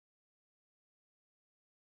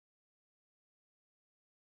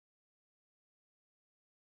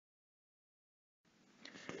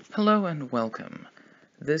Hello and welcome.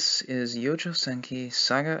 This is Youjo Senki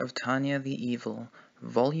Saga of Tanya the Evil,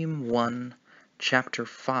 Volume 1, Chapter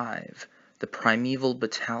 5, The Primeval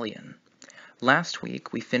Battalion. Last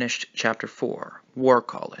week we finished Chapter 4, War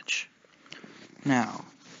College. Now,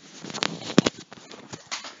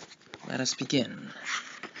 let us begin.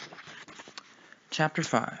 Chapter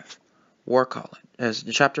 5, War College,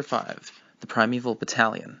 Chapter 5, The Primeval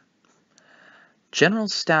Battalion. General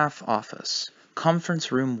Staff Office,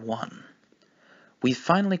 Conference Room 1. We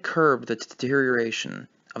finally curbed the deterioration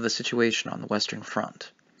of the situation on the Western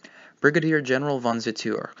Front. Brigadier General von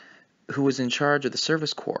Zitur, who was in charge of the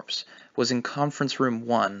Service Corps, was in Conference Room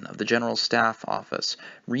 1 of the General Staff Office,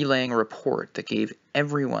 relaying a report that gave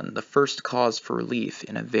everyone the first cause for relief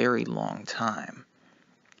in a very long time.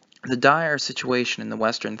 The dire situation in the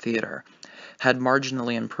Western Theater had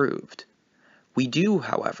marginally improved. We do,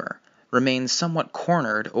 however, remain somewhat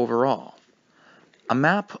cornered overall. A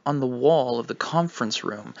map on the wall of the conference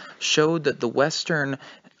room showed that the Western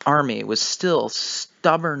Army was still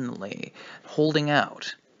stubbornly holding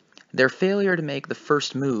out. Their failure to make the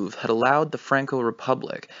first move had allowed the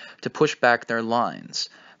Franco-Republic to push back their lines,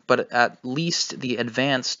 but at least the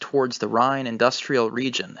advance towards the Rhine industrial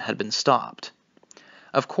region had been stopped.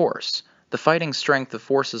 Of course, the fighting strength of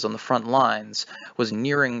forces on the front lines was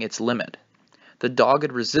nearing its limit. The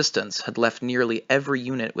dogged resistance had left nearly every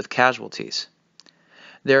unit with casualties.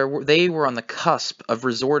 They were on the cusp of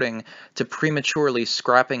resorting to prematurely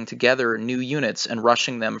scrapping together new units and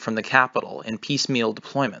rushing them from the capital in piecemeal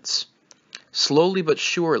deployments. Slowly but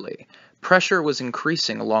surely, pressure was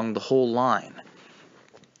increasing along the whole line.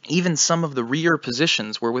 Even some of the rear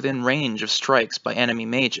positions were within range of strikes by enemy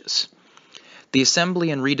mages. The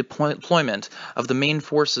assembly and redeployment of the main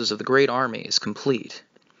forces of the Great Army is complete.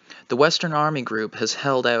 The Western Army Group has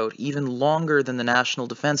held out even longer than the National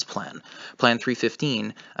Defense Plan, Plan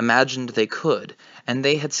 315, imagined they could, and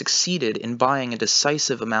they had succeeded in buying a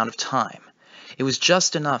decisive amount of time. It was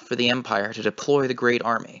just enough for the Empire to deploy the Great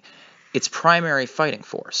Army, its primary fighting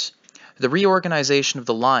force. The reorganization of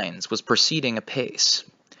the lines was proceeding apace.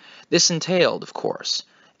 This entailed, of course,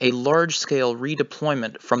 a large-scale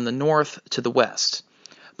redeployment from the north to the west.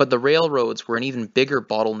 But the railroads were an even bigger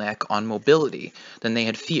bottleneck on mobility than they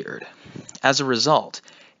had feared. As a result,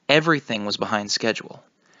 everything was behind schedule.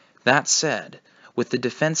 That said, with the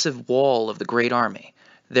defensive wall of the Great Army,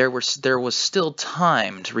 there was still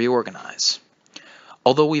time to reorganize.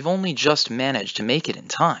 Although we've only just managed to make it in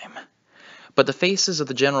time. But the faces of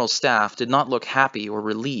the General Staff did not look happy or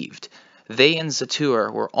relieved. They and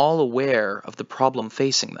Zitur were all aware of the problem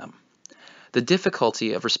facing them. The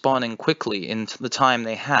difficulty of responding quickly in the time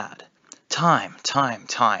they had. Time.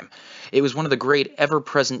 It was one of the great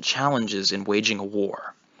ever-present challenges in waging a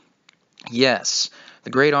war. Yes, the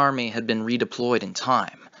Great Army had been redeployed in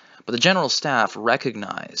time, but the General Staff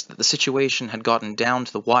recognized that the situation had gotten down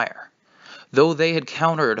to the wire. Though they had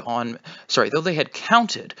counted on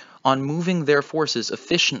moving their forces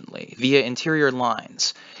efficiently via interior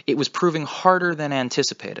lines, it was proving harder than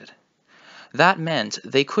anticipated. That meant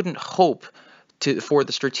they couldn't hope for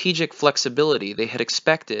the strategic flexibility they had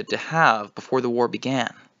expected to have before the war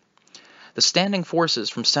began. The standing forces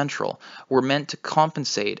from Central were meant to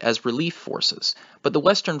compensate as relief forces, but the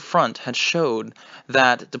Western Front had showed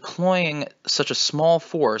that deploying such a small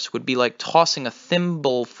force would be like tossing a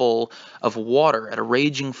thimbleful of water at a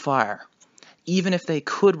raging fire. Even if they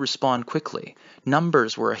could respond quickly,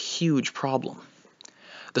 numbers were a huge problem.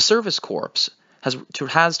 The Service Corps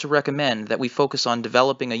has to recommend that we focus on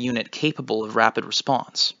developing a unit capable of rapid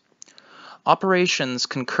response. Operations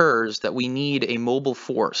concurs that we need a mobile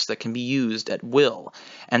force that can be used at will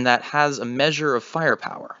and that has a measure of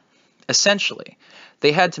firepower. Essentially,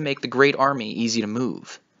 they had to make the Great Army easy to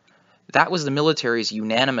move. That was the military's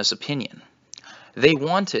unanimous opinion. They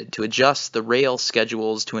wanted to adjust the rail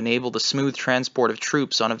schedules to enable the smooth transport of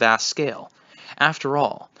troops on a vast scale. After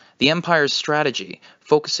all, the Empire's strategy,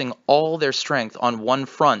 focusing all their strength on one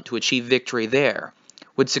front to achieve victory there,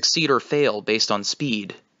 would succeed or fail based on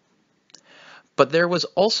speed. But there was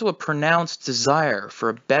also a pronounced desire for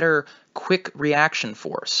a better, quick reaction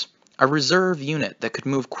force, a reserve unit that could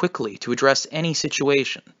move quickly to address any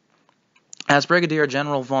situation. As Brigadier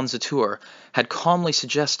General von Zitur had calmly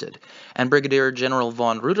suggested, and Brigadier General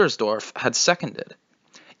von Rudersdorf had seconded,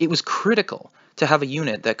 it was critical to have a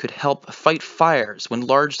unit that could help fight fires when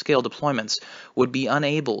large-scale deployments would be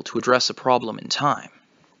unable to address a problem in time.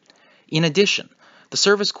 In addition, the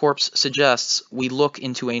Service Corps suggests we look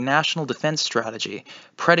into a national defense strategy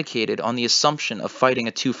predicated on the assumption of fighting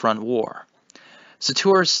a two-front war.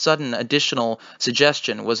 Zitur's sudden additional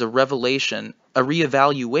suggestion was a reevaluation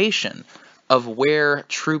of where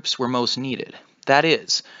troops were most needed. That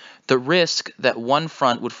is, the risk that one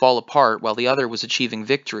front would fall apart while the other was achieving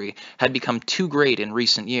victory had become too great in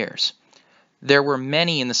recent years. There were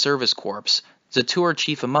many in the service corps, Zatur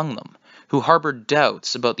chief among them, who harbored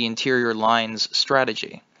doubts about the interior line's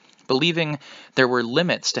strategy, believing there were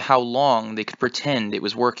limits to how long they could pretend it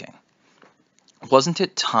was working. Wasn't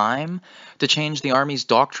it time to change the army's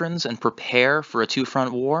doctrines and prepare for a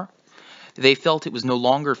two-front war? They felt it was no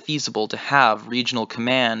longer feasible to have regional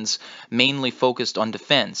commands mainly focused on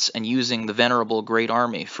defense and using the venerable Great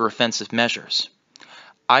Army for offensive measures.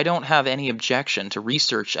 I don't have any objection to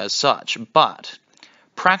research as such, but,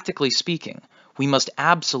 practically speaking, we must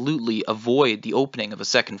absolutely avoid the opening of a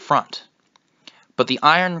second front. But the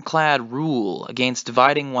ironclad rule against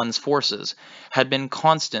dividing one's forces had been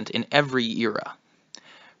constant in every era.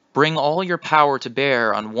 Bring all your power to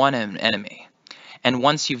bear on one enemy, and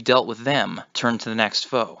once you've dealt with them, turn to the next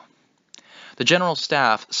foe. The General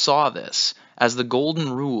Staff saw this as the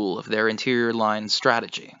golden rule of their interior line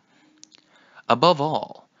strategy. Above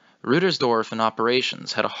all, Rudersdorf and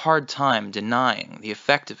operations had a hard time denying the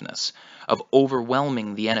effectiveness of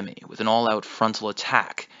overwhelming the enemy with an all-out frontal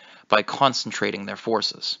attack by concentrating their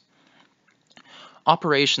forces.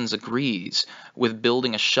 Operations agrees with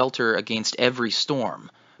building a shelter against every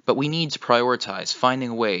storm, but we need to prioritize finding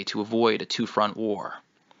a way to avoid a two-front war.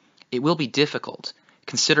 It will be difficult,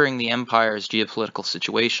 considering the Empire's geopolitical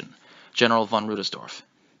situation, General von Rudersdorf.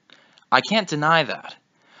 I can't deny that,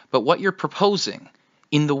 but what you're proposing,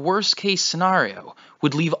 in the worst-case scenario,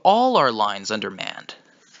 would leave all our lines undermanned.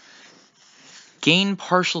 Gain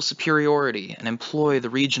partial superiority and employ the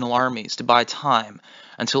regional armies to buy time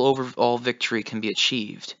until overall victory can be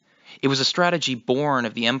achieved. It was a strategy born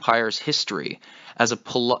of the Empire's history as a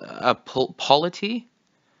polity,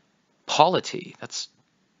 that's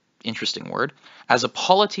interesting word, as a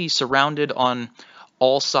polity surrounded on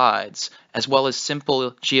all sides, as well as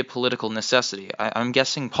simple geopolitical necessity. I'm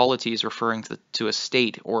guessing polity is referring to a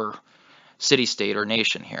state or city-state or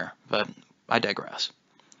nation here, but I digress.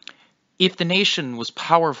 If the nation was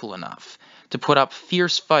powerful enough to put up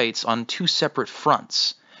fierce fights on two separate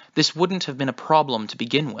fronts, this wouldn't have been a problem to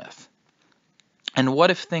begin with. And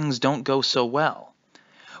what if things don't go so well?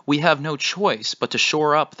 We have no choice but to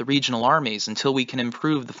shore up the regional armies until we can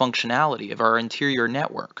improve the functionality of our interior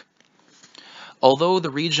network. Although the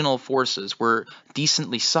regional forces were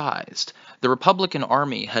decently sized, the Republican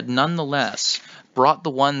Army had nonetheless brought the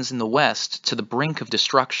ones in the west to the brink of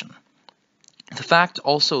destruction. The fact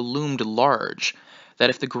also loomed large that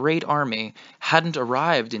if the Great Army hadn't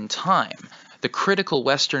arrived in time, the critical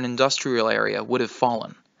western industrial area would have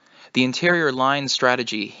fallen. The interior line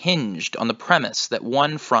strategy hinged on the premise that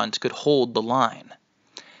one front could hold the line.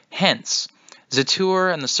 Hence,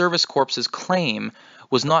 Zatur and the service corps's claim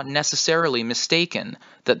was not necessarily mistaken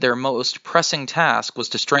that their most pressing task was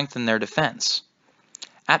to strengthen their defense.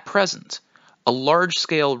 At present, a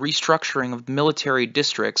large-scale restructuring of military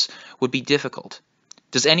districts would be difficult.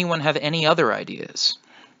 Does anyone have any other ideas?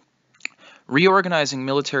 Reorganizing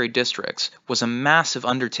military districts was a massive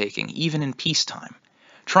undertaking even in peacetime.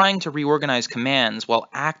 Trying to reorganize commands while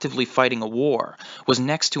actively fighting a war was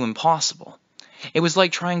next to impossible. It was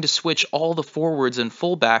like trying to switch all the forwards and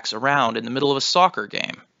fullbacks around in the middle of a soccer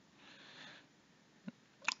game.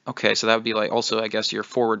 Okay, so that would be like also, I guess, your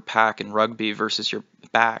forward pack in rugby versus your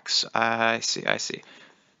backs. I see.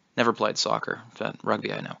 Never played soccer, but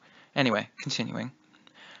rugby I know. Anyway, continuing.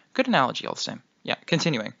 Good analogy all the same. Yeah,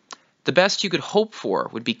 continuing. The best you could hope for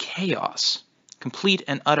would be chaos. Complete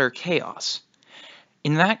and utter chaos.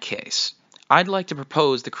 In that case, I'd like to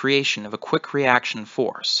propose the creation of a quick reaction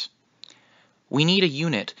force. We need a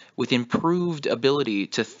unit with improved ability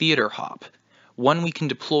to theater hop, one we can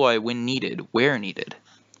deploy when needed, where needed.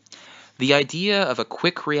 The idea of a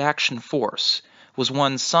quick reaction force was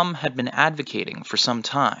one some had been advocating for some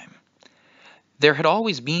time. There had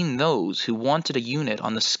always been those who wanted a unit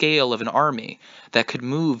on the scale of an army that could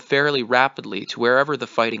move fairly rapidly to wherever the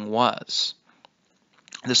fighting was.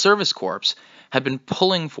 The service corps had been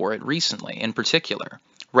pulling for it recently, in particular,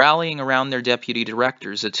 rallying around their deputy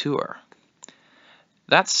director, Zatur.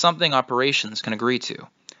 That's something operations can agree to,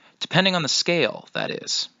 depending on the scale, that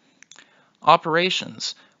is.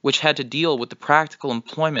 Operations, which had to deal with the practical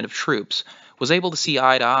employment of troops, was able to see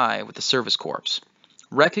eye to eye with the service corps,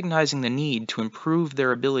 recognizing the need to improve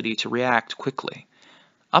their ability to react quickly.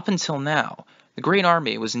 Up until now, the Great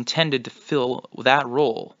Army was intended to fill that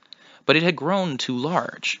role, but it had grown too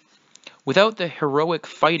large. Without the heroic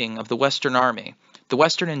fighting of the Western Army, the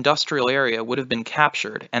Western industrial area would have been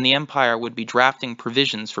captured, and the Empire would be drafting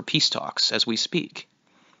provisions for peace talks as we speak.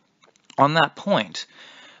 On that point,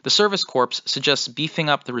 The Service Corps suggests beefing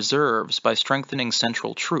up the reserves by strengthening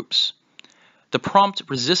central troops. The prompt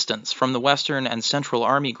resistance from the Western and Central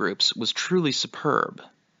Army groups was truly superb.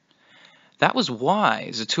 That was why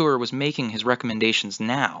Zatur was making his recommendations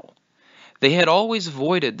now. They had always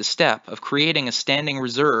avoided the step of creating a standing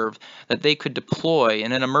reserve that they could deploy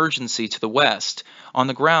in an emergency to the west on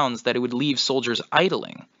the grounds that it would leave soldiers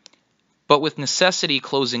idling. But with necessity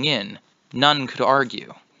closing in, none could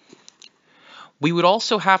argue. We would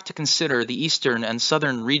also have to consider the Eastern and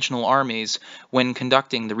Southern regional armies when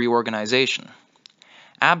conducting the reorganization.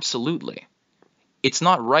 Absolutely. It's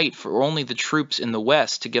not right for only the troops in the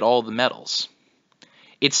West to get all the medals.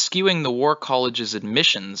 It's skewing the War College's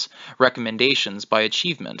admissions recommendations by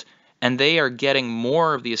achievement, and they are getting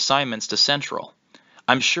more of the assignments to Central.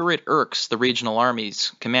 I'm sure it irks the regional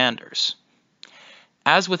armies' commanders.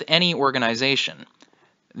 As with any organization,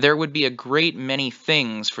 there would be a great many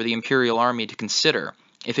things for the Imperial Army to consider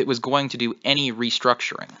if it was going to do any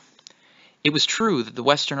restructuring. It was true that the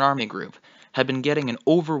Western Army Group had been getting an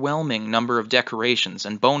overwhelming number of decorations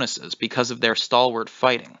and bonuses because of their stalwart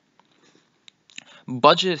fighting.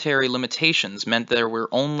 Budgetary limitations meant there were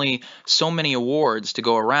only so many awards to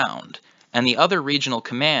go around, and the other regional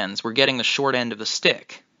commands were getting the short end of the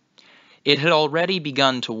stick. It had already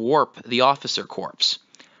begun to warp the officer corps.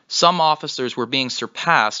 Some officers were being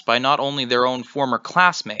surpassed by not only their own former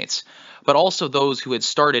classmates, but also those who had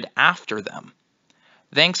started after them.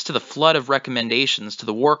 Thanks to the flood of recommendations to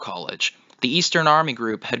the War College, the Eastern Army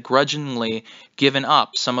Group had grudgingly given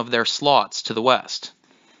up some of their slots to the West.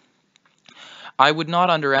 I would not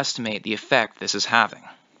underestimate the effect this is having.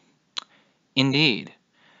 Indeed,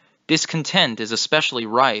 discontent is especially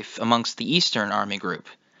rife amongst the Eastern Army Group.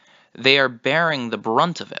 They are bearing the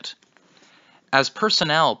brunt of it. As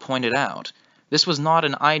personnel pointed out, this was not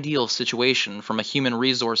an ideal situation from a human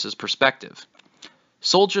resources perspective.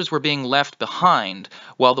 Soldiers were being left behind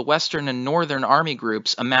while the Western and Northern Army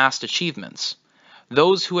groups amassed achievements.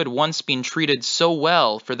 Those who had once been treated so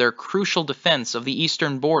well for their crucial defense of the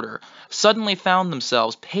eastern border suddenly found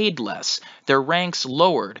themselves paid less, their ranks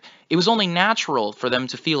lowered. It was only natural for them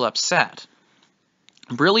to feel upset.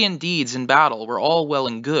 Brilliant deeds in battle were all well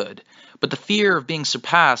and good, but the fear of being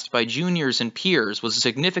surpassed by juniors and peers was a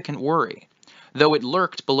significant worry, though it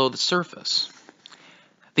lurked below the surface.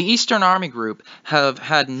 The Eastern Army Group have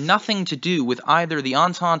had nothing to do with either the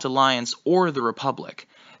Entente Alliance or the Republic.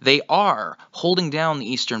 They are holding down the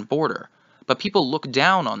eastern border, but people look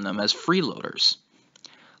down on them as freeloaders.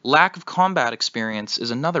 Lack of combat experience is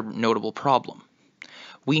another notable problem.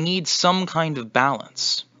 We need some kind of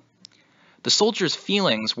balance. The soldiers'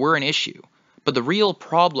 feelings were an issue, but the real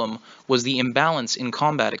problem was the imbalance in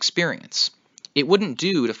combat experience. It wouldn't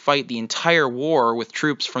do to fight the entire war with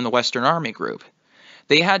troops from the Western Army Group.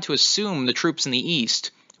 They had to assume the troops in the East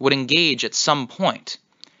would engage at some point.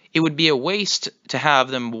 It would be a waste to have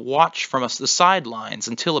them watch from the sidelines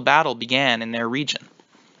until a battle began in their region.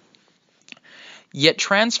 Yet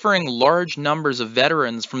transferring large numbers of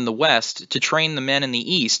veterans from the West to train the men in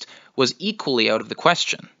the East was equally out of the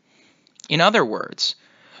question. In other words,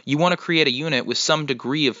 you want to create a unit with some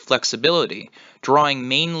degree of flexibility, drawing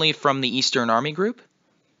mainly from the Eastern Army Group?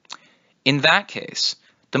 In that case,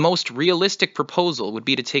 the most realistic proposal would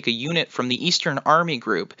be to take a unit from the Eastern Army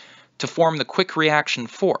Group to form the Quick Reaction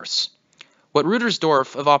Force. What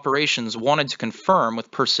Rudersdorf of Operations wanted to confirm with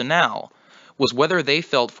personnel was whether they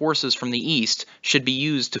felt forces from the East should be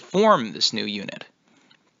used to form this new unit.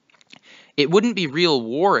 It wouldn't be real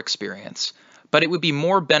war experience, but it would be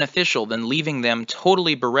more beneficial than leaving them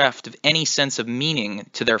totally bereft of any sense of meaning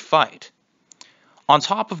to their fight. On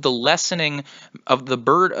top of the lessening of the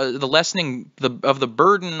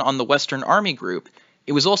burden on the Western Army Group,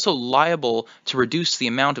 it was also liable to reduce the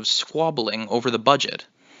amount of squabbling over the budget.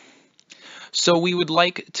 So we would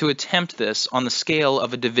like to attempt this on the scale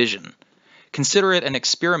of a division. Consider it an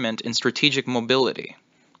experiment in strategic mobility.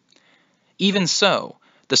 Even so,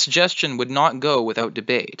 the suggestion would not go without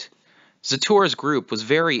debate. Zatur's group was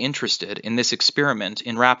very interested in this experiment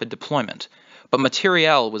in rapid deployment, but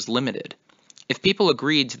materiel was limited. If people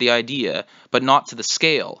agreed to the idea, but not to the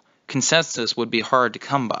scale, consensus would be hard to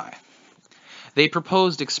come by. They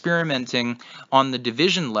proposed experimenting on the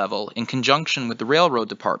division level in conjunction with the railroad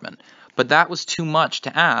department, but that was too much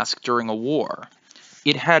to ask during a war.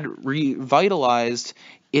 It had a revitalized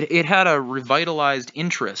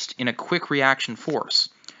interest in a quick reaction force,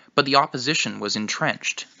 but the opposition was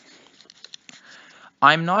entrenched.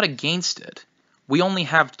 I'm not against it. We only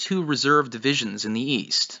have 2 reserve divisions in the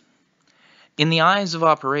East. In the eyes of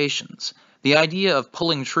operations, the idea of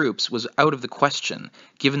pulling troops was out of the question,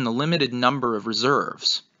 given the limited number of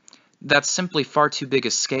reserves. That's simply far too big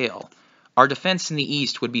a scale. Our defense in the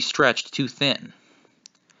east would be stretched too thin.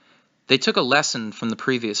 They took a lesson from the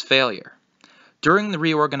previous failure. During the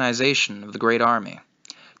reorganization of the Great Army,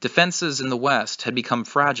 defenses in the west had become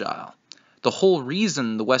fragile. The whole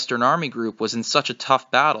reason the Western Army Group was in such a tough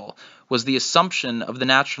battle was the assumption of the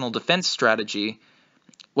national defense strategy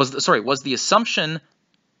was that the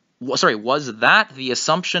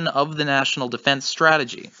assumption of the national defense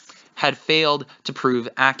strategy had failed to prove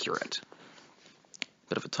accurate.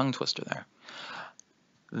 Bit of a tongue twister there.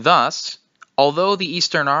 Thus, although the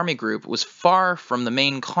Eastern Army Group was far from the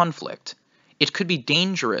main conflict, it could be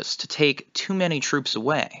dangerous to take too many troops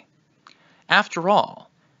away. After all,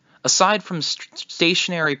 aside from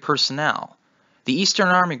stationary personnel, the Eastern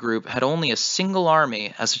Army Group had only a single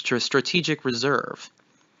army as a strategic reserve.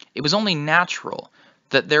 It was only natural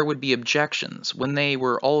that there would be objections when they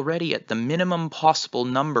were already at the minimum possible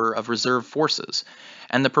number of reserve forces,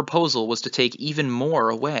 and the proposal was to take even more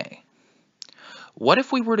away. What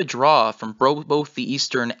if we were to draw from both the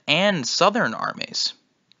Eastern and Southern armies?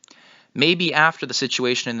 Maybe after the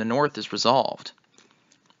situation in the north is resolved.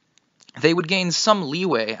 They would gain some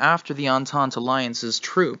leeway after the Entente Alliance's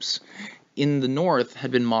troops in the north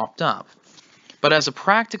had been mopped up. But as a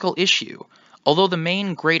practical issue, although the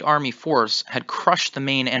main Great Army force had crushed the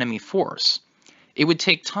main enemy force, it would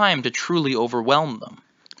take time to truly overwhelm them.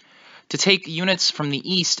 To take units from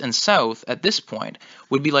the east and south at this point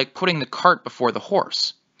would be like putting the cart before the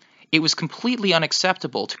horse. It was completely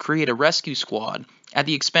unacceptable to create a rescue squad at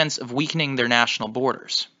the expense of weakening their national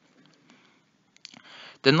borders.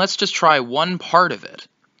 Then let's just try one part of it.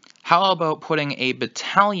 How about putting a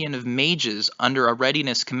battalion of mages under a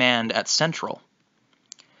readiness command at Central?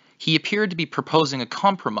 He appeared to be proposing a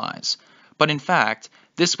compromise, but in fact,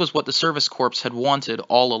 this was what the Service Corps had wanted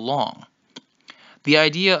all along. The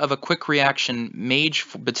idea of a quick reaction mage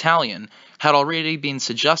battalion had already been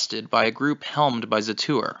suggested by a group helmed by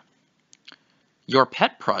Zatur. Your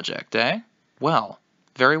pet project, eh? Well,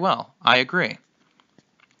 very well, I agree.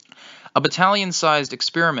 A battalion-sized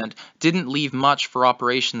experiment didn't leave much for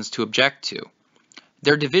operations to object to.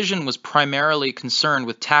 Their division was primarily concerned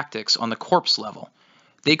with tactics on the corps level.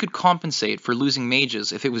 They could compensate for losing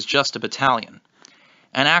mages if it was just a battalion.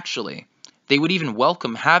 And actually, they would even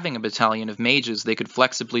welcome having a battalion of mages they could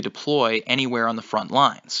flexibly deploy anywhere on the front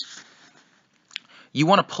lines. You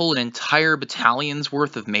want to pull an entire battalion's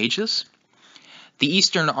worth of mages? The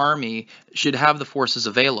Eastern Army should have the forces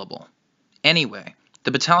available. Anyway,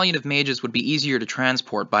 the battalion of mages would be easier to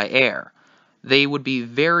transport by air. They would be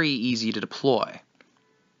very easy to deploy.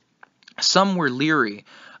 Some were leery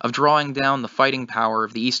of drawing down the fighting power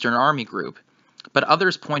of the Eastern Army Group, but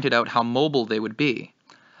others pointed out how mobile they would be.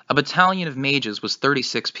 A battalion of mages was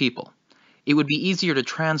 36 people. It would be easier to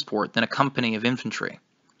transport than a company of infantry.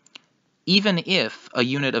 Even if a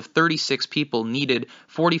unit of 36 people needed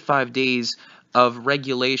 45 days of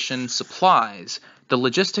regulation supplies, the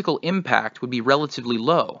logistical impact would be relatively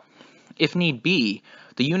low. If need be,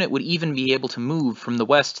 the unit would even be able to move from the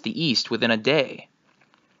west to the east within a day.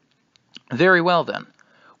 Very well then.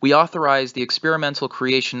 We authorize the experimental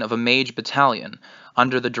creation of a mage battalion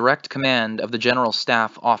under the direct command of the General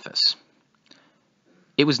Staff Office.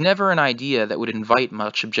 It was never an idea that would invite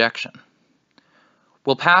much objection.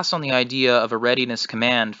 We'll pass on the idea of a readiness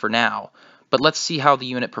command for now, but let's see how the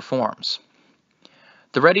unit performs.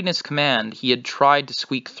 The readiness command he had tried to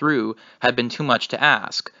squeak through had been too much to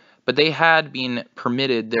ask, but they had been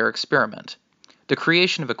permitted their experiment. The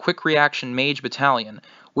creation of a quick reaction mage battalion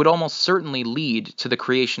would almost certainly lead to the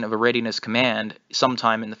creation of a readiness command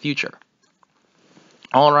sometime in the future.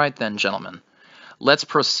 All right then, gentlemen, let's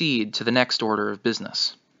proceed to the next order of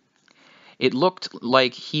business. It looked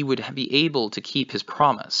like he would be able to keep his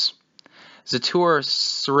promise. Zatur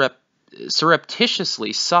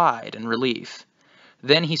surreptitiously sighed in relief.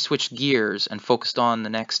 Then he switched gears and focused on the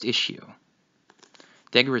next issue.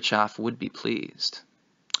 Degrichov would be pleased.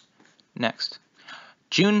 Next.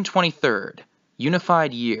 June 23rd,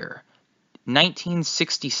 Unified Year,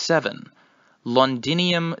 1967,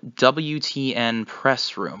 Londinium WTN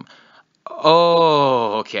Press Room.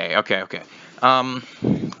 Oh, okay. I'm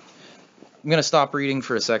going to stop reading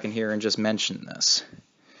for a second here and just mention this.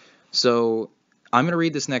 So, I'm going to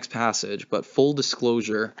read this next passage, but full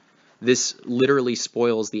disclosure, this literally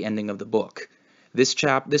spoils the ending of the book. This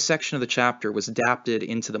section of the chapter was adapted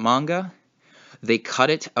into the manga. They cut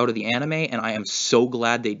it out of the anime, and I am so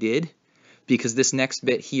glad they did, because this next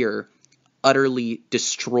bit here utterly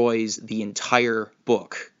destroys the entire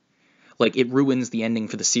book. Like, it ruins the ending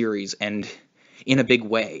for the series, and in a big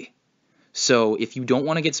way. So, if you don't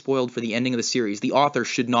want to get spoiled for the ending of the series, the author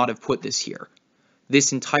should not have put this here.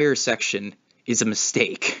 this entire section is a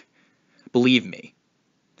mistake. Believe me.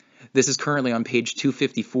 This is currently on page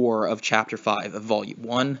 254 of Chapter 5 of Volume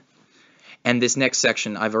 1. And this next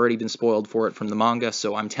section, I've already been spoiled for it from the manga,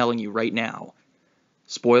 so I'm telling you right now.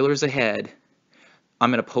 Spoilers ahead.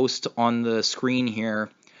 I'm going to post on the screen here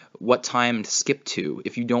what time to skip to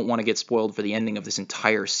if you don't want to get spoiled for the ending of this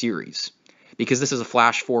entire series. Because this is a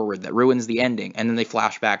flash forward that ruins the ending, and then they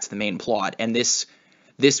flash back to the main plot. And this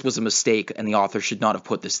was a mistake, and the author should not have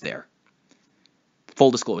put this there.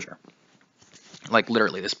 Full disclosure. Like,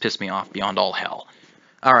 literally, this pissed me off beyond all hell.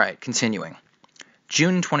 Alright, continuing.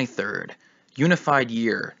 June 23rd, Unified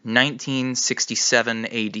Year, 1967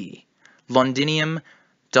 AD. Londinium,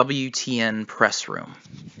 WTN Press Room.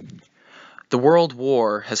 The World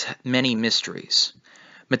War has many mysteries.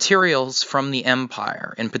 Materials from the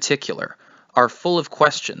Empire, in particular, are full of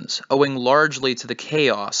questions, owing largely to the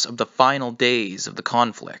chaos of the final days of the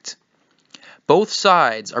conflict. Both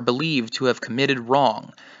sides are believed to have committed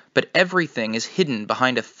wrong, but everything is hidden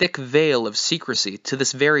behind a thick veil of secrecy to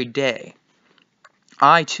this very day.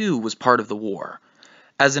 I, too, was part of the war.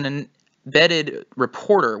 As an embedded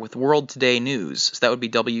reporter with World Today News, so that would be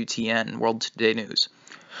WTN, World Today News,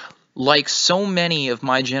 like so many of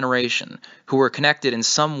my generation who were connected in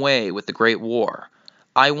some way with the Great War,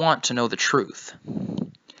 I want to know the truth.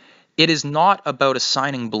 It is not about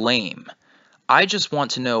assigning blame. I just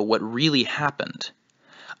want to know what really happened.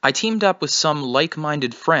 I teamed up with some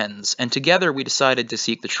like-minded friends, and together we decided to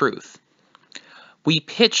seek the truth. We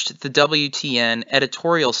pitched the WTN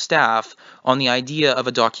editorial staff on the idea of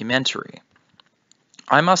a documentary.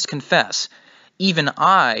 I must confess, even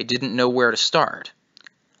I didn't know where to start.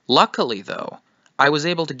 Luckily, though, I was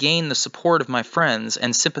able to gain the support of my friends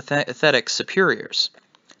and sympathetic superiors.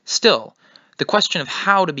 Still, the question of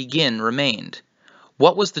how to begin remained.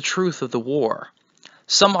 What was the truth of the war?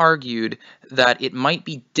 Some argued that it might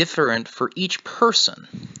be different for each person,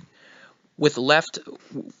 which left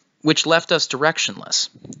us directionless.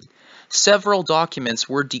 Several documents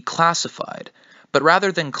were declassified, but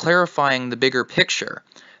rather than clarifying the bigger picture,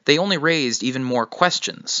 they only raised even more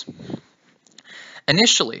questions.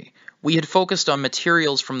 Initially, we had focused on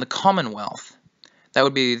materials from the Commonwealth. That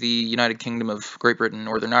would be the United Kingdom of Great Britain,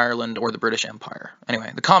 Northern Ireland, or the British Empire.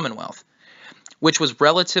 Anyway, the Commonwealth, which was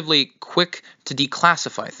relatively quick to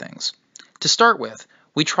declassify things. To start with,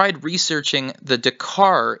 we tried researching the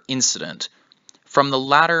Dakia incident from the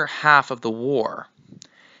latter half of the war.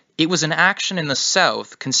 It was an action in the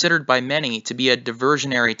south considered by many to be a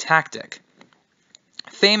diversionary tactic.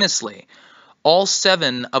 Famously, all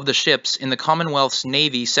 7 of the ships in the Commonwealth's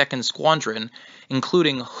Navy 2nd Squadron,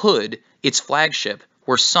 including Hood, its flagship,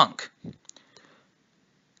 were sunk.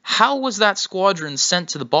 How was that squadron sent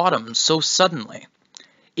to the bottom so suddenly?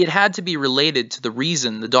 It had to be related to the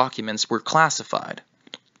reason the documents were classified.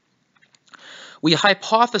 We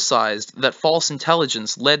hypothesized that false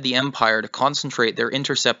intelligence led the Empire to concentrate their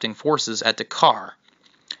intercepting forces at Dakia.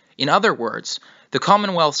 In other words, the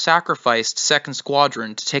Commonwealth sacrificed 2nd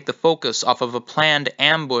Squadron to take the focus off of a planned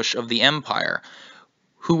ambush of the Empire,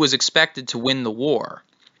 who was expected to win the war.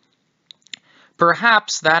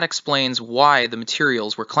 Perhaps that explains why the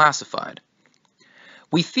materials were classified.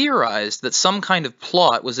 We theorized that some kind of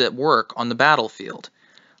plot was at work on the battlefield.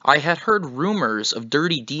 I had heard rumors of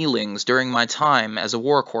dirty dealings during my time as a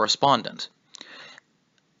war correspondent.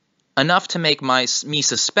 Enough to make me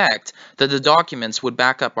suspect that the documents would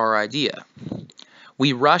back up our idea.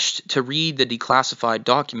 We rushed to read the declassified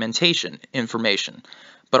documentation information,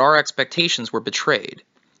 but our expectations were betrayed.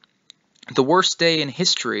 The worst day in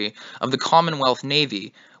history of the Commonwealth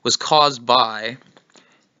Navy was caused by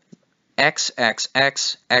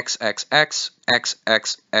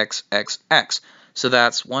XXXXXXXXXX. So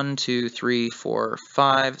that's 1, 2, 3, 4,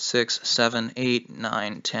 5, 6, 7, 8,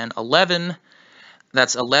 9, 10, 11.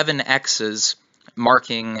 That's 11 X's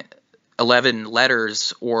marking 11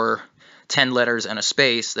 letters or 10 letters and a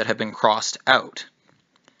space that have been crossed out.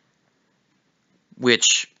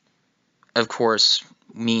 Which, of course,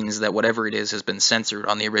 means that whatever it is has been censored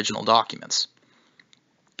on the original documents.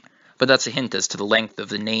 But that's a hint as to the length of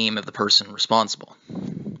the name of the person responsible.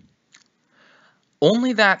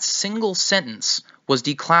 Only that single sentence was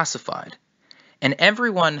declassified, and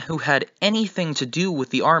everyone who had anything to do with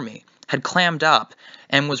the army had clammed up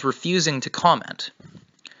and was refusing to comment.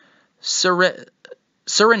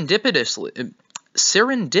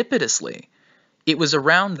 Serendipitously, it was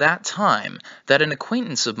around that time that an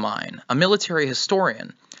acquaintance of mine, a military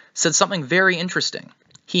historian, said something very interesting.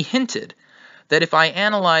 He hinted that if I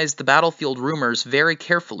analyzed the battlefield rumors very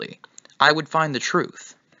carefully, I would find the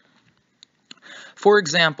truth. For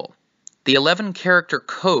example, the 11-character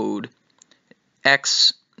code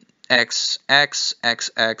X, X, X,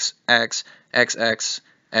 X, X, X, X, X,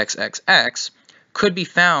 X, X, X could be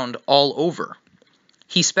found all over.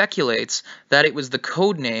 He speculates that it was the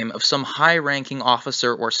code name of some high-ranking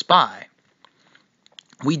officer or spy.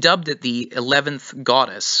 We dubbed it the 11th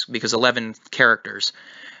Goddess, because 11 characters,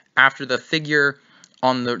 after the figure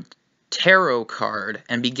on the tarot card,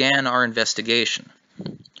 and began our investigation.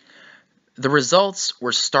 The results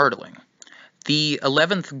were startling. The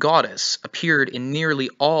 11th Goddess appeared in nearly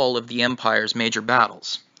all of the Empire's major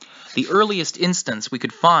battles. The earliest instance we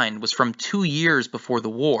could find was from 2 years before the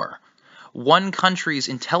war. One country's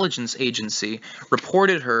intelligence agency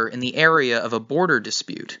reported her in the area of a border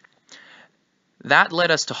dispute. That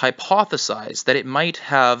led us to hypothesize that it might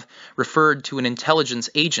have referred to an intelligence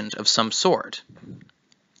agent of some sort.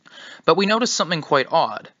 But we noticed something quite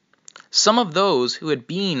odd. Some of those who had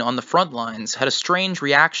been on the front lines had a strange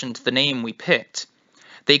reaction to the name we picked.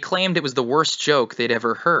 They claimed it was the worst joke they'd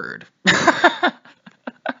ever heard.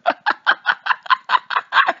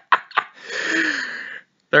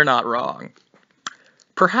 They're not wrong.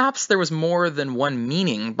 Perhaps there was more than one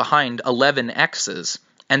meaning behind 11 X's,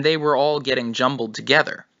 and they were all getting jumbled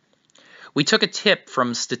together. We took a tip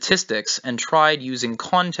from statistics and tried using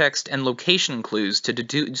context and location clues to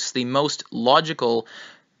deduce the most logical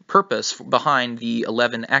purpose behind the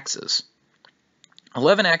 11 X's.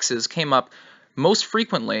 11 X's came up most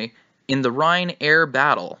frequently in the Rhine Air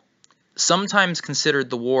Battle, sometimes considered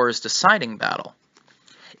the war's deciding battle.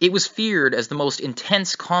 It was feared as the most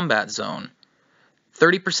intense combat zone,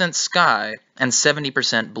 30% sky and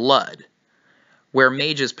 70% blood, where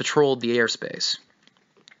mages patrolled the airspace.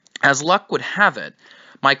 As luck would have it,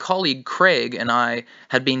 my colleague Craig and I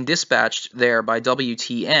had been dispatched there by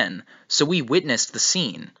WTN, so we witnessed the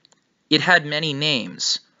scene. It had many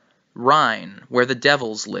names: Rhine, where the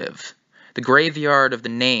devils live, the graveyard of the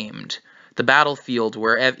named, the battlefield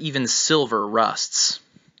where even silver rusts.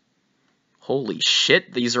 Holy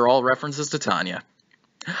shit, these are all references to Tanya.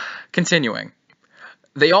 Continuing.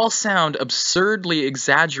 They all sound absurdly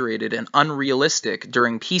exaggerated and unrealistic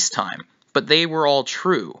during peacetime, but they were all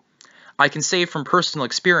true. I can say from personal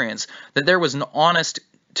experience that there was an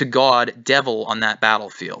honest-to-God devil on that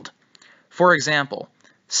battlefield. For example,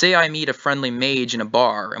 say I meet a friendly mage in a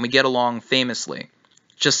bar and we get along famously.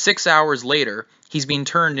 Just 6 hours later, he's being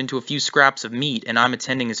turned into a few scraps of meat and I'm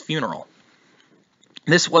attending his funeral.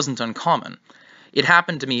 This wasn't uncommon. It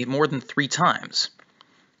happened to me more than 3 times.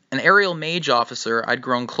 An aerial mage officer I'd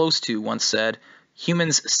grown close to once said,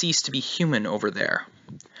 "Humans cease to be human over there,"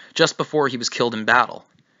 just before he was killed in battle.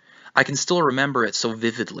 I can still remember it so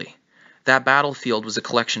vividly. That battlefield was a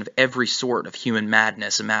collection of every sort of human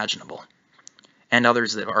madness imaginable, and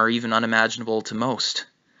others that are even unimaginable to most.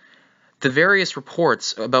 The various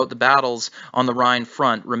reports about the battles on the Rhine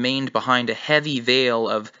front remained behind a heavy veil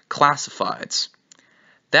of classifieds.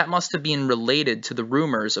 That must have been related to the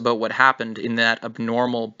rumors about what happened in that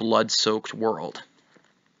abnormal, blood-soaked world.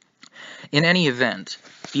 In any event,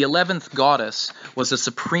 the 11th Goddess was a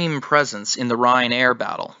supreme presence in the Rhine air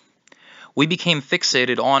battle. We became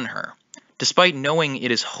fixated on her. Despite knowing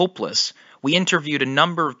it is hopeless, we interviewed a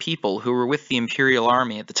number of people who were with the Imperial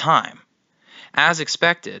Army at the time. As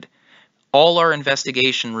expected, all our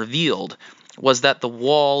investigation revealed was that the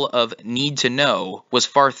wall of need to know was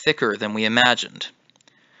far thicker than we imagined.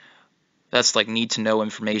 That's like need to know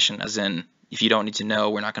information, as in, if you don't need to know,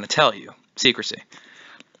 we're not going to tell you. Secrecy.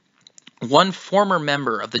 One former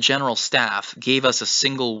member of the General Staff gave us a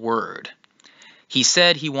single word. He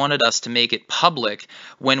said he wanted us to make it public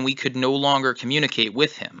when we could no longer communicate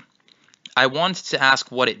with him. I wanted to ask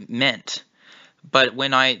what it meant, but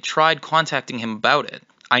when I tried contacting him about it,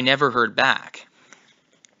 I never heard back.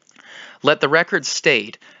 Let the record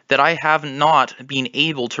state that I have not been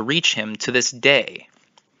able to reach him to this day.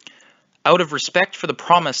 Out of respect for the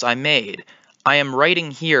promise I made, I am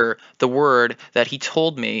writing here the word that he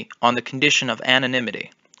told me on the condition of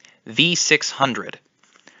anonymity. V600.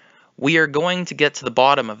 We are going to get to the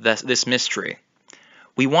bottom of this mystery.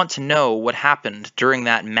 We want to know what happened during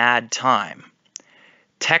that mad time.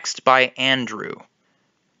 Text by Andrew,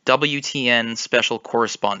 WTN Special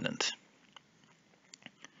Correspondent.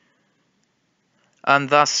 And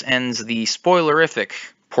thus ends the spoilerific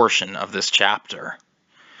portion of this chapter.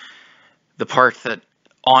 The part that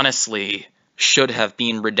honestly should have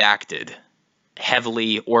been redacted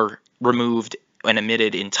heavily or removed and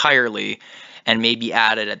omitted entirely and maybe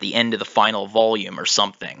added at the end of the final volume or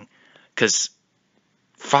something. Because,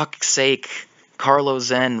 fuck's sake, Carlo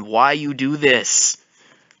Zen, why you do this?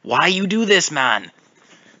 Why you do this, man?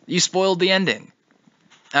 You spoiled the ending.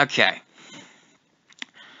 Okay.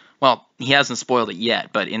 Well, he hasn't spoiled it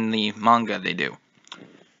yet, but in the manga they do.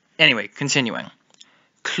 Anyway, continuing.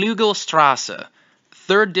 Klugelstrasse,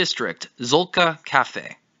 3rd District, Zolka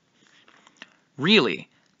Cafe. Really,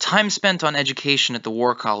 time spent on education at the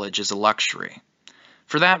War College is a luxury.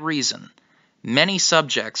 For that reason, many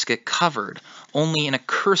subjects get covered only in a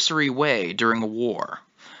cursory way during a war,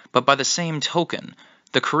 but by the same token,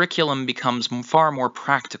 the curriculum becomes far more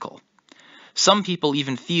practical. Some people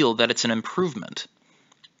even feel that it's an improvement.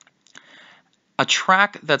 A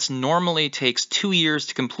track that normally takes 2 years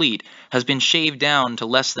to complete has been shaved down to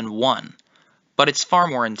less than 1, but it's far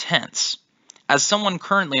more intense. As someone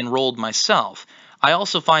currently enrolled myself, I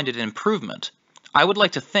also find it an improvement. I would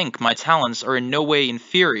like to think my talents are in no way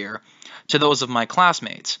inferior to those of my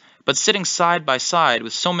classmates, but sitting side by side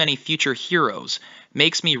with so many future heroes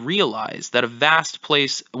makes me realize that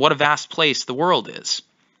what a vast place the world is.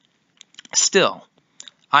 Still,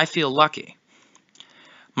 I feel lucky.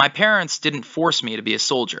 My parents didn't force me to be a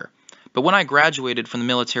soldier, but when I graduated from the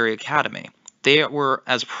military academy, they were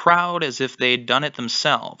as proud as if they'd done it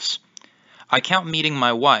themselves. I count meeting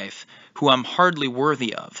my wife, who I'm hardly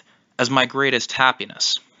worthy of, as my greatest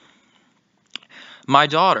happiness. My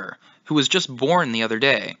daughter, who was just born the other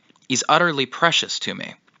day, is utterly precious to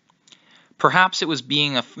me. Perhaps it was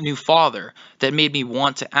being a new father that made me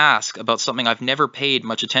want to ask about something I've never paid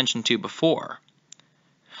much attention to before.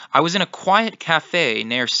 I was in a quiet cafe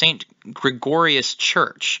near St. Gregorius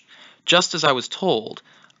Church. Just as I was told,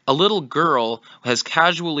 a little girl has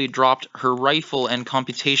casually dropped her rifle and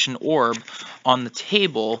computation orb on the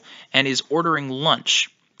table and is ordering lunch.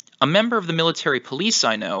 A member of the military police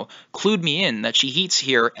I know clued me in that she eats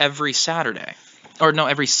here every Sunday.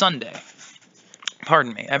 Every Sunday.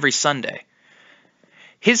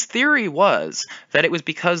 His theory was that it was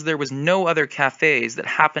because there was no other cafes that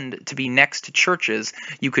happened to be next to churches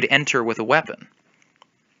you could enter with a weapon.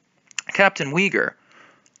 Captain Uyghur,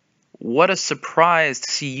 what a surprise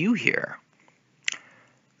to see you here.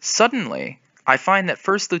 Suddenly, I find that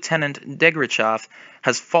First Lieutenant Degrichov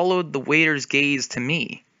has followed the waiter's gaze to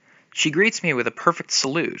me. She greets me with a perfect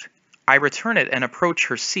salute. I return it and approach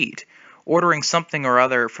her seat, ordering something or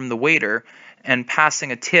other from the waiter and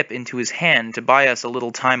passing a tip into his hand to buy us a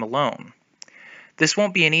little time alone. This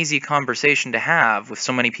won't be an easy conversation to have with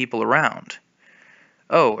so many people around.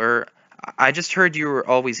 I just heard you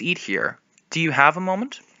always eat here. Do you have a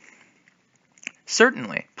moment?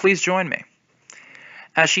 Certainly. Please join me.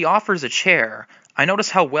 As she offers a chair, I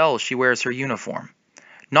notice how well she wears her uniform.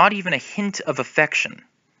 Not even a hint of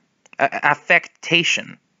affectation.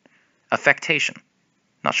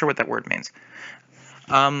 Not sure what that word means.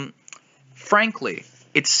 Frankly,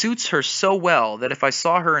 it suits her so well that if I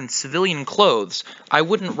saw her in civilian clothes, I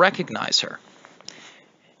wouldn't recognize her.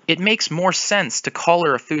 It makes more sense to call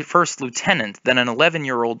her a first lieutenant than an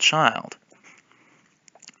 11-year-old child.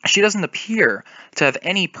 She doesn't appear to have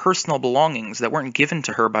any personal belongings that weren't given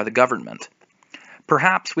to her by the government.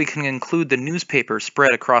 Perhaps we can include the newspaper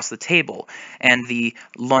spread across the table and the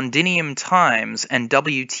Londinium Times and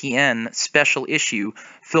WTN special issue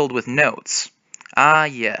filled with notes. Ah,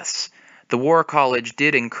 yes. The War College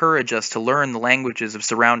did encourage us to learn the languages of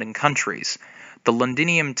surrounding countries. The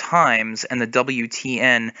Londinium Times and the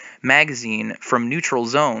WTN magazine from neutral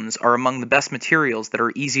zones are among the best materials that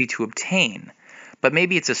are easy to obtain, but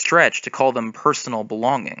maybe it's a stretch to call them personal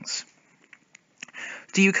belongings.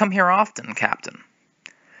 Do you come here often, Captain?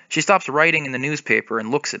 She stops writing in the newspaper and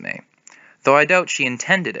looks at me. Though I doubt she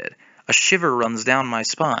intended it, a shiver runs down my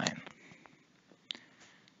spine.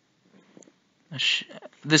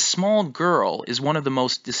 This small girl is one of the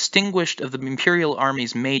most distinguished of the Imperial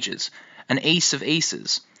Army's mages, an ace of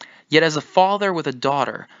aces. Yet as a father with a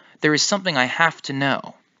daughter, there is something I have to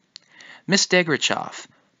know. Miss Degrichov,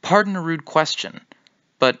 pardon a rude question,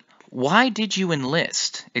 but why did you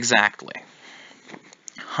enlist, exactly?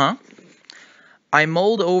 Huh? I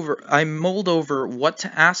mulled over what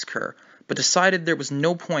to ask her, but decided there was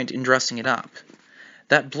no point in dressing it up.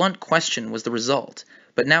 That blunt question was the result,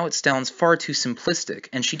 but now it sounds far too simplistic,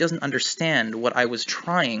 and she doesn't understand what I was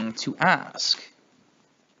trying to ask.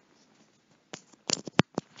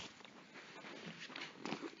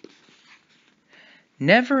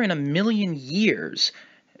 Never in a million years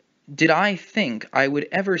did I think I would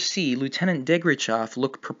ever see Lieutenant Degrichov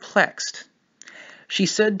look perplexed. She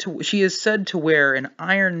is said to wear an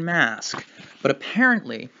iron mask, but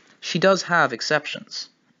apparently she does have expressions.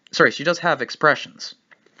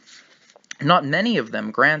 Not many of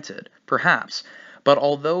them, granted, perhaps, but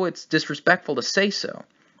although it's disrespectful to say so,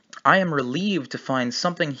 I am relieved to find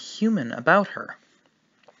something human about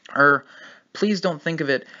her. Please don't think of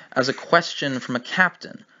it as a question from a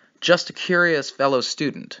captain, just a curious fellow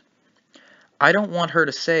student. I don't want her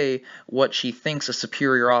to say what she thinks a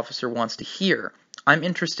superior officer wants to hear. I'm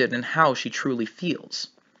interested in how she truly feels.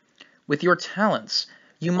 With your talents,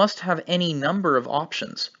 you must have any number of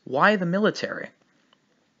options. Why the military?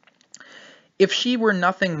 If she were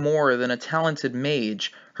nothing more than a talented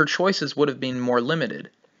mage, her choices would have been more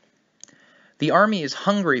limited. The army is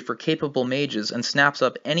hungry for capable mages and snaps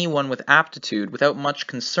up anyone with aptitude without much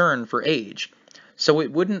concern for age, so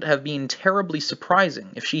it wouldn't have been terribly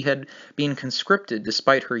surprising if she had been conscripted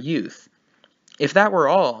despite her youth. If that were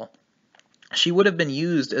all, she would have been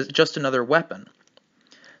used as just another weapon.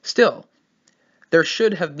 Still, there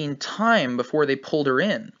should have been time before they pulled her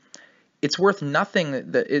in. It's worth noting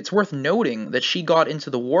that she got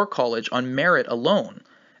into the War College on merit alone.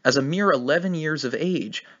 As a mere 11 years of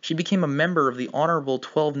age, she became a member of the Honorable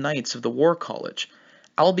 12 Knights of the War College,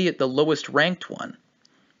 albeit the lowest ranked one.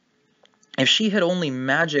 If she had only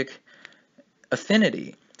magic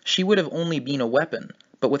affinity, she would have only been a weapon,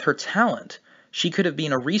 but with her talent, she could have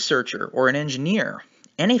been a researcher or an engineer,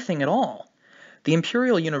 anything at all. The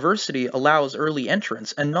Imperial University allows early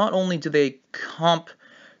entrance, and not only do they comp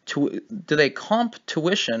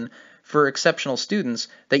tuition for exceptional students,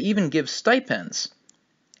 they even give stipends.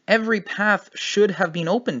 Every path should have been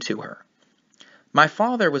open to her. My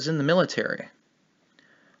father was in the military.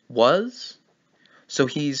 Was? So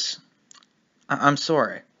I'm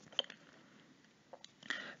sorry.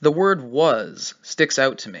 The word was sticks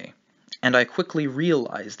out to me, and I quickly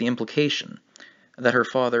realize the implication that her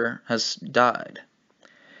father has died.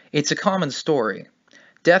 It's a common story.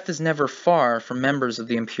 Death is never far from members of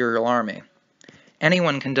the Imperial Army.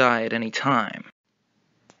 Anyone can die at any time.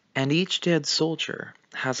 And each dead soldier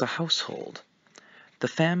has a household, the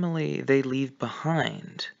family they leave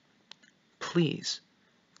behind. Please,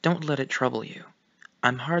 don't let it trouble you.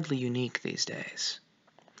 I'm hardly unique these days.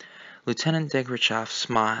 Lieutenant Degrichov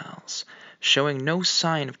smiles, showing no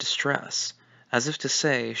sign of distress, as if to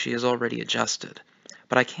say she is already adjusted.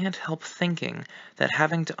 But I can't help thinking that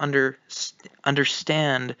having to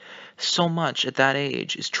understand so much at that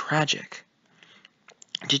age is tragic.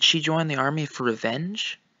 Did she join the army for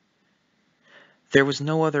revenge? There was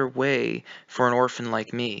no other way for an orphan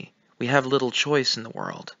like me. We have little choice in the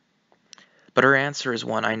world. But her answer is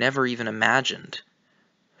one I never even imagined.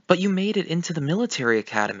 But you made it into the military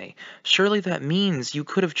academy. Surely that means you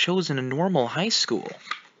could have chosen a normal high school.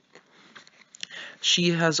 She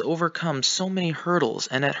has overcome so many hurdles,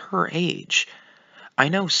 and at her age, I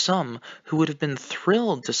know some who would have been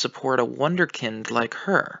thrilled to support a wunderkind like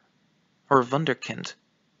her. Or wunderkind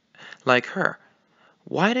like her.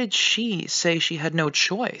 Why did she say she had no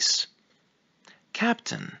choice?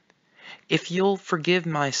 Captain, if you'll forgive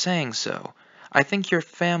my saying so, I think your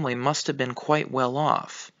family must have been quite well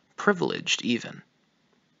off, privileged even.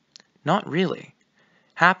 Not really.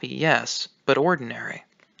 Happy, yes, but ordinary.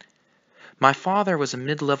 My father was a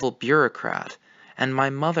mid-level bureaucrat, and my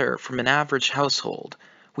mother from an average household.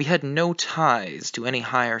 We had no ties to any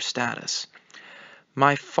higher status.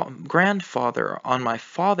 My grandfather on my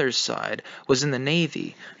father's side was in the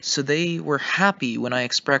Navy, so they were happy when I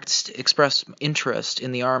expressed interest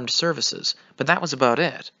in the armed services, but that was about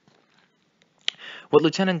it. What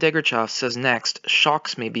Lieutenant Degrichov says next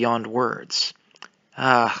shocks me beyond words.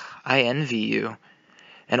 Ah, I envy you.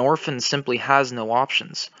 An orphan simply has no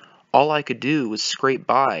options. All I could do was scrape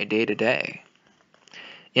by day to day.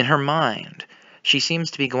 In her mind, she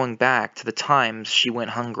seems to be going back to the times she went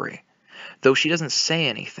hungry. Though she doesn't say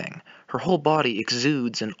anything, her whole body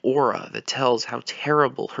exudes an aura that tells how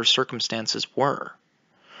terrible her circumstances were.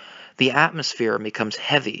 The atmosphere becomes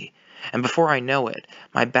heavy, and before I know it,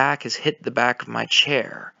 my back has hit the back of my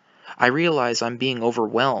chair. I realize I'm being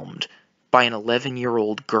overwhelmed by an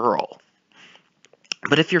 11-year-old girl.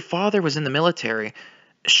 But if your father was in the military,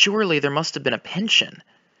 surely there must have been a pension.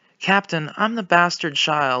 Captain, I'm a bastard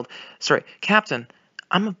child who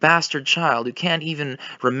can't even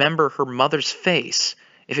remember her mother's face.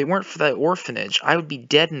 If it weren't for that orphanage, I would be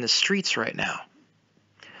dead in the streets right now.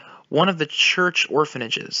 One of the church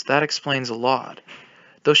orphanages, that explains a lot.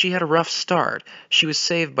 Though she had a rough start, she was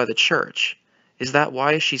saved by the church. Is that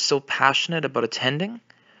why she's so passionate about attending?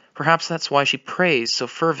 Perhaps that's why she prays so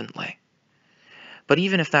fervently. But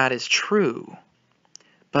even if that is true...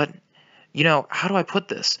 But, how do I put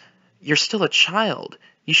this? You're still a child.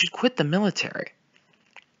 You should quit the military.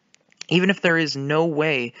 Even if there is no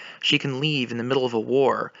way she can leave in the middle of a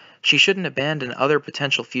war, she shouldn't abandon other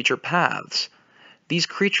potential future paths. These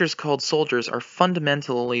creatures called soldiers are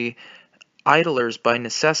fundamentally idlers by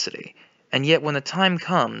necessity, and yet when the time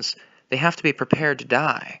comes, they have to be prepared to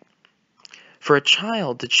die. For a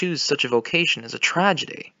child to choose such a vocation is a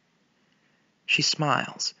tragedy. She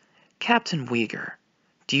smiles. Captain Uyghur,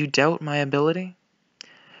 do you doubt my ability?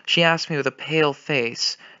 She asked me with a pale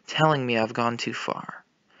face, telling me I've gone too far.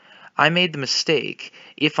 I made the mistake,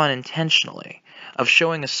 if unintentionally, of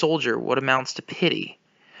showing a soldier what amounts to pity.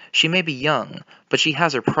 She may be young, but she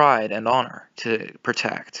has her pride and honor to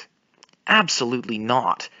protect. Absolutely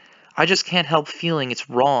not. I just can't help feeling it's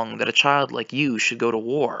wrong that a child like you should go to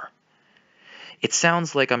war. It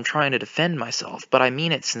sounds like I'm trying to defend myself, but I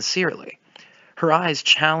mean it sincerely. Her eyes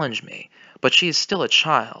challenge me, but she is still a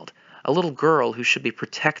child, a little girl who should be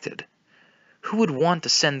protected. Who would want to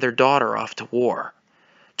send their daughter off to war?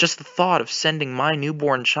 Just the thought of sending my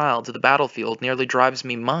newborn child to the battlefield nearly drives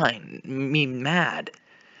me mad.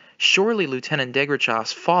 Surely Lieutenant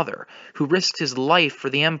Degrachev's father, who risked his life for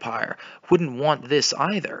the Empire, wouldn't want this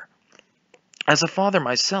either. As a father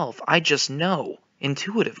myself, I just know,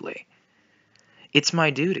 intuitively. It's my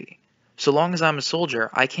duty. So long as I'm a soldier,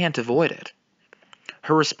 I can't avoid it.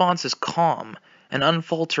 Her response is calm, an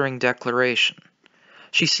unfaltering declaration.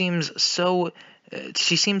 She seems to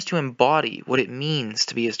embody what it means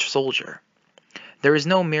to be a soldier. There is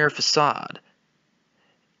no mere facade.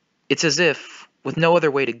 It's as if, with no other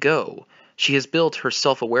way to go, she has built her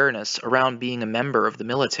self-awareness around being a member of the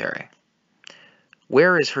military.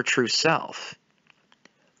 Where is her true self?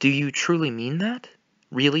 Do you truly mean that?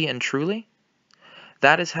 Really and truly?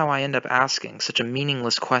 That is how I end up asking such a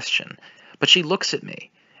meaningless question, but she looks at me,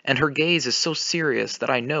 and her gaze is so serious that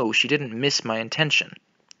I know she didn't miss my intention.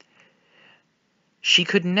 She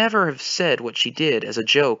could never have said what she did as a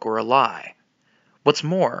joke or a lie. What's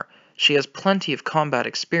more, she has plenty of combat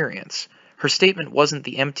experience. Her statement wasn't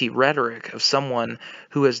the empty rhetoric of someone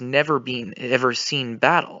who has never seen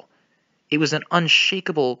battle. It was an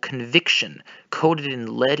unshakable conviction coated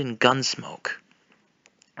in lead and gunsmoke.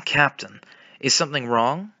 Captain, is something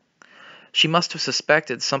wrong? She must have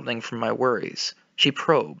suspected something from my worries. She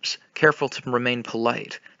probes, careful to remain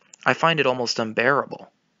polite. I find it almost unbearable.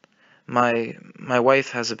 My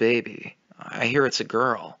wife has a baby. I hear it's a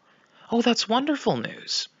girl. Oh, that's wonderful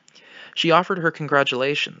news. She offered her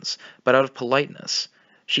congratulations, but out of politeness.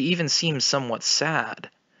 She even seems somewhat sad.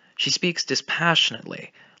 She speaks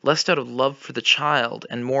dispassionately, less out of love for the child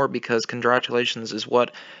and more because congratulations is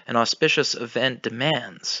what an auspicious event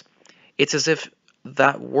demands. It's as if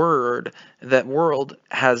that world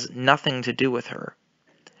has nothing to do with her.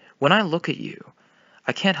 When I look at you,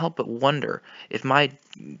 I can't help but wonder if my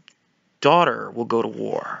daughter will go to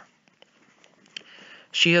war.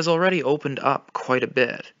 She has already opened up quite a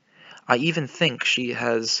bit. I even think she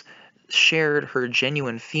has shared her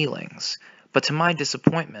genuine feelings, but to my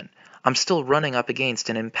disappointment, I'm still running up against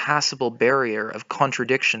an impassable barrier of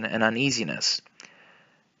contradiction and uneasiness.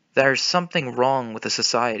 There's something wrong with a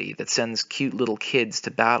society that sends cute little kids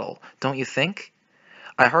to battle, don't you think?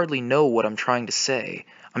 I hardly know what I'm trying to say.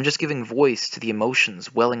 I'm just giving voice to the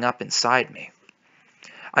emotions welling up inside me.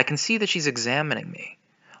 I can see that she's examining me.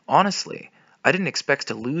 Honestly, I didn't expect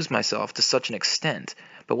to lose myself to such an extent,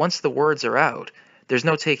 but once the words are out, there's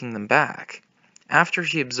no taking them back. After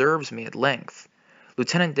she observes me at length,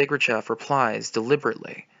 Lieutenant Degrachev replies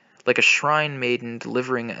deliberately, like a shrine maiden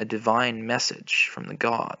delivering a divine message from the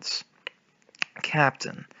gods.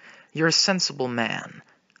 Captain, you're a sensible man.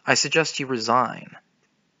 I suggest you resign.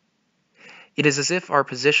 It is as if our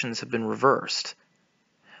positions have been reversed.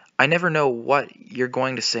 I never know what you're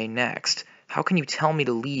going to say next. How can you tell me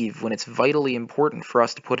to leave when it's vitally important for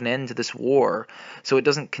us to put an end to this war so it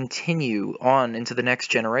doesn't continue on into the next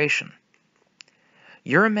generation?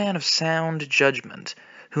 You're a man of sound judgment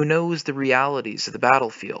who knows the realities of the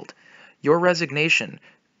battlefield. Your resignation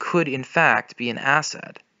could in fact be an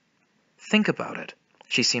asset. Think about it,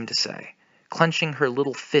 she seemed to say, clenching her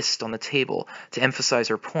little fist on the table to emphasize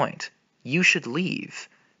her point. You should leave.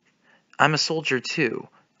 I'm a soldier too.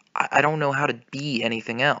 I don't know how to be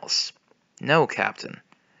anything else. No, Captain.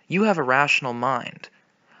 You have a rational mind.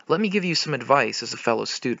 Let me give you some advice as a fellow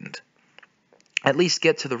student. At least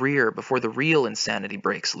get to the rear before the real insanity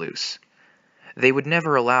breaks loose. They would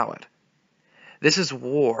never allow it. This is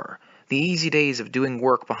war. The easy days of doing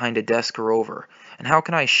work behind a desk are over, and how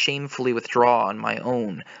can I shamefully withdraw on my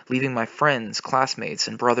own, leaving my friends, classmates,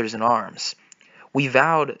 and brothers in arms? We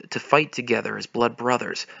vowed to fight together as blood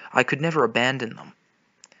brothers. I could never abandon them.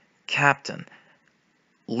 Captain,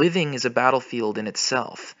 living is a battlefield in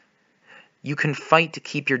itself. You can fight to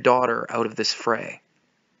keep your daughter out of this fray.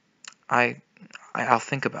 I'll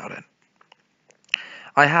think about it.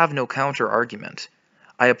 I have no counter-argument.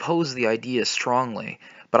 I oppose the idea strongly,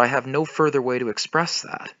 but I have no further way to express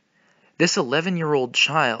that. This 11-year-old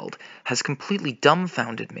child has completely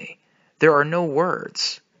dumbfounded me. There are no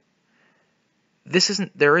words.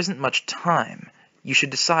 There isn't much time. You should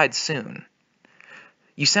decide soon.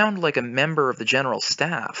 You sound like a member of the General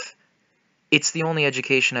Staff. It's the only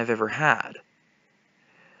education I've ever had.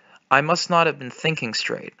 I must not have been thinking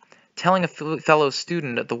straight. Telling a fellow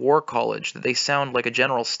student at the War College that they sound like a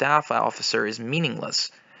General Staff officer is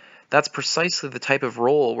meaningless. That's precisely the type of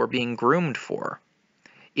role we're being groomed for.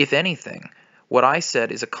 If anything, what I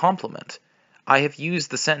said is a compliment. I have used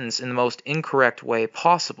the sentence in the most incorrect way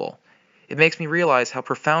possible. It makes me realize how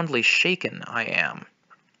profoundly shaken I am.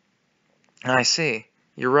 I see.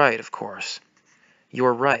 You're right, of course.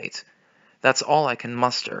 You're right. That's all I can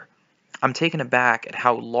muster. I'm taken aback at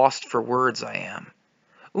how lost for words I am.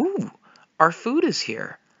 Ooh, our food is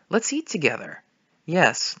here. Let's eat together.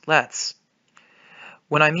 Yes, let's.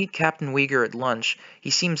 When I meet Captain Uyghur at lunch,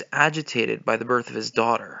 he seems agitated by the birth of his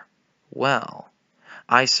daughter. Well,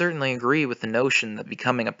 I certainly agree with the notion that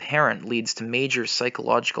becoming a parent leads to major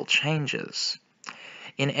psychological changes.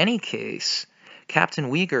 In any case,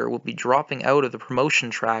 Captain Uyghur will be dropping out of the promotion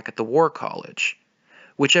track at the War College.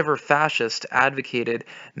 Whichever fascist advocated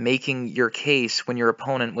making your case when your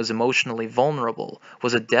opponent was emotionally vulnerable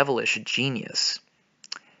was a devilish genius.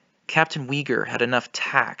 Captain Uyghur had enough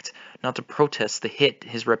tact not to protest the hit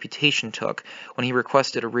his reputation took when he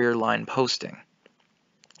requested a rear-line posting.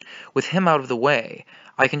 With him out of the way,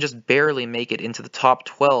 I can just barely make it into the top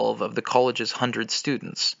 12 of the college's 100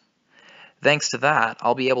 students. Thanks to that,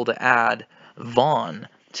 I'll be able to add Vaughn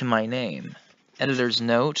to my name. Editor's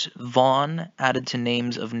note, Vaughn added to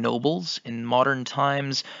names of nobles. In modern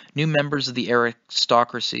times, new members of the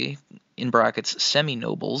aristocracy, in brackets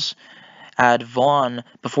semi-nobles, add Vaughn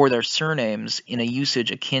before their surnames in a usage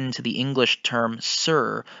akin to the English term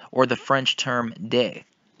sir or the French term de.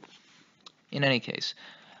 In any case,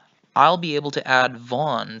 I'll be able to add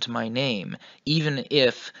Vaughn to my name, even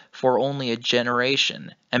if for only a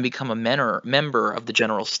generation, and become a member of the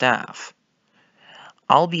General Staff.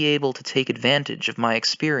 I'll be able to take advantage of my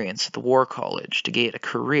experience at the War College to gain a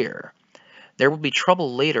career. There will be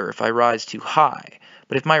trouble later if I rise too high,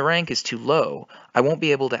 but if my rank is too low, I won't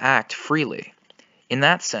be able to act freely. In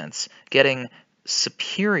that sense, getting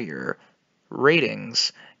superior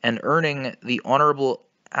ratings and earning the honorable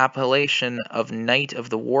appellation of Knight of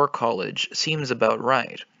the War College seems about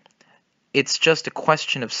right. It's just a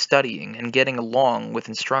question of studying and getting along with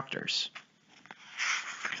instructors.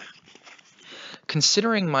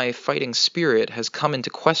 Considering my fighting spirit has come into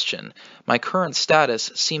question, my current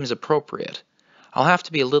status seems appropriate. I'll have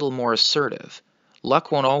to be a little more assertive.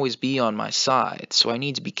 Luck won't always be on my side, so I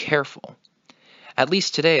need to be careful. At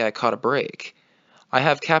least today I caught a break. I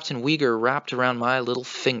have Captain Uyghur wrapped around my little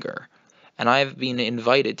finger, and I have been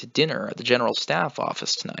invited to dinner at the General Staff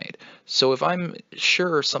office tonight, so if I'm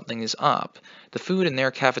sure something is up, the food in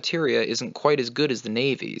their cafeteria isn't quite as good as the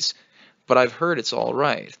Navy's, but I've heard it's all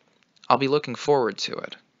right. I'll be looking forward to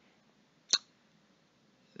it.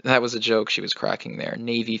 That was a joke she was cracking there.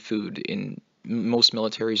 Navy food in most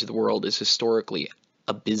militaries of the world is historically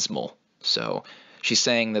abysmal. So she's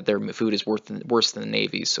saying that their food is worse than the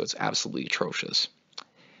Navy's, so it's absolutely atrocious.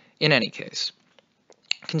 In any case,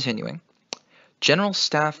 continuing. General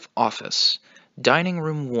Staff Office, Dining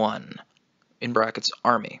Room 1, in brackets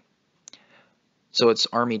Army. So it's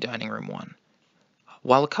Army Dining Room 1.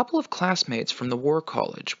 While a couple of classmates from the War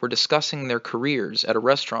College were discussing their careers at a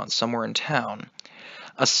restaurant somewhere in town,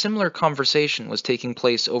 a similar conversation was taking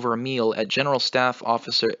place over a meal at General Staff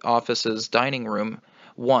Office's Dining Room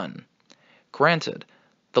 1. Granted,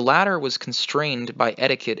 the latter was constrained by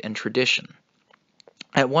etiquette and tradition.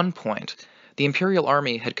 At one point, the Imperial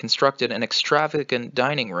Army had constructed an extravagant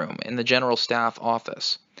dining room in the General Staff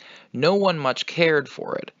Office. No one much cared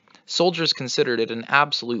for it. Soldiers considered it an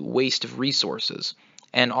absolute waste of resources,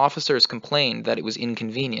 and officers complained that it was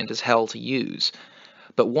inconvenient as hell to use.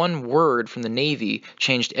 But one word from the Navy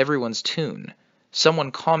changed everyone's tune.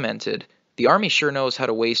 Someone commented, "The Army sure knows how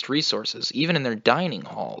to waste resources, even in their dining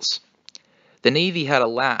halls." The Navy had a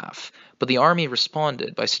laugh, but the Army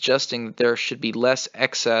responded by suggesting that there should be less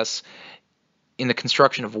excess in the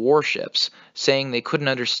construction of warships, saying they couldn't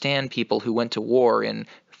understand people who went to war in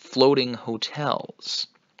floating hotels.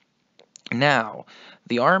 Now,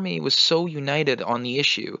 the Army was so united on the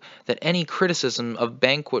issue that any criticism of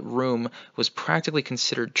banquet room was practically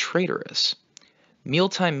considered traitorous.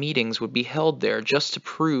 Mealtime meetings would be held there just to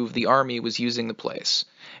prove the Army was using the place,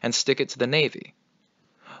 and stick it to the Navy.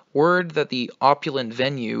 Word that the opulent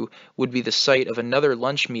venue would be the site of another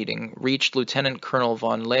lunch meeting reached Lieutenant Colonel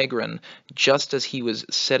von Legren just as he was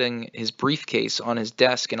setting his briefcase on his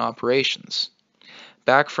desk in operations.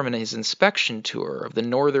 Back from his inspection tour of the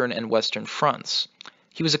northern and western fronts,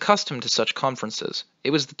 he was accustomed to such conferences. It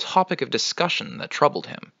was the topic of discussion that troubled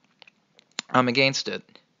him. I'm against it.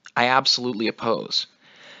 I absolutely oppose.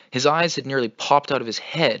 His eyes had nearly popped out of his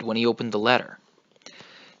head when he opened the letter.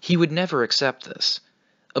 He would never accept this.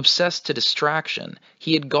 Obsessed to distraction,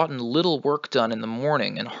 he had gotten little work done in the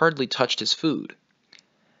morning and hardly touched his food.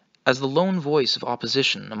 As the lone voice of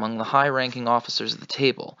opposition among the high-ranking officers at the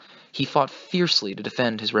table, he fought fiercely to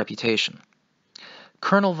defend his reputation.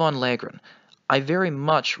 Colonel von Legren, I very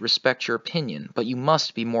much respect your opinion, but you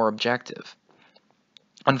must be more objective.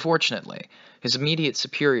 Unfortunately, his immediate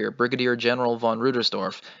superior, Brigadier General von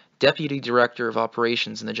Rudersdorf, Deputy Director of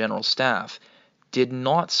Operations in the General Staff, did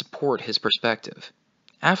not support his perspective.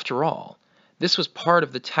 After all, this was part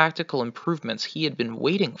of the tactical improvements he had been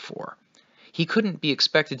waiting for. He couldn't be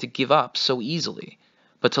expected to give up so easily.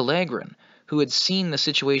 But to Legren, who had seen the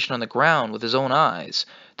situation on the ground with his own eyes,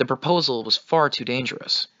 the proposal was far too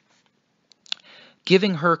dangerous.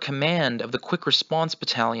 Giving her command of the Quick Response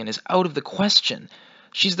Battalion is out of the question.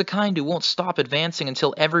 She's the kind who won't stop advancing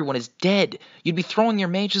until everyone is dead. You'd be throwing your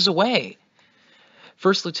mages away.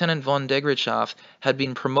 First Lieutenant von Degrichow had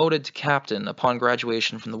been promoted to captain upon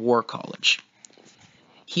graduation from the War College.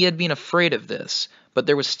 He had been afraid of this, but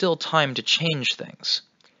there was still time to change things.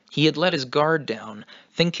 He had let his guard down,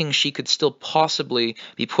 thinking she could still possibly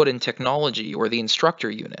be put in technology or the instructor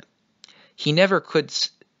unit. He never could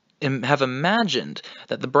have imagined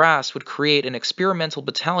that the brass would create an experimental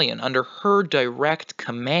battalion under her direct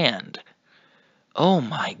command. Oh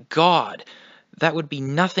my God! That would be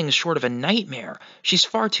nothing short of a nightmare. She's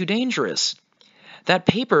far too dangerous. That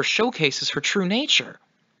paper showcases her true nature.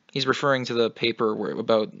 He's referring to the paper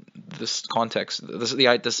about this context,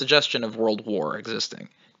 the suggestion of world war existing.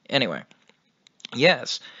 Anyway,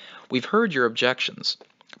 yes, we've heard your objections,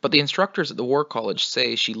 but the instructors at the War College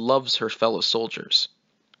say she loves her fellow soldiers.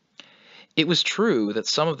 It was true that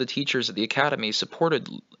some of the teachers at the academy supported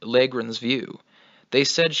Legren's view. They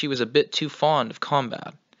said she was a bit too fond of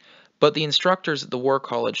combat. But the instructors at the War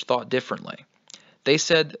College thought differently. They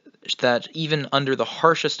said that even under the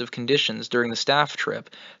harshest of conditions during the staff trip,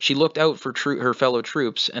 she looked out for her fellow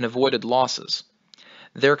troops and avoided losses.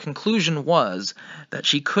 Their conclusion was that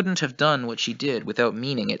she couldn't have done what she did without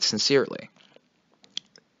meaning it sincerely.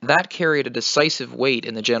 That carried a decisive weight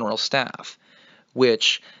in the General Staff,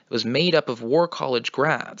 which was made up of War College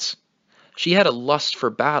grads. She had a lust for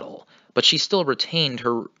battle, but she still retained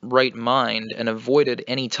her right mind and avoided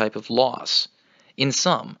any type of loss. In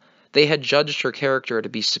sum, they had judged her character to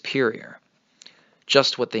be superior.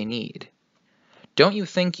 Just what they need. Don't you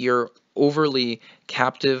think you're overly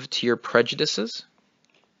captive to your prejudices?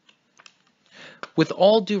 With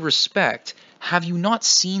all due respect, have you not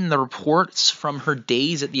seen the reports from her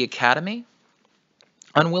days at the academy?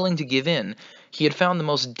 Unwilling to give in, he had found the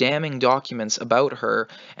most damning documents about her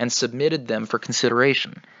and submitted them for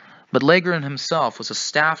consideration. But Legren himself was a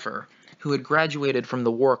staffer who had graduated from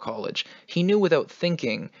the War College. He knew without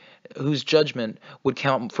thinking whose judgment would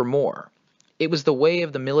count for more. It was the way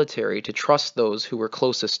of the military to trust those who were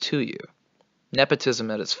closest to you. Nepotism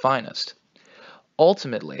at its finest.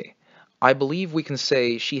 Ultimately, I believe we can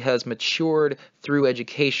say she has matured through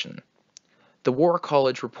education. The War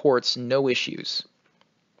College reports no issues.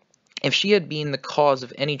 If she had been the cause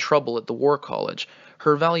of any trouble at the War College,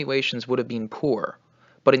 her evaluations would have been poor.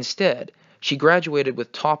 But instead, she graduated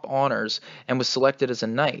with top honors and was selected as a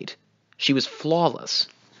knight. She was flawless.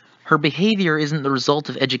 Her behavior isn't the result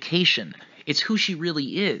of education. It's who she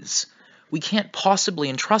really is. We can't possibly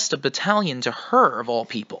entrust a battalion to her, of all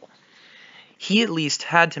people. He at least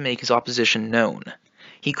had to make his opposition known.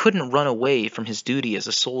 He couldn't run away from his duty as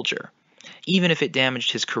a soldier, even if it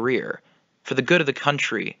damaged his career. For the good of the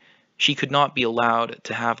country, she could not be allowed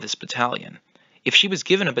to have this battalion. If she was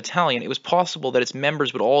given a battalion, it was possible that its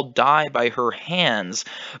members would all die by her hands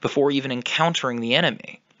before even encountering the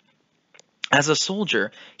enemy. As a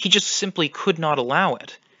soldier, he just simply could not allow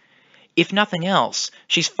it. If nothing else,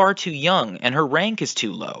 she's far too young and her rank is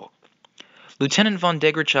too low. Lieutenant von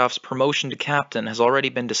Degrichow's promotion to captain has already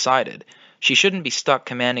been decided. She shouldn't be stuck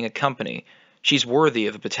commanding a company. She's worthy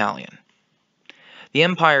of a battalion. The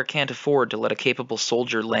Empire can't afford to let a capable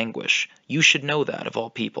soldier languish. You should know that, of all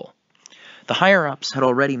people. The higher-ups had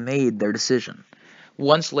already made their decision.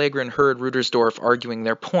 Once Legren heard Rudersdorf arguing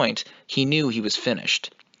their point, he knew he was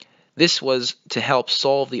finished. This was to help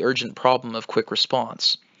solve the urgent problem of quick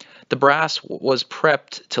response. The brass was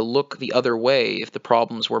prepped to look the other way if the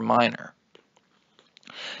problems were minor.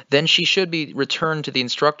 Then she should be returned to the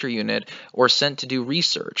instructor unit or sent to do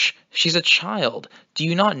research. She's a child. Do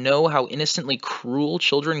you not know how innocently cruel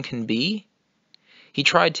children can be? He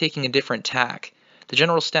tried taking a different tack. The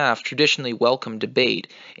General Staff traditionally welcomed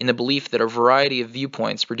debate in the belief that a variety of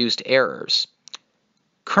viewpoints produced errors.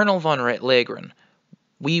 Colonel von Legren,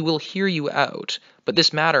 we will hear you out, but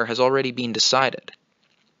this matter has already been decided.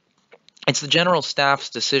 It's the General Staff's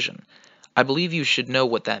decision. I believe you should know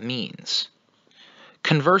what that means.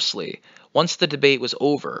 Conversely, once the debate was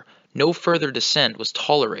over, no further dissent was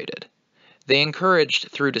tolerated. They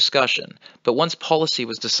encouraged through discussion, but once policy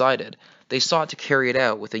was decided, they sought to carry it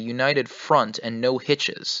out with a united front and no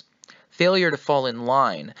hitches. Failure to fall in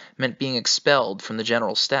line meant being expelled from the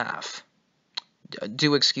General Staff.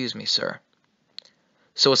 Do excuse me, sir.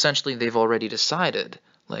 So essentially they've already decided,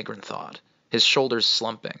 Legren thought, his shoulders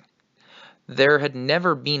slumping. There had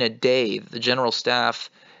never been a day that the General Staff,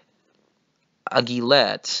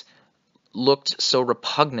 Aguilette, looked so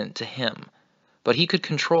repugnant to him, but he could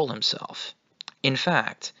control himself. In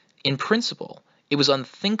fact, in principle, it was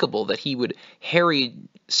unthinkable that he would harry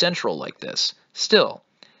Central like this. Still,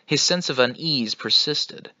 his sense of unease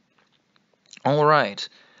persisted. All right,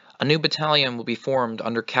 a new battalion will be formed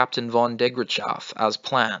under Captain von Degrachoff, as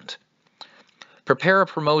planned. Prepare a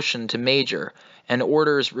promotion to major and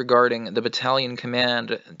orders regarding the battalion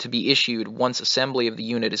command to be issued once assembly of the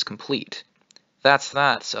unit is complete. That's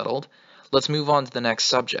that settled. Let's move on to the next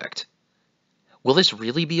subject. Will this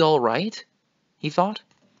really be all right? He thought.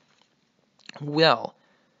 Well,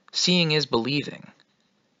 seeing is believing.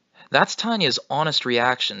 That's Tanya's honest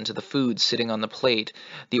reaction to the food sitting on the plate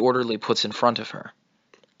the orderly puts in front of her.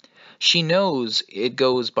 She knows it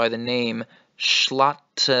goes by the name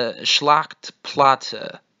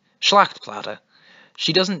Schlachtplatte.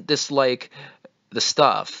 She doesn't dislike the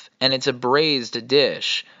stuff, and it's a braised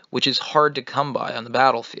dish, which is hard to come by on the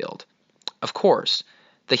battlefield. Of course,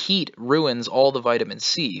 the heat ruins all the vitamin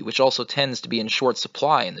C, which also tends to be in short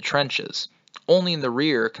supply in the trenches. Only in the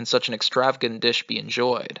rear can such an extravagant dish be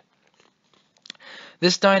enjoyed.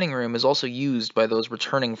 This dining room is also used by those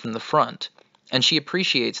returning from the front, and she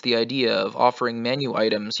appreciates the idea of offering menu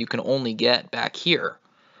items you can only get back here.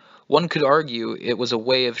 One could argue it was a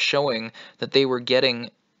way of showing that they were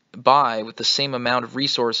getting by with the same amount of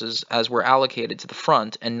resources as were allocated to the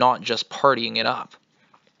front and not just partying it up.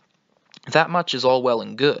 That much is all well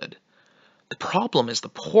and good. The problem is the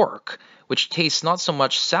pork, which tastes not so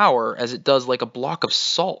much sour as it does like a block of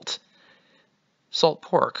salt. Salt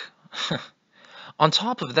pork. On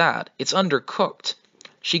top of that, it's undercooked.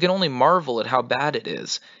 She can only marvel at how bad it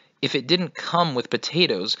is. If it didn't come with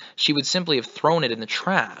potatoes, she would simply have thrown it in the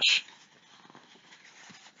trash.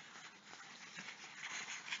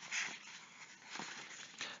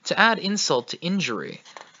 To add insult to injury,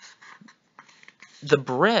 the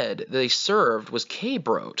bread they served was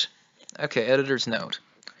K-brote. Okay, editor's note.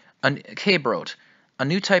 K-brote, a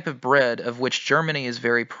new type of bread of which Germany is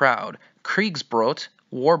very proud. Kriegsbrot,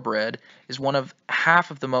 war bread, is one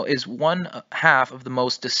half of the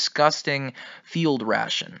most disgusting field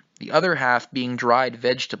ration. The other half being dried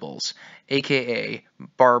vegetables, aka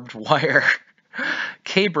barbed wire.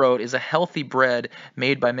 K-brote is a healthy bread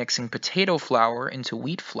made by mixing potato flour into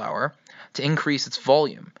wheat flour to increase its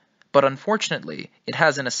volume, but unfortunately it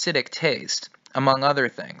has an acidic taste, among other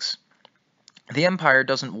things. The Empire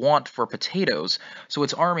doesn't want for potatoes, so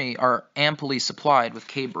its army are amply supplied with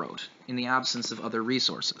K-brote in the absence of other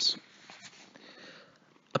resources.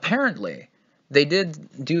 Apparently, they do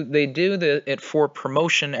it for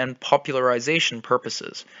promotion and popularization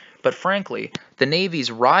purposes, but frankly, the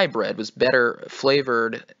Navy's rye bread was better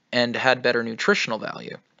flavored and had better nutritional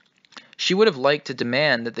value. She would have liked to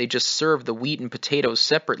demand that they just serve the wheat and potatoes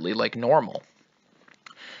separately like normal.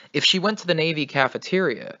 If she went to the Navy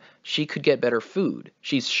cafeteria, she could get better food.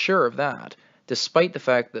 She's sure of that, despite the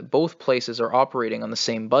fact that both places are operating on the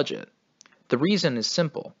same budget. The reason is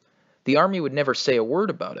simple. The Army would never say a word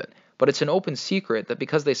about it, but it's an open secret that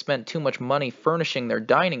because they spent too much money furnishing their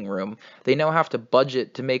dining room, they now have to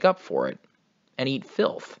budget to make up for it, and eat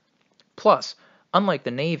filth. Plus, unlike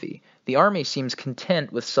the Navy, the Army seems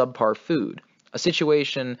content with subpar food, a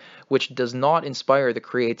situation which does not inspire the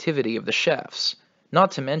creativity of the chefs,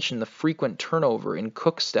 not to mention the frequent turnover in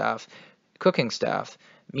cooking staff,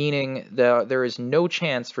 meaning that there is no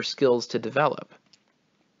chance for skills to develop.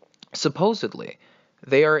 Supposedly,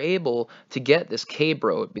 they are able to get this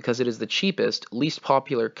K-brote because it is the cheapest, least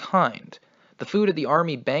popular kind. The food at the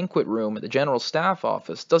Army banquet room at the General Staff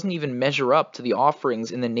Office doesn't even measure up to the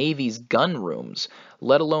offerings in the Navy's gun rooms,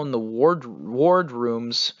 let alone the ward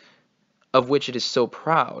rooms of which it is so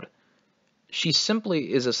proud. She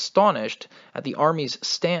simply is astonished at the Army's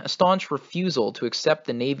staunch refusal to accept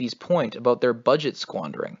the Navy's point about their budget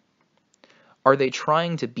squandering. Are they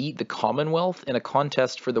trying to beat the Commonwealth in a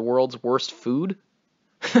contest for the world's worst food?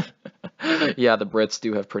 Yeah, the Brits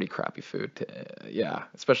do have pretty crappy food. Yeah,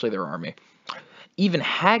 especially their army. Even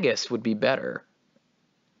haggis would be better.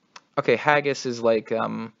 Okay, haggis is like,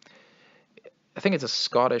 I think it's a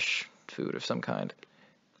Scottish food of some kind.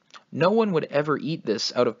 No one would ever eat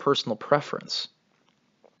this out of personal preference.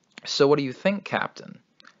 So what do you think, Captain?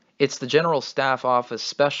 It's the General Staff Office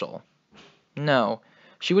special. No,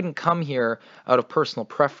 she wouldn't come here out of personal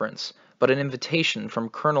preference, but an invitation from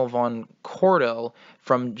Colonel von Cordell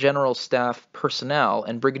from General Staff Personnel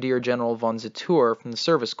and Brigadier General von Zetour from the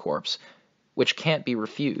Service Corps, which can't be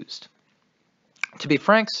refused. To be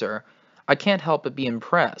frank, sir, I can't help but be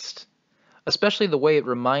impressed, especially the way it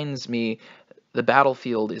reminds me the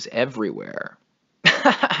battlefield is everywhere.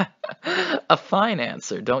 A fine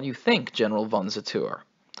answer, don't you think, General von Zetour?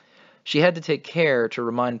 She had to take care to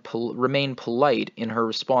remain polite in her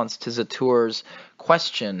response to Zetour's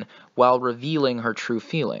question while revealing her true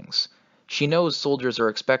feelings. She knows soldiers are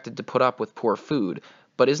expected to put up with poor food,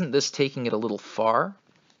 but isn't this taking it a little far?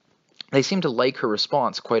 They seem to like her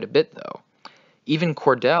response quite a bit, though. Even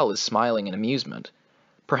Cordell is smiling in amusement.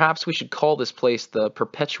 Perhaps we should call this place the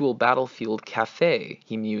Perpetual Battlefield Café,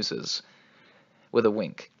 he muses, with a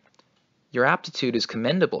wink. Your aptitude is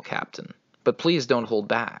commendable, Captain, but please don't hold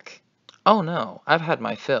back. Oh no, I've had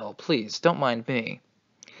my fill. Please, don't mind me.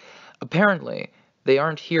 Apparently, they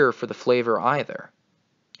aren't here for the flavor either.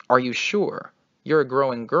 Are you sure? You're a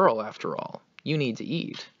growing girl, after all. You need to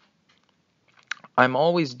eat. I'm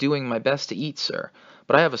always doing my best to eat, sir,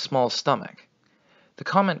 but I have a small stomach. The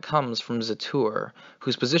comment comes from Zetour,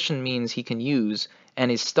 whose position means he can use,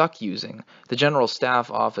 and is stuck using, the General Staff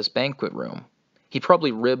Office banquet room. He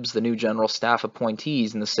probably ribs the new General Staff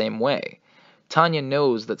appointees in the same way. Tanya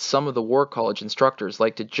knows that some of the War College instructors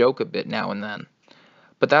like to joke a bit now and then.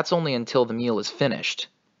 But that's only until the meal is finished.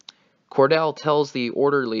 Cordell tells the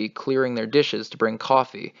orderly clearing their dishes to bring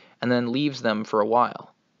coffee, and then leaves them for a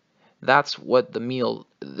while. That's when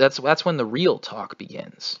the real talk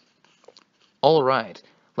begins. All right,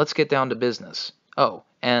 let's get down to business. Oh,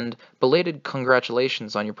 and belated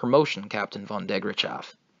congratulations on your promotion, Captain von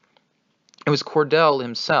Degrichaff. It was Cordell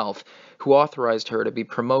himself who authorized her to be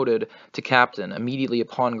promoted to captain immediately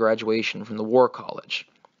upon graduation from the War College.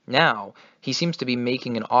 Now, he seems to be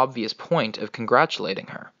making an obvious point of congratulating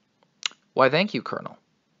her. Why, thank you, Colonel.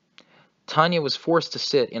 Tanya was forced to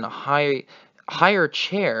sit in a higher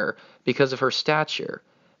chair because of her stature,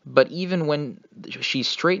 but even when she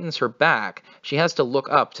straightens her back, she has to look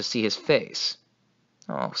up to see his face.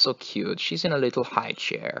 Oh, so cute. She's in a little high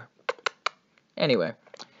chair. Anyway,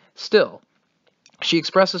 still, she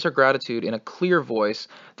expresses her gratitude in a clear voice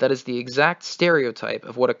that is the exact stereotype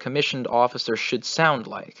of what a commissioned officer should sound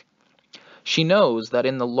like. She knows that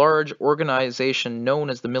in the large organization known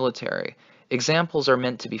as the military, examples are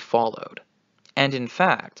meant to be followed. And in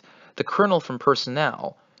fact, the colonel from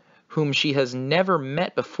personnel, whom she has never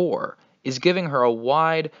met before, is giving her a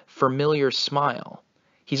wide, familiar smile.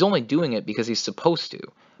 He's only doing it because he's supposed to,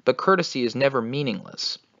 but courtesy is never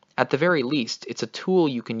meaningless. At the very least, it's a tool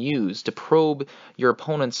you can use to probe your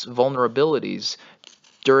opponent's vulnerabilities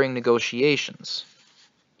during negotiations.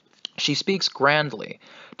 She speaks grandly,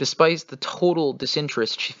 despite the total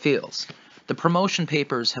disinterest she feels. The promotion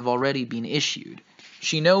papers have already been issued.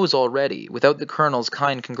 She knows already, without the colonel's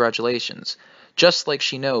kind congratulations, just like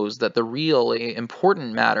she knows that the really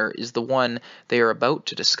important matter is the one they are about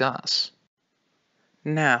to discuss.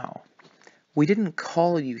 Now, we didn't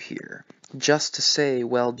call you here just to say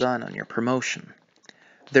well done on your promotion.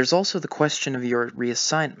 There's also the question of your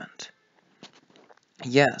reassignment.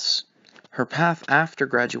 Yes, her path after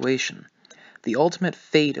graduation. The ultimate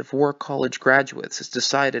fate of War College graduates is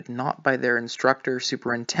decided not by their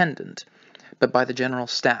instructor-superintendent, but by the general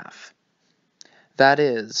staff. That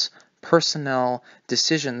is, personnel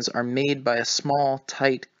decisions are made by a small,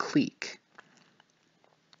 tight clique.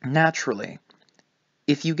 Naturally,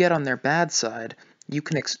 if you get on their bad side, you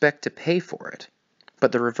can expect to pay for it,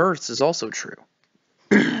 but the reverse is also true.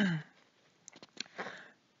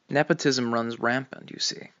 Nepotism runs rampant, you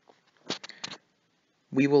see.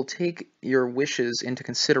 We will take your wishes into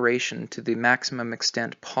consideration to the maximum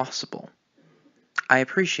extent possible. I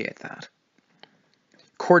appreciate that.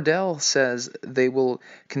 Cordell says they will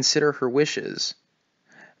consider her wishes,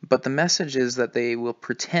 but the message is that they will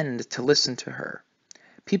pretend to listen to her.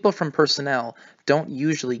 People from personnel don't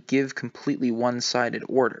usually give completely one-sided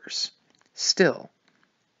orders. Still,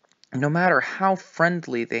 no matter how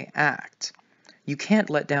friendly they act, you can't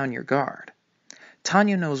let down your guard.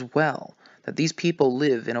 Tanya knows well that these people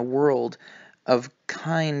live in a world of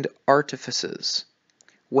kind artifices.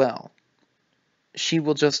 Well, she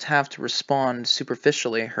will just have to respond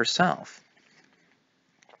superficially herself.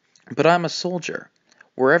 But I'm a soldier.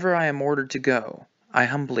 Wherever I am ordered to go, I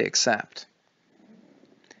humbly accept.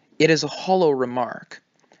 It is a hollow remark.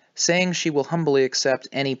 Saying she will humbly accept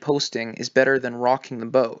any posting is better than rocking the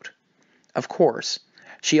boat. Of course,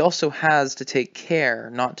 she also has to take care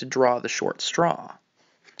not to draw the short straw.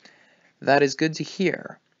 That is good to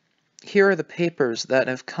hear. Here are the papers that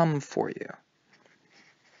have come for you.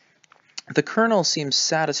 The colonel seems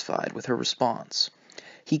satisfied with her response.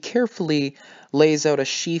 He carefully lays out a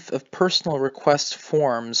sheaf of personal request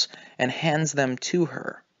forms and hands them to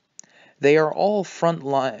her. They are all from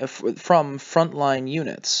frontline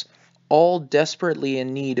units, all desperately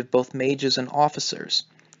in need of both mages and officers,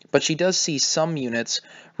 but she does see some units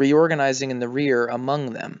reorganizing in the rear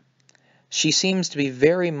among them. She seems to be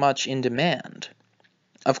very much in demand.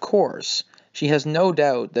 Of course, she has no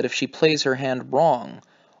doubt that if she plays her hand wrong,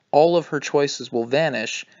 all of her choices will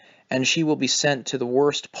vanish, and she will be sent to the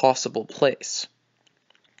worst possible place.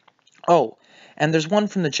 Oh, and there's one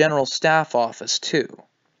from the General Staff Office, too.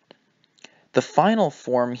 The final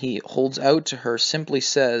form he holds out to her simply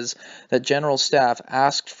says that General Staff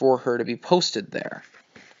asked for her to be posted there.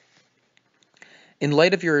 In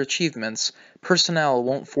light of your achievements, personnel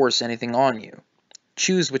won't force anything on you.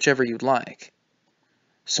 Choose whichever you'd like.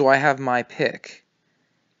 So I have my pick.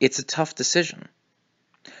 It's a tough decision.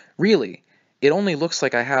 Really, it only looks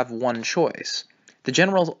like I have one choice. The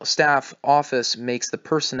General Staff Office makes the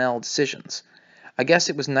personnel decisions. I guess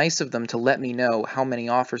it was nice of them to let me know how many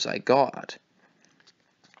offers I got.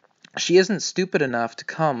 She isn't stupid enough to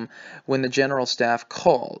come when the General Staff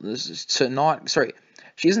calls.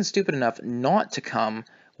 She isn't stupid enough not to come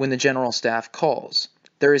when the General Staff calls.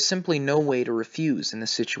 There is simply no way to refuse in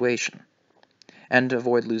this situation, and to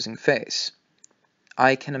avoid losing face.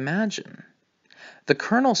 I can imagine. The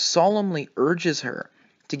Colonel solemnly urges her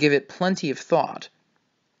to give it plenty of thought.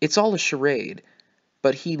 It's all a charade,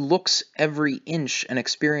 but he looks every inch an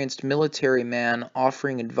experienced military man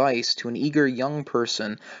offering advice to an eager young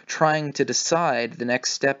person trying to decide the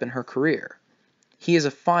next step in her career. He is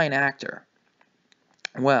a fine actor.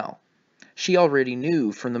 Well, she already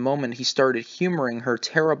knew from the moment he started humoring her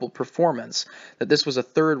terrible performance that this was a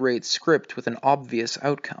third-rate script with an obvious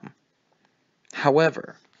outcome.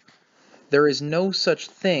 However, there is no such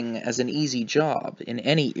thing as an easy job in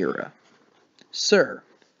any era. Sir.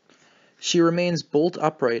 She remains bolt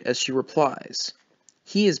upright as she replies.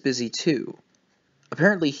 He is busy too.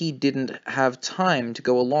 Apparently he didn't have time to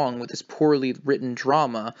go along with this poorly written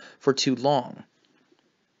drama for too long.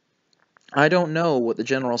 I don't know what the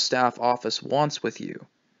General Staff Office wants with you.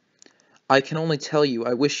 I can only tell you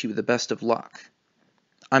I wish you the best of luck.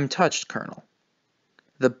 I'm touched, Colonel.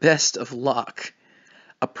 The best of luck.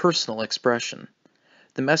 A personal expression.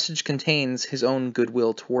 The message contains his own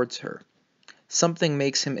goodwill towards her. Something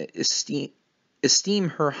makes him esteem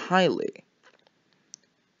her highly.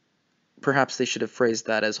 Perhaps they should have phrased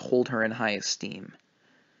that as hold her in high esteem.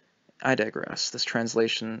 I digress. This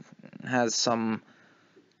translation has some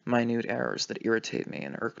minute errors that irritate me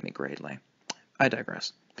and irk me greatly. I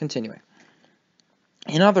digress. Continuing.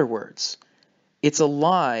 In other words, it's a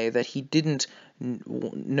lie that he didn't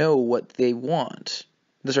know what they want.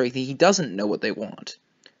 He doesn't know what they want.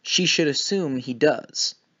 She should assume he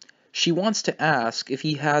does. She wants to ask if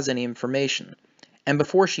he has any information, and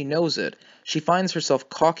before she knows it, she finds herself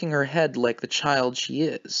cocking her head like the child she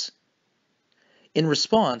is. In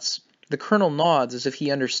response, the Colonel nods as if he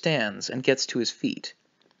understands and gets to his feet.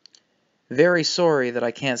 Very sorry that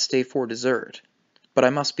I can't stay for dessert, but I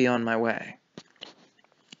must be on my way.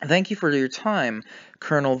 Thank you for your time,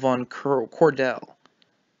 Colonel von Cordell.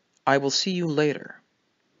 I will see you later.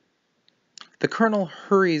 The Colonel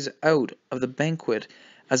hurries out of the banquet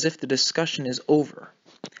as if the discussion is over.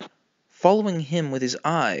 Following him with his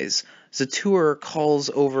eyes, Zatur calls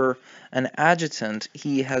over an adjutant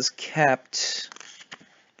he has kept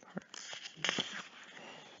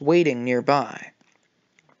waiting nearby.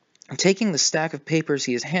 Taking the stack of papers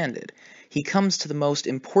he is handed, he comes to the most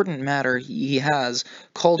important matter he has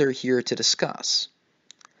called her here to discuss.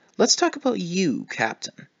 Let's talk about you,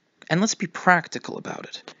 Captain, and let's be practical about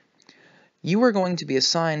it. You are going to be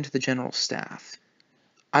assigned to the General Staff.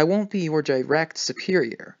 I won't be your direct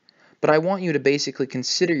superior, but I want you to basically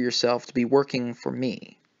consider yourself to be working for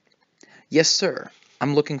me. Yes, sir,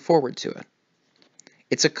 I'm looking forward to it.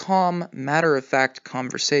 It's a calm, matter-of-fact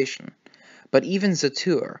conversation, but even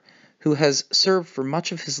Zatur, who has served for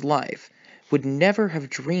much of his life, would never have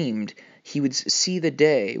dreamed he would see the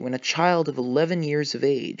day when a child of 11 years of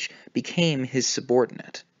age became his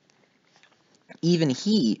subordinate. Even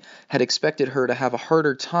he had expected her to have a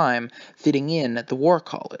harder time fitting in at the War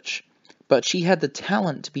College, but she had the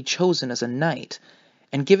talent to be chosen as a knight,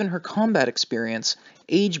 and given her combat experience,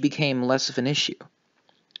 age became less of an issue.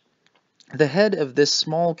 The head of this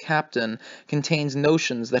small captain contains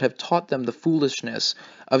notions that have taught them the foolishness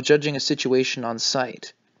of judging a situation on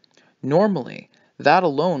sight. Normally, that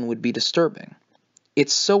alone would be disturbing.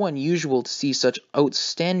 It's so unusual to see such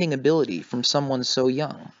outstanding ability from someone so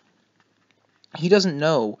young. He doesn't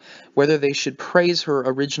know whether they should praise her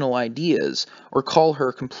original ideas or call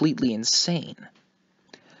her completely insane.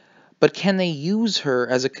 But can they use her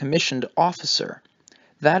as a commissioned officer?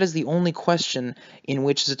 That is the only question in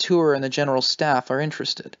which Zatur and the general staff are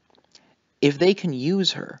interested. If they can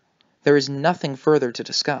use her, there is nothing further to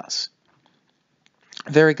discuss.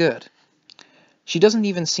 Very good. She doesn't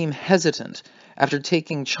even seem hesitant after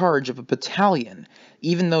taking charge of a battalion,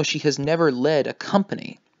 even though she has never led a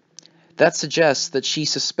company. That suggests that she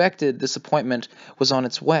suspected this appointment was on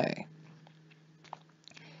its way.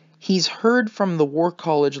 He's heard from the War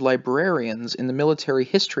College librarians in the Military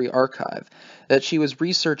History Archive that she was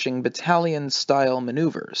researching battalion-style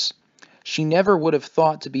maneuvers. She never would have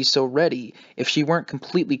thought to be so ready if she weren't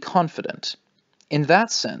completely confident. In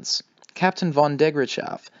that sense, Captain von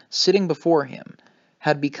Degrachaff, sitting before him,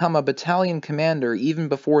 had become a battalion commander even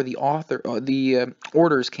before the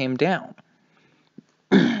orders came down.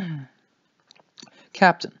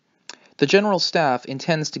 Captain, the General Staff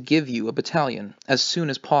intends to give you a battalion as soon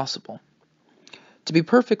as possible. To be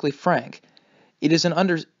perfectly frank, it is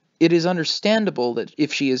understandable that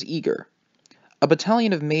if she is eager. A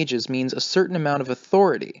battalion of mages means a certain amount of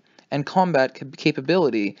authority and combat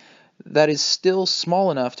capability that is still small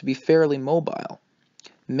enough to be fairly mobile.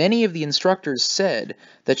 Many of the instructors said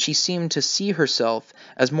that she seemed to see herself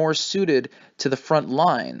as more suited to the front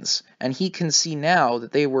lines, and he can see now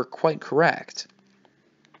that they were quite correct.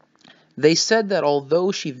 They said that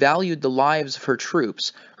although she valued the lives of her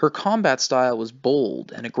troops, her combat style was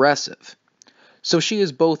bold and aggressive. So she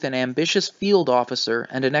is both an ambitious field officer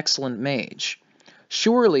and an excellent mage.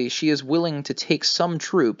 Surely she is willing to take some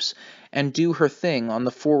troops and do her thing on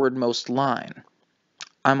the forwardmost line.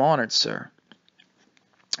 I'm honored, sir.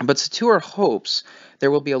 But Satur hopes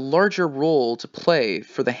there will be a larger role to play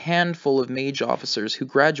for the handful of mage officers who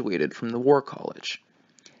graduated from the War College.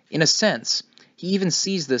 In a sense, he even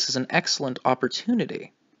sees this as an excellent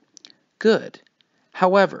opportunity. Good.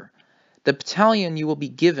 However, the battalion you will be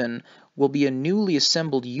given will be a newly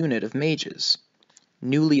assembled unit of mages.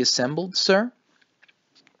 Newly assembled, sir?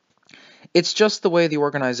 It's just the way the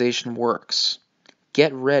organization works.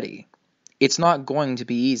 Get ready. It's not going to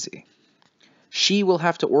be easy. She will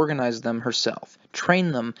have to organize them herself,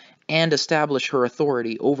 train them, and establish her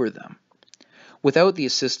authority over them. Without the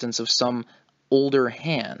assistance of some older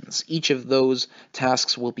hands, each of those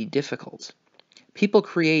tasks will be difficult. People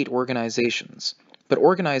create organizations, but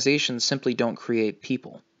organizations simply don't create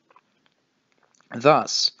people.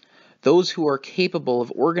 Thus, those who are capable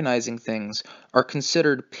of organizing things are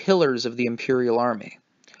considered pillars of the Imperial Army.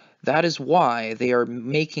 That is why they are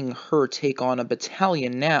making her take on a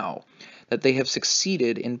battalion now that they have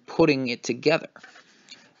succeeded in putting it together.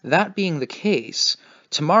 That being the case,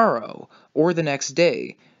 tomorrow or the next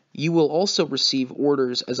day, you will also receive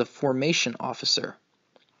orders as a formation officer.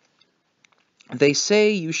 They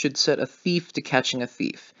say you should set a thief to catching a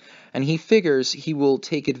thief, and he figures he will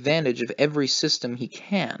take advantage of every system he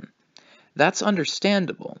can. That's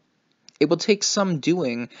understandable. It will take some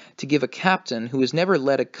doing to give a captain who has never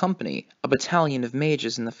led a company a battalion of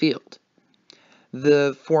mages in the field.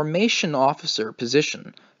 The formation officer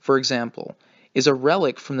position, for example, is a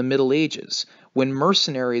relic from the Middle Ages, when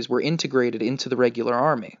mercenaries were integrated into the regular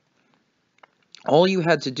army. All you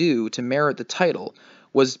had to do to merit the title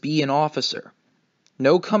was be an officer.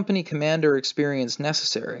 No company commander experience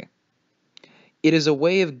necessary. It is a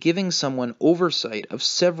way of giving someone oversight of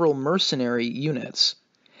several mercenary units.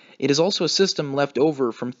 It is also a system left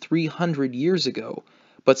over from 300 years ago,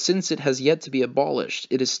 but since it has yet to be abolished,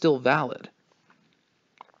 it is still valid.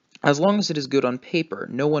 As long as it is good on paper,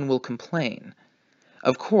 no one will complain.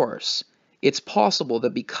 Of course, it's possible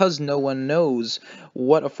that because no one knows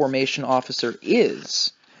what a formation officer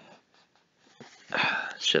is...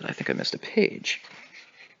 Shit, I think I missed a page.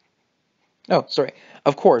 Oh, sorry.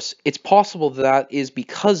 Of course, it's possible that is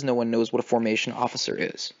because no one knows what a formation officer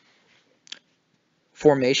is.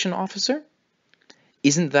 Formation officer?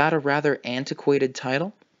 Isn't that a rather antiquated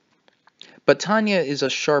title? But Tanya is a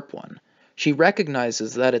sharp one. She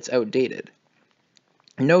recognizes that it's outdated.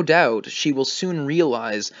 No doubt she will soon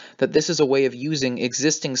realize that this is a way of using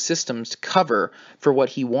existing systems to cover for what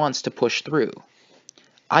he wants to push through.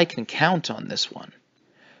 I can count on this one.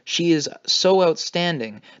 She is so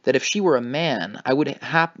outstanding that if she were a man, I would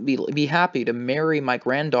be happy to marry my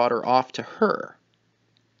granddaughter off to her.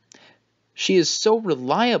 She is so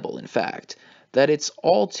reliable, in fact, that it's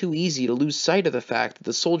all too easy to lose sight of the fact that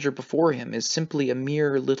the soldier before him is simply a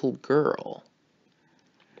mere little girl.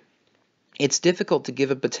 It's difficult to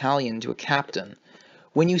give a battalion to a captain.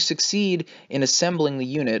 When you succeed in assembling the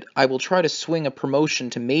unit, I will try to swing a promotion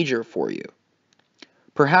to major for you.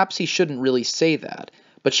 Perhaps he shouldn't really say that,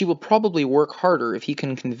 but she will probably work harder if he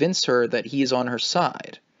can convince her that he is on her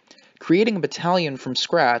side. Creating a battalion from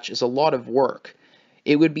scratch is a lot of work.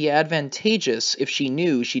 It would be advantageous if she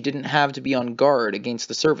knew she didn't have to be on guard against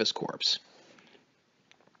the service corps.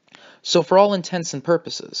 So for all intents and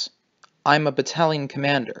purposes, I'm a battalion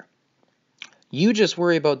commander. You just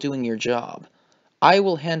worry about doing your job. I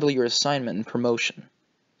will handle your assignment and promotion.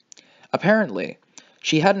 Apparently,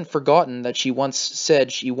 she hadn't forgotten that she once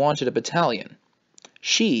said she wanted a battalion.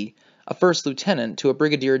 She, a first lieutenant to a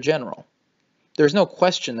brigadier general. There's no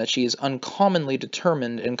question that she is uncommonly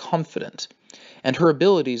determined and confident, and her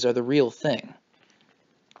abilities are the real thing.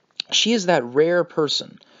 She is that rare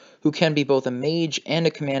person who can be both a mage and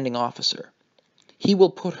a commanding officer. He will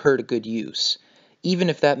put her to good use, even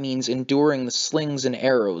if that means enduring the slings and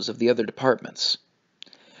arrows of the other departments.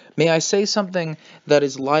 May I say something that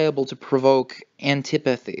is liable to provoke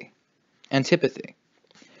antipathy?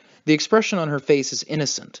 The expression on her face is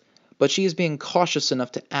innocent, but she is being cautious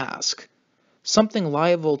enough to ask. Something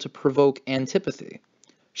liable to provoke antipathy.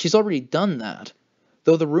 She's already done that,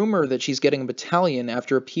 though the rumor that she's getting a battalion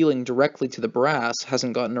after appealing directly to the brass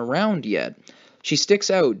hasn't gotten around yet. She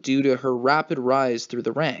sticks out due to her rapid rise through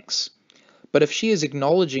the ranks. But if she is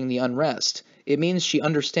acknowledging the unrest, it means she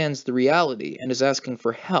understands the reality and is asking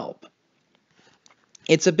for help.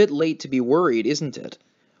 It's a bit late to be worried, isn't it?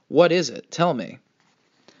 What is it? Tell me.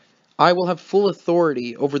 I will have full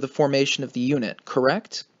authority over the formation of the unit,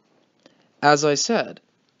 correct? As I said,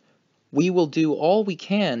 we will do all we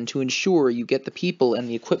can to ensure you get the people and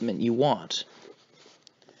the equipment you want.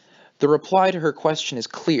 The reply to her question is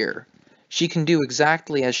clear. She can do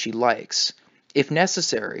exactly as she likes. If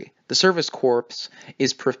necessary, the service corps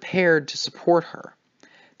is prepared to support her.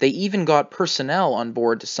 They even got personnel on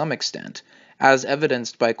board to some extent, as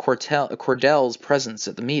evidenced by Cordell's presence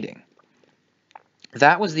at the meeting.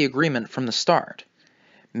 That was the agreement from the start.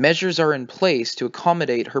 Measures are in place to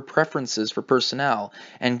accommodate her preferences for personnel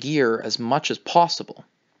and gear as much as possible.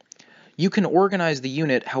 You can organize the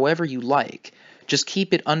unit however you like, just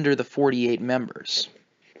keep it under the 48 members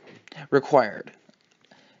required.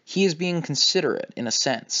 He is being considerate, in a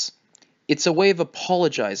sense. It's a way of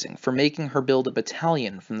apologizing for making her build a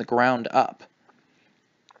battalion from the ground up.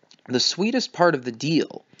 The sweetest part of the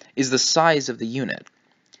deal is the size of the unit.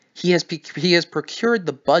 He has procured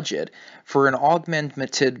the budget for an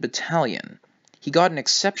augmented battalion. He got an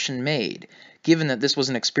exception made, given that this was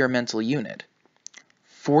an experimental unit.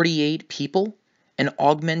 48 people? An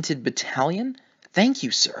augmented battalion? Thank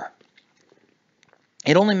you, sir.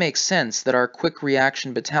 It only makes sense that our quick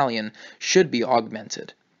reaction battalion should be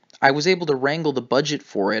augmented. I was able to wrangle the budget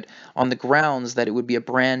for it on the grounds that it would be a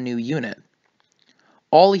brand new unit.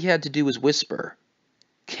 All he had to do was whisper,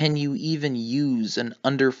 "Can you even use an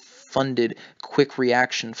underfunded quick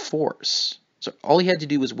reaction force?" So all he had to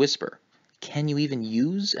do was whisper, "Can you even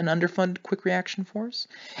use an underfunded quick reaction force?"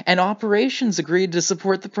 And operations agreed to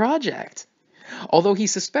support the project. Although he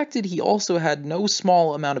suspected he also had no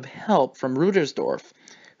small amount of help from Rudersdorf,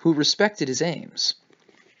 who respected his aims.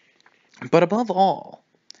 But above all,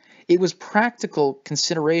 it was practical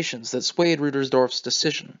considerations that swayed Rudersdorf's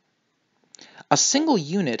decision. A single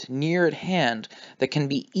unit near at hand that can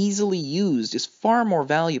be easily used is far more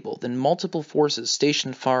valuable than multiple forces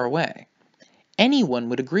stationed far away. Anyone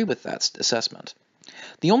would agree with that assessment.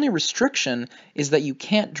 The only restriction is that you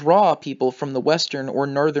can't draw people from the Western or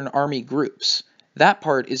Northern Army groups. That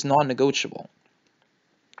part is non-negotiable.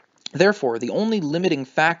 Therefore, the only limiting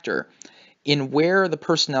factor in where the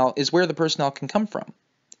personnel can come from.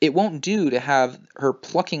 It won't do to have her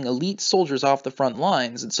plucking elite soldiers off the front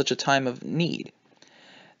lines in such a time of need.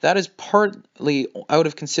 That is partly out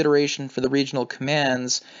of consideration for the regional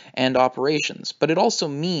commands and operations, but it also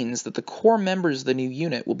means that the core members of the new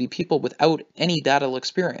unit will be people without any battle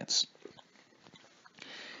experience.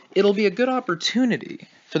 It'll be a good opportunity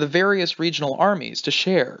for the various regional armies to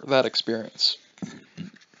share that experience.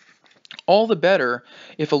 All the better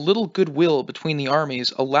if a little goodwill between the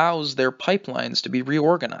armies allows their pipelines to be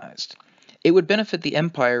reorganized. It would benefit the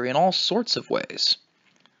Empire in all sorts of ways.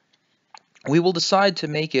 We will decide to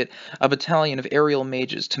make it a battalion of aerial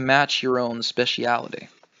mages to match your own speciality.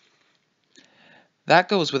 That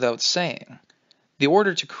goes without saying. The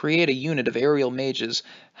order to create a unit of aerial mages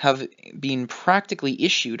have been practically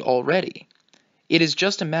issued already. It is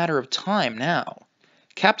just a matter of time now.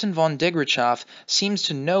 Captain von Degrachaff seems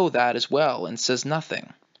to know that as well and says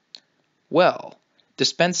nothing. Well,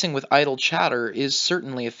 dispensing with idle chatter is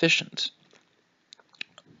certainly efficient.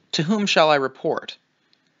 To whom shall I report?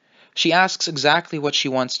 She asks exactly what she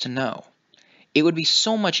wants to know. It would be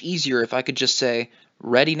so much easier if I could just say,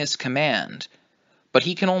 "Readiness command," but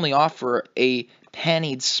he can only offer a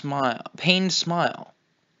pained smile.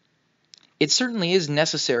 It certainly is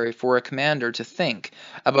necessary for a commander to think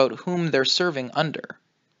about whom they're serving under.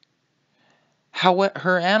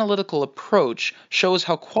 Her analytical approach shows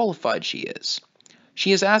how qualified she is.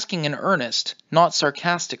 She is asking in earnest, not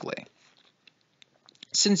sarcastically.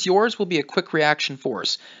 Since yours will be a quick reaction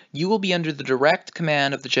force, you will be under the direct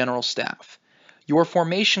command of the General Staff. Your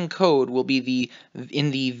formation code will be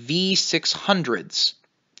in the V600s.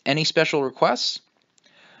 Any special requests?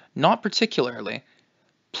 Not particularly.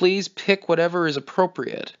 Please pick whatever is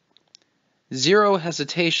appropriate. Zero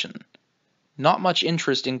hesitation. Not much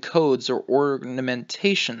interest in codes or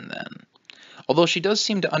ornamentation, then. Although she does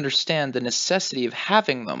seem to understand the necessity of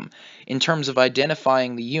having them in terms of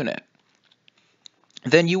identifying the unit.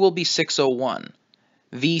 Then you will be 601.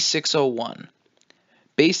 V601.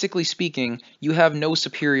 Basically speaking, you have no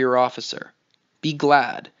superior officer. Be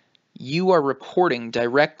glad. You are reporting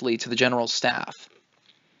directly to the General Staff.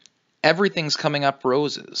 Everything's coming up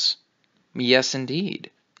roses. Yes,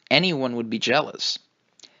 indeed. Anyone would be jealous.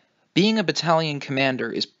 Being a battalion commander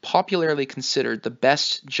is popularly considered the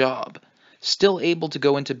best job. Still able to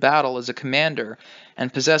go into battle as a commander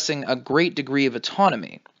and possessing a great degree of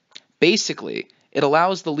autonomy. Basically, it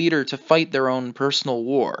allows the leader to fight their own personal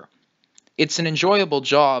war. It's an enjoyable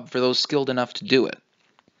job for those skilled enough to do it.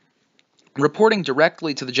 Reporting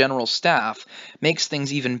directly to the General Staff makes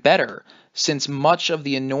things even better, since much of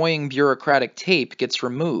the annoying bureaucratic tape gets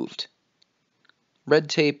removed. Red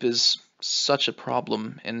tape is such a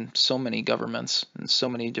problem in so many governments and so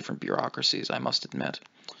many different bureaucracies, I must admit.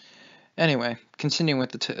 Anyway, continuing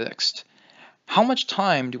with the text. How much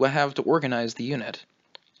time do I have to organize the unit?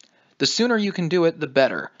 The sooner you can do it, the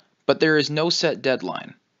better, but there is no set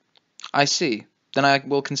deadline. I see. Then I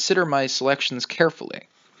will consider my selections carefully.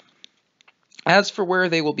 As for where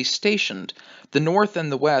they will be stationed, the North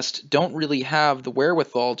and the West don't really have the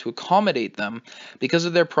wherewithal to accommodate them because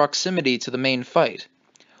of their proximity to the main fight.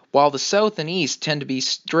 While the South and East tend to be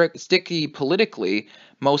sticky politically,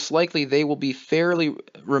 most likely they will be fairly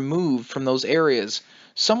removed from those areas,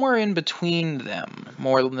 somewhere in between them,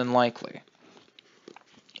 more than likely.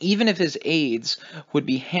 Even if his aides would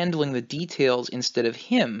be handling the details instead of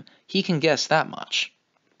him, he can guess that much.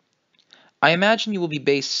 I imagine you will be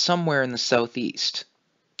based somewhere in the southeast.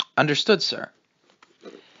 Understood, sir.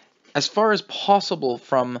 As far as possible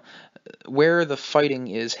from where the fighting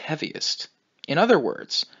is heaviest. In other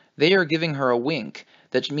words, they are giving her a wink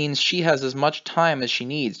that means she has as much time as she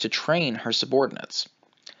needs to train her subordinates.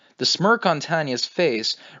 The smirk on Tanya's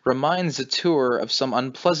face reminds Zatur of some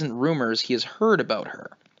unpleasant rumors he has heard about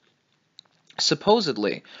her.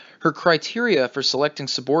 Supposedly, her criteria for selecting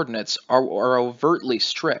subordinates are overly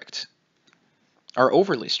strict.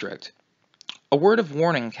 A word of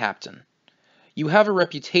warning, Captain. You have a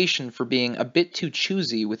reputation for being a bit too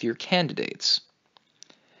choosy with your candidates.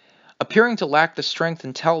 Appearing to lack the strength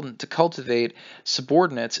and talent to cultivate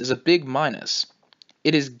subordinates is a big minus.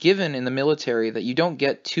 It is given in the military that you don't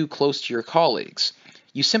get too close to your colleagues.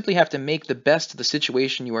 You simply have to make the best of the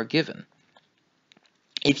situation you are given.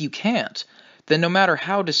 If you can't, then no matter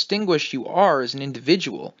how distinguished you are as an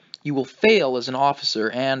individual, you will fail as an officer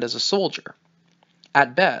and as a soldier.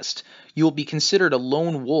 At best, you will be considered a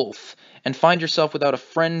lone wolf and find yourself without a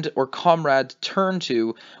friend or comrade to turn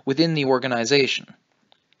to within the organization.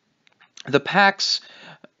 The packs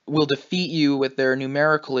will defeat you with their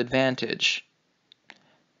numerical advantage.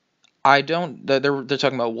 They're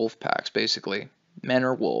talking about wolf packs, basically. Men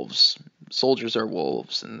are wolves, soldiers are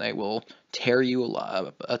wolves, and they will tear you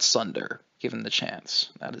asunder, given the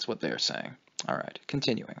chance. That is what they're saying. Alright,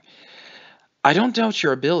 continuing. I don't doubt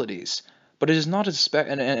your abilities, but it is not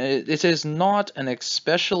an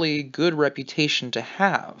especially good reputation to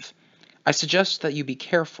have. I suggest that you be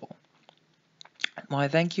careful. Why,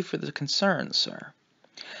 thank you for the concern, sir.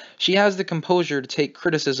 She has the composure to take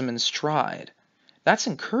criticism in stride. That's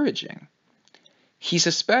encouraging. He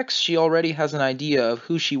suspects she already has an idea of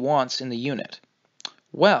who she wants in the unit.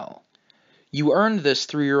 Well, you earned this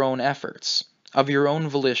through your own efforts, of your own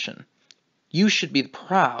volition. You should be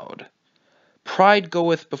proud. Pride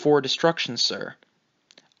goeth before destruction, sir.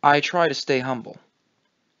 I try to stay humble.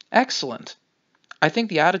 Excellent. I think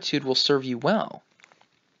the attitude will serve you well.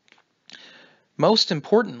 Most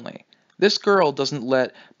importantly, this girl doesn't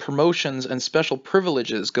let promotions and special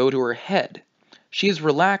privileges go to her head. She is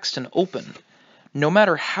relaxed and open. No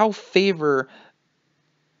matter how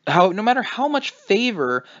much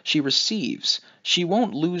favor she receives, she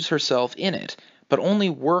won't lose herself in it, but only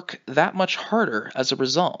work that much harder as a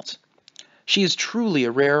result. She is truly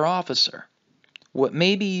a rare officer. What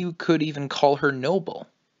maybe you could even call her noble.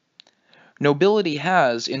 Nobility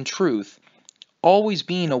has, in truth, always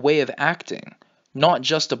been a way of acting, not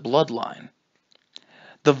just a bloodline.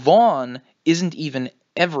 The Vaughn isn't even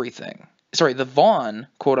everything. Sorry, the Vaughn,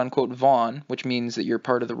 quote-unquote Vaughn, which means that you're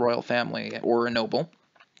part of the royal family or a noble,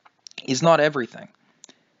 is not everything.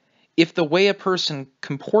 If the way a person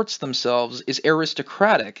comports themselves is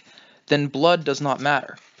aristocratic, then blood does not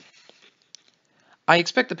matter. I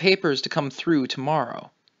expect the papers to come through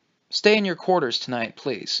tomorrow. Stay in your quarters tonight,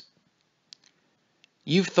 please.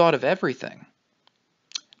 You've thought of everything.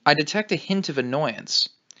 I detect a hint of annoyance.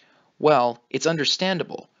 Well, it's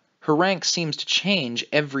understandable. Her rank seems to change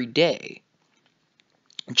every day.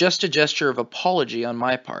 Just a gesture of apology on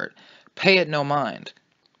my part. Pay it no mind.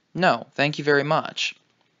 No, thank you very much.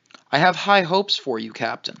 I have high hopes for you,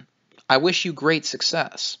 Captain. I wish you great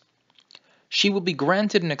success. She will be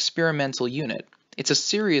granted an experimental unit. It's a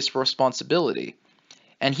serious responsibility,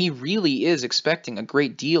 and he really is expecting a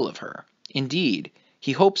great deal of her. Indeed,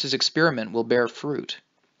 he hopes his experiment will bear fruit.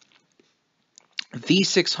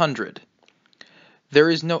 V600. There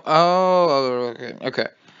is no... Oh, okay.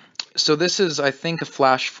 So this is, I think, a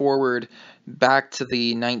flash forward back to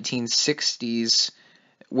the 1960s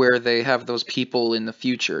where they have those people in the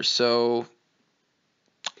future. So,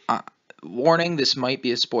 warning, this might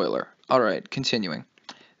be a spoiler. Alright, continuing.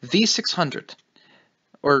 V600.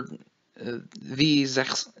 Or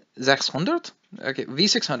V600? Okay,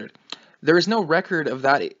 V600. There is no record of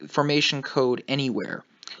that formation code anywhere,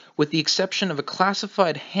 with the exception of a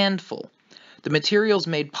classified handful. The materials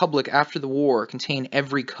made public after the war contain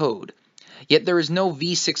every code, yet there is no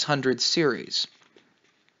V600 series.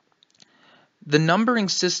 The numbering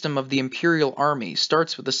system of the Imperial Army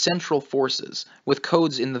starts with the Central Forces, with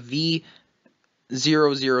codes in the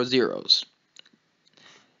V000s.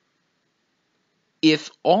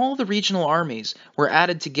 If all the regional armies were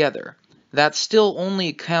added together, that still only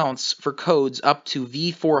accounts for codes up to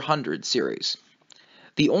V400 series.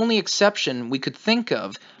 The only exception we could think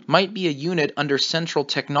of might be a unit under Central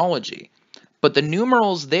Technology, but the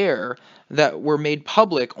numerals there that were made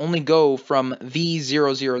public only go from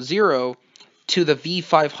V000 to the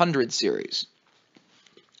V500 series.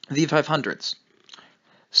 V500s.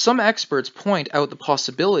 Some experts point out the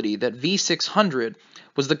possibility that V600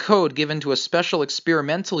 was the code given to a special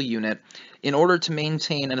experimental unit in order to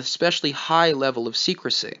maintain an especially high level of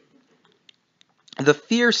secrecy. The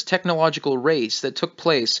fierce technological race that took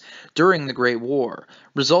place during the Great War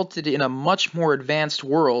resulted in a much more advanced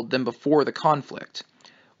world than before the conflict.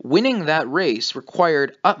 Winning that race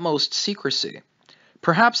required utmost secrecy.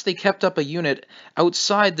 Perhaps they kept up a unit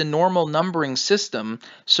outside the normal numbering system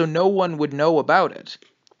so no one would know about it.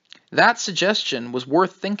 That suggestion was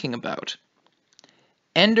worth thinking about.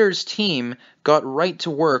 Ender's team got right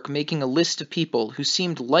to work making a list of people who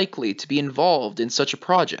seemed likely to be involved in such a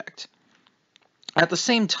project. At the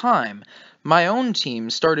same time, my own team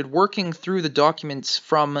started working through the documents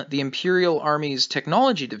from the Imperial Army's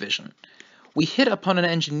Technology Division. We hit upon an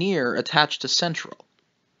engineer attached to Central.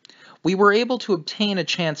 We were able to obtain a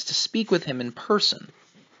chance to speak with him in person.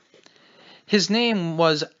 His name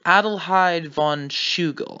was Adelheid von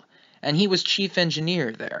Schugel, and he was chief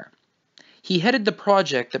engineer there. He headed the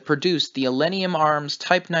project that produced the Elenium Arms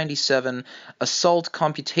Type 97 Assault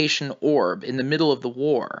Computation Orb in the middle of the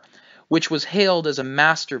war, which was hailed as a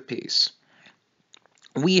masterpiece.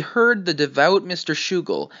 We heard the devout Mr.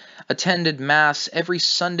 Schugel attended Mass every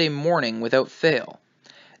Sunday morning without fail.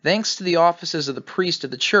 Thanks to the offices of the priest of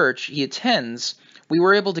the church he attends, we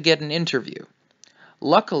were able to get an interview.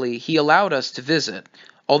 Luckily, he allowed us to visit,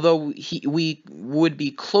 although we would be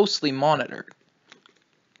closely monitored.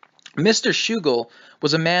 Mr. Schugel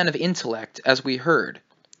was a man of intellect, as we heard.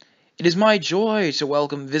 It is my joy to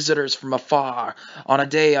welcome visitors from afar on a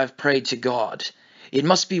day I've prayed to God. It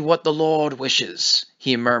must be what the Lord wishes,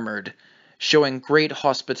 he murmured, showing great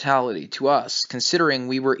hospitality to us, considering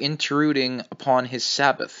we were intruding upon his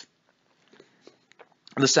Sabbath.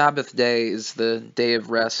 The Sabbath day is the day of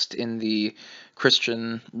rest in the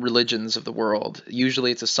Christian religions of the world.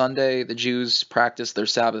 Usually it's a Sunday. The Jews practice their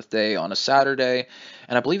Sabbath day on a Saturday,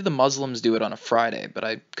 and I believe the Muslims do it on a Friday, but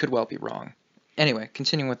I could well be wrong. Anyway,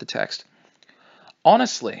 continuing with the text.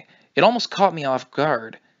 Honestly, it almost caught me off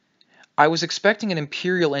guard. I was expecting an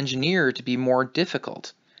Imperial engineer to be more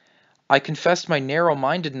difficult. I confessed my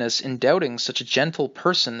narrow-mindedness in doubting such a gentle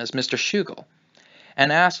person as Mr. Schugel,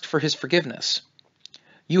 and asked for his forgiveness.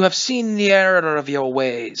 You have seen the error of your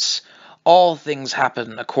ways. All things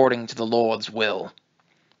happen according to the Lord's will."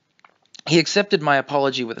 He accepted my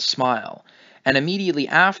apology with a smile, and immediately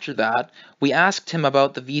after that, we asked him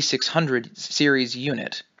about the V600 series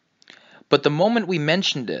unit. But the moment we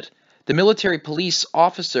mentioned it, the military police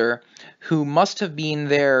officer, who must have been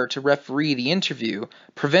there to referee the interview,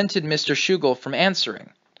 prevented Mr. Schugel from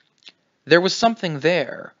answering. There was something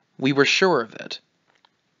there. We were sure of it.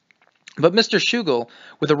 But Mr. Schugel,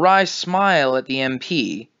 with a wry smile at the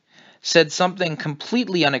MP, said something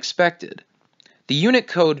completely unexpected. "The unit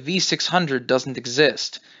code V600 doesn't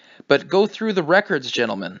exist, but go through the records,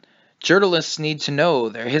 gentlemen. Journalists need to know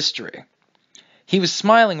their history." He was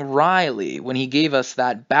smiling wryly when he gave us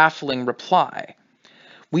that baffling reply.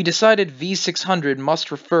 We decided V600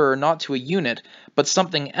 must refer not to a unit, but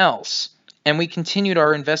something else, and we continued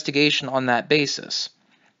our investigation on that basis.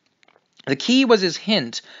 The key was his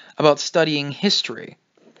hint about studying history.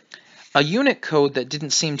 A unit code that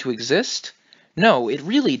didn't seem to exist? No, it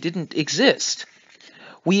really didn't exist.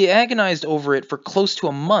 We agonized over it for close to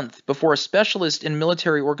a month before a specialist in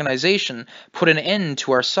military organization put an end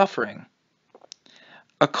to our suffering.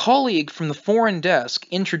 A colleague from the foreign desk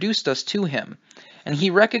introduced us to him, and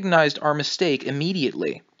he recognized our mistake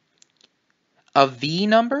immediately. "A V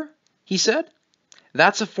number?" he said.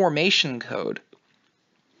 "That's a formation code."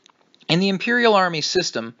 In the Imperial Army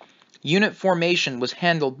system, unit formation was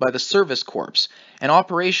handled by the service corps, and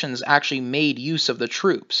operations actually made use of the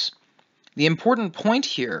troops. The important point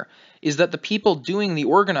here is that the people doing the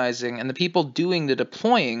organizing and the people doing the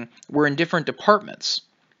deploying were in different departments.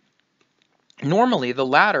 Normally, the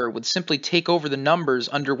latter would simply take over the numbers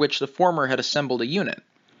under which the former had assembled a unit.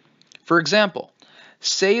 For example,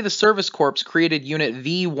 say the Service Corps created Unit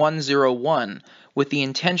V101 with the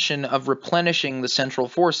intention of replenishing the Central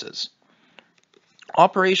Forces.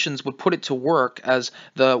 Operations would put it to work as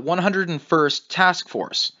the 101st Task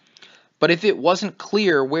Force. But if it wasn't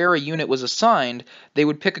clear where a unit was assigned, they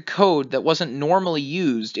would pick a code that wasn't normally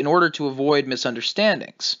used in order to avoid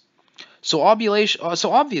misunderstandings. So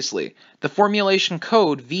obviously, the formulation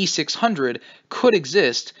code V600 could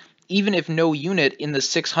exist even if no unit in the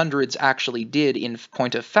 600s actually did in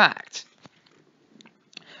point of fact.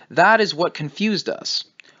 That is what confused us.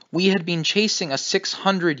 We had been chasing a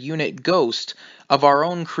 600-unit ghost of our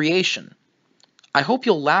own creation. I hope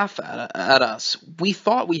you'll laugh at us. We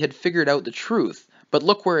thought we had figured out the truth, but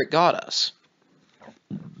look where it got us.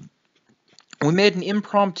 We made an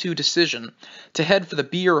impromptu decision to head for the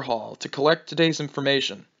beer hall to collect today's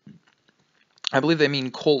information. I believe they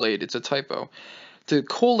mean collate, it's a typo. To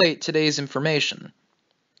collate today's information.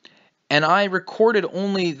 And I recorded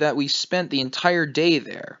only that we spent the entire day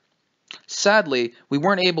there. Sadly, we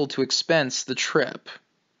weren't able to expense the trip.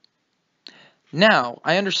 Now,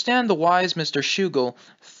 I understand the wise Mr. Schugel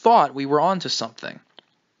thought we were onto something.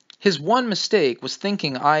 His one mistake was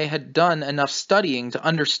thinking I had done enough studying to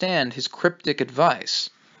understand his cryptic advice.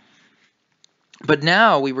 But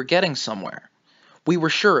now we were getting somewhere. We were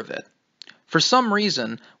sure of it. For some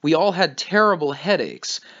reason, we all had terrible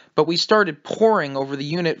headaches, but we started poring over the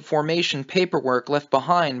unit formation paperwork left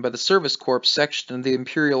behind by the Service Corps section of the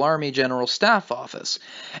Imperial Army General Staff Office,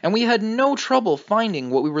 and we had no trouble finding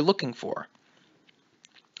what we were looking for.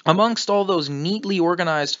 Amongst all those neatly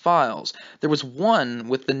organized files, there was one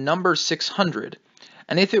with the number 600,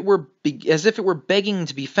 and as if it were begging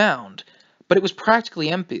to be found, but it was practically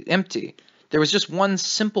empty. There was just one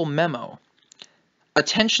simple memo.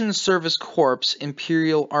 "Attention Service Corps,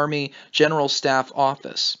 Imperial Army General Staff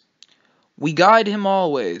Office. We guide him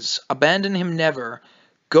always, abandon him never,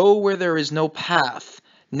 go where there is no path,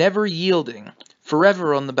 never yielding,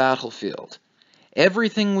 forever on the battlefield.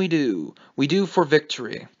 Everything we do for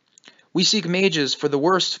victory. We seek mages for the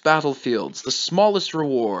worst battlefields, the smallest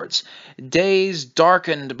rewards, days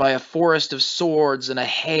darkened by a forest of swords and a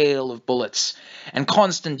hail of bullets, and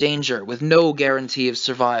constant danger with no guarantee of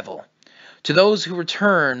survival. To those who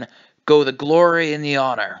return go the glory and the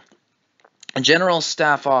honor. General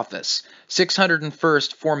Staff Office,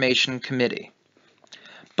 601st Formation Committee."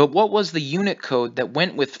 But what was the unit code that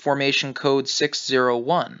went with Formation Code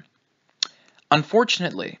 601?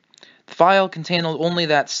 Unfortunately, the file contained only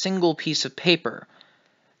that single piece of paper.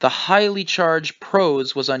 The highly charged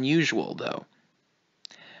prose was unusual, though.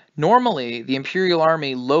 Normally, the Imperial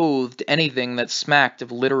Army loathed anything that smacked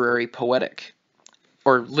of literary rhetoric.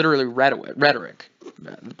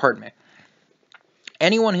 Pardon me.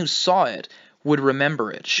 Anyone who saw it would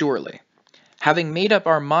remember it, surely. Having made up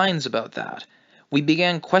our minds about that, we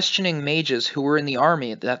began questioning mages who were in the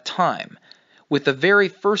army at that time. With the very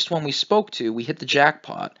first one we spoke to, we hit the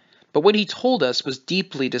jackpot, but what he told us was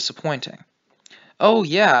deeply disappointing. Oh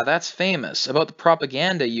yeah, that's famous, about the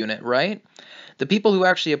propaganda unit, right? The people who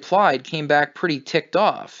actually applied came back pretty ticked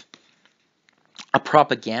off. A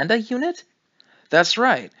propaganda unit? That's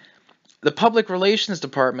right. The Public Relations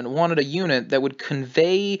Department wanted a unit that would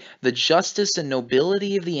convey the justice and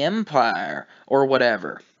nobility of the empire, or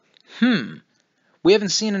whatever. We haven't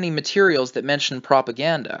seen any materials that mention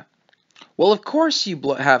propaganda. Well, of course you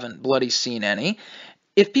haven't bloody seen any.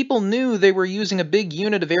 If people knew they were using a big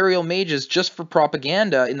unit of aerial mages just for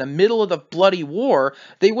propaganda in the middle of the bloody war,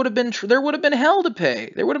 there would have been hell to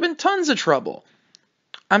pay. There would have been tons of trouble.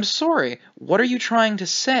 I'm sorry, what are you trying to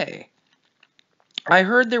say? I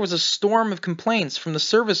heard there was a storm of complaints from the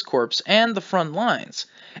service corps and the front lines,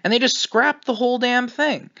 and they just scrapped the whole damn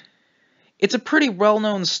thing. It's a pretty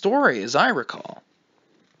well-known story, as I recall.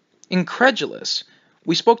 Incredulous,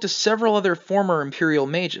 we spoke to several other former Imperial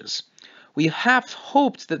mages. We half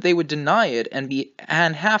hoped that they would deny it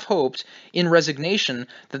and half hoped, in resignation,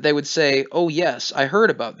 that they would say, "Oh yes, I heard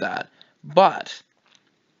about that, but..."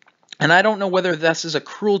 And I don't know whether this is a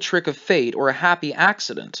cruel trick of fate or a happy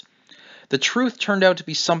accident. The truth turned out to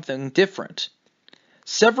be something different.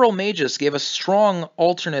 Several mages gave us strong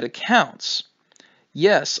alternate accounts.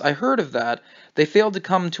 Yes, I heard of that. They failed to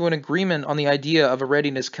come to an agreement on the idea of a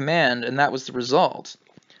readiness command, and that was the result.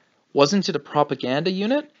 Wasn't it a propaganda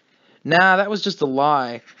unit? Nah, that was just a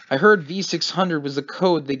lie. I heard V600 was the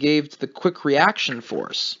code they gave to the Quick Reaction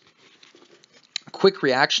Force. Quick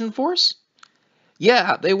Reaction Force?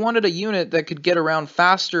 Yeah, they wanted a unit that could get around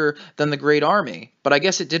faster than the Great Army, but I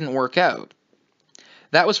guess it didn't work out.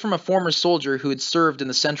 That was from a former soldier who had served in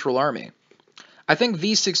the Central Army. I think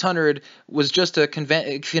V600 was just a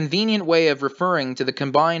convenient way of referring to the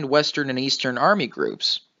combined Western and Eastern Army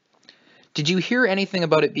groups. Did you hear anything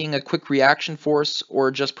about it being a quick reaction force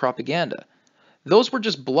or just propaganda? Those were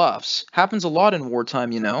just bluffs. Happens a lot in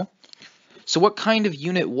wartime, you know. So what kind of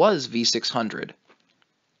unit was V600?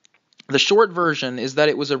 The short version is that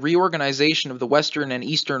it was a reorganization of the Western and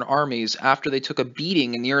Eastern armies after they took a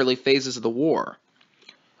beating in the early phases of the war.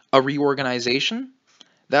 A reorganization?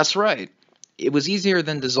 That's right. It was easier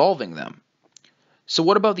than dissolving them. So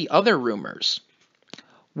what about the other rumors?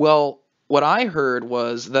 Well, what I heard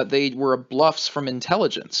was that they were bluffs from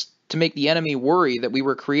intelligence to make the enemy worry that we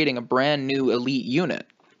were creating a brand new elite unit.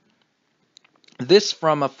 This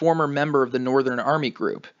from a former member of the Northern Army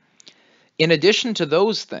Group. In addition to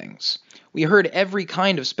those things, we heard every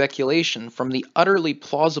kind of speculation from the utterly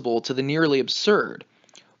plausible to the nearly absurd.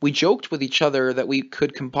 We joked with each other that we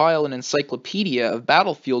could compile an encyclopedia of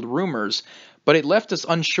battlefield rumors, but it left us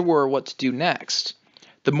unsure what to do next.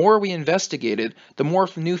 The more we investigated, the more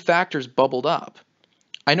new factors bubbled up.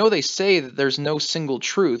 I know they say that there's no single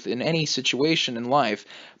truth in any situation in life,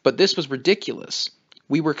 but this was ridiculous.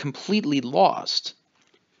 We were completely lost.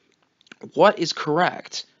 What is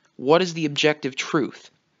correct? What is the objective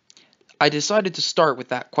truth? I decided to start with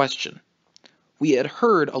that question. We had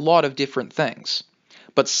heard a lot of different things,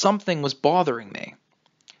 but something was bothering me.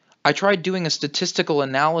 I tried doing a statistical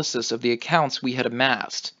analysis of the accounts we had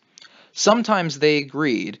amassed. Sometimes they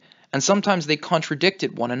agreed, and sometimes they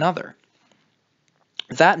contradicted one another.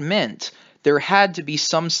 That meant there had to be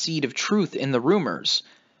some seed of truth in the rumors,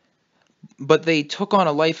 but they took on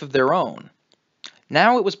a life of their own.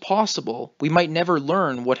 Now it was possible we might never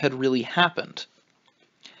learn what had really happened.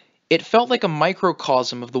 It felt like a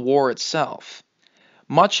microcosm of the war itself.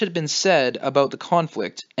 Much had been said about the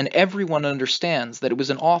conflict, and everyone understands that it was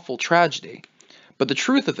an awful tragedy. But the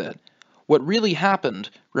truth of it, what really happened,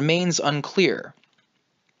 remains unclear.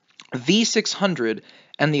 V600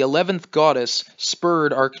 and the 11th goddess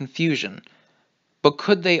spurred our confusion, but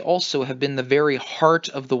could they also have been the very heart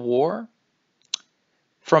of the war?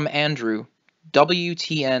 From Andrew,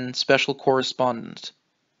 WTN Special Correspondent.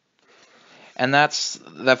 And that's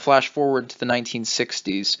that flash forward to the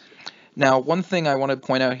 1960s. Now, one thing I want to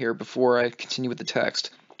point out here before I continue with the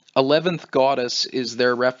text. 11th Goddess is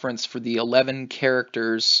their reference for the 11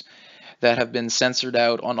 characters that have been censored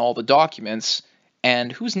out on all the documents,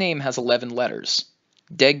 and whose name has 11 letters.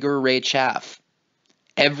 Degger Ray Chaff.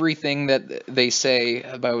 Everything that they say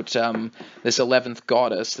about this 11th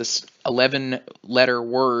Goddess, this 11-letter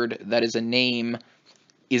word that is a name,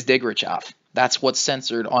 is Degrachaff. That's what's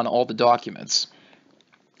censored on all the documents.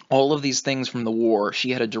 All of these things from the war,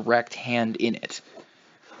 she had a direct hand in it,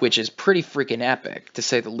 which is pretty freaking epic, to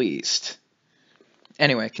say the least.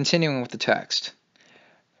 Anyway, continuing with the text.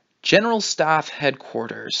 General Staff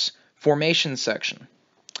Headquarters, Formation Section.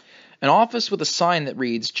 An office with a sign that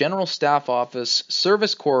reads General Staff Office,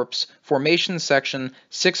 Service Corps, Formation Section,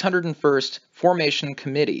 601st Formation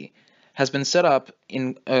Committee, has been set up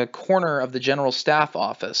in a corner of the General Staff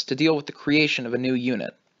Office to deal with the creation of a new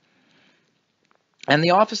unit. And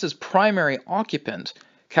the office's primary occupant,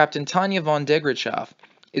 Captain Tanya von Degrachaff,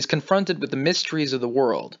 is confronted with the mysteries of the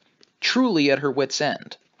world, truly at her wit's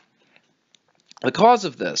end. The cause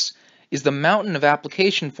of this is the mountain of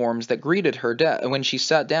application forms that greeted her when she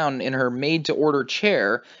sat down in her made-to-order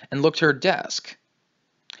chair and looked at her desk.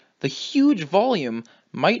 The huge volume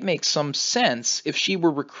might make some sense if she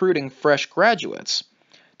were recruiting fresh graduates.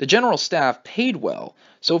 The general staff paid well,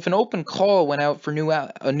 so if an open call went out for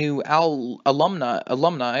alumni,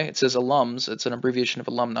 it says alums, it's an abbreviation of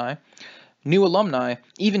alumni, new alumni,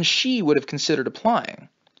 even she would have considered applying.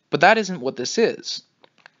 But that isn't what this is.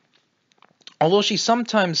 Although she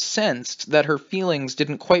sometimes sensed that her feelings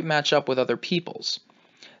didn't quite match up with other people's,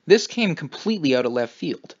 this came completely out of left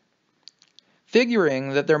field.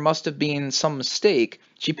 Figuring that there must have been some mistake,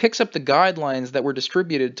 she picks up the guidelines that were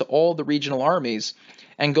distributed to all the regional armies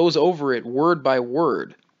and goes over it word by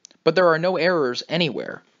word, but there are no errors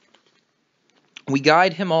anywhere. We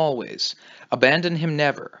guide him always, abandon him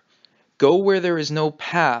never, go where there is no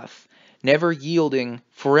path, never yielding,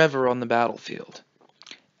 forever on the battlefield.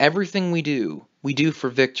 Everything we do for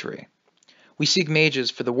victory. We seek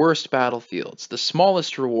mages for the worst battlefields, the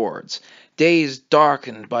smallest rewards, days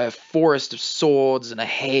darkened by a forest of swords and a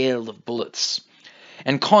hail of bullets,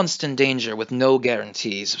 and constant danger with no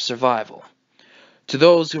guarantees of survival. To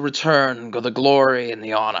those who return go the glory and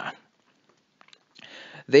the honor.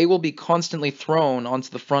 They will be constantly thrown onto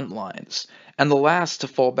the front lines, and the last to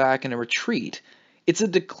fall back in a retreat. It's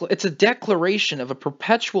a declaration of a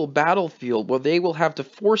perpetual battlefield where they will have to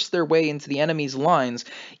force their way into the enemy's lines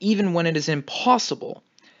even when it is impossible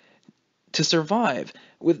to survive,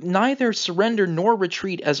 with neither surrender nor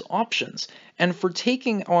retreat as options. And for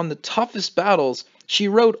taking on the toughest battles, she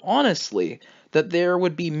wrote honestly that there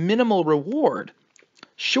would be minimal reward.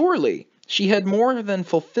 Surely, she had more than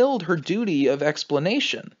fulfilled her duty of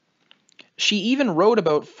explanation. She even wrote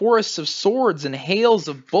about forests of swords and hails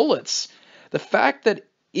of bullets. The fact that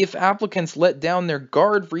if applicants let down their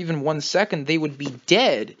guard for even 1 second, they would be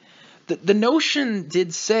dead. The notion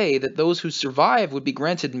did say that those who survive would be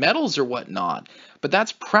granted medals or whatnot, but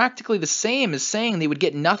that's practically the same as saying they would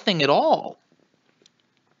get nothing at all.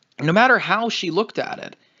 No matter how she looked at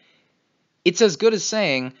it, it's as good as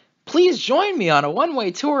saying, "Please join me on a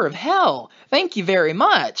one-way tour of hell. Thank you very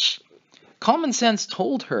much." Common sense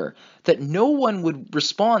told her that no one would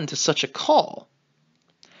respond to such a call.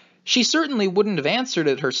 She certainly wouldn't have answered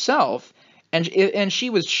it herself, and she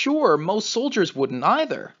was sure most soldiers wouldn't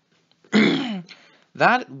either.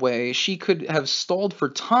 That way, she could have stalled for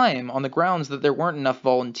time on the grounds that there weren't enough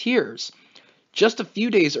volunteers. Just a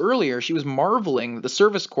few days earlier, she was marveling that the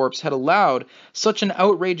Service Corps had allowed such an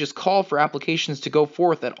outrageous call for applications to go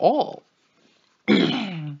forth at all.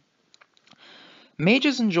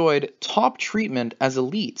 Mages enjoyed top treatment as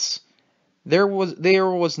elites. There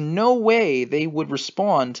was no way they would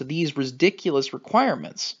respond to these ridiculous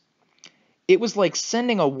requirements. It was like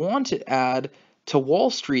sending a wanted ad to Wall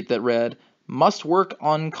Street that read, "Must work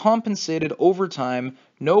uncompensated overtime,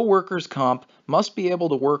 no workers' comp, must be able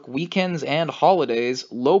to work weekends and holidays,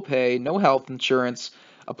 low pay, no health insurance.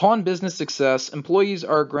 Upon business success, employees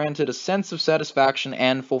are granted a sense of satisfaction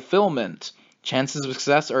and fulfillment. Chances of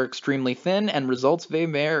success are extremely thin and results may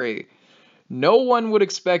vary." No one would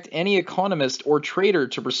expect any economist or trader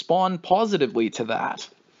to respond positively to that.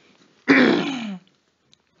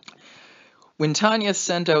 When Tanya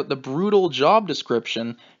sent out the brutal job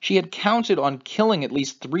description, she had counted on killing at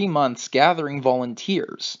least 3 months gathering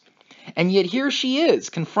volunteers. And yet here she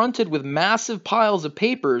is, confronted with massive piles of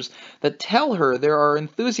papers that tell her there are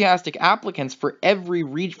enthusiastic applicants from every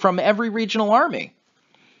regional army.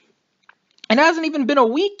 It hasn't even been a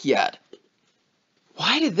week yet.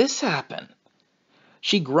 Why did this happen?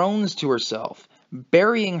 She groans to herself,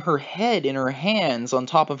 burying her head in her hands on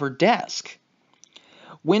top of her desk.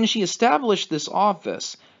 When she established this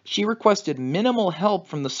office, she requested minimal help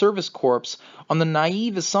from the Service Corps on the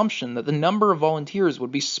naive assumption that the number of volunteers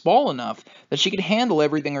would be small enough that she could handle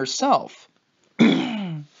everything herself.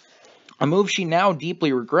 A move she now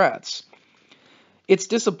deeply regrets. It's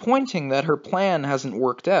disappointing that her plan hasn't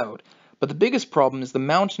worked out, but the biggest problem is the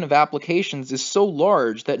mountain of applications is so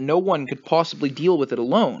large that no one could possibly deal with it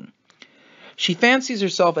alone. She fancies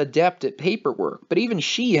herself adept at paperwork, but even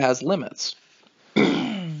she has limits.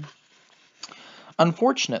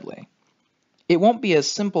 Unfortunately, it won't be a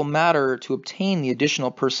simple matter to obtain the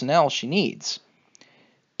additional personnel she needs.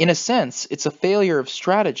 In a sense, it's a failure of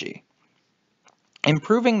strategy.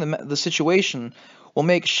 Improving the situation will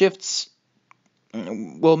make shift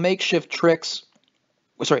tricks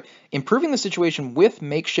Improving the situation with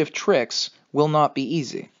makeshift tricks will not be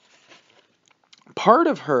easy. Part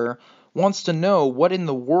of her wants to know what in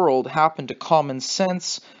the world happened to common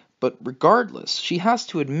sense, but regardless, she has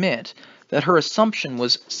to admit that her assumption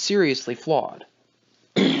was seriously flawed.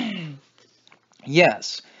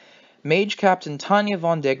 Yes, Mage Captain Tanya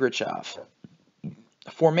von Degrichov,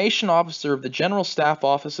 Formation Officer of the General Staff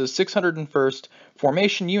Office's 601st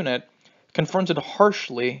Formation Unit, confronted harsh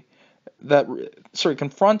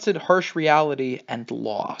reality and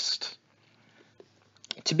lost.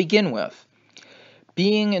 To begin with,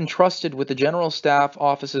 being entrusted with the General Staff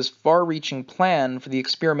Office's far-reaching plan for the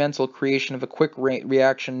experimental creation of a quick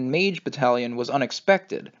reaction mage battalion was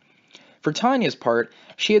unexpected. For Tanya's part,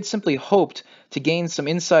 she had simply hoped to gain some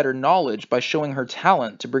insider knowledge by showing her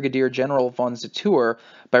talent to Brigadier General von Zetour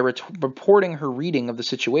by reporting her reading of the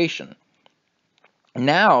situation.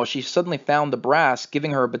 Now she suddenly found the brass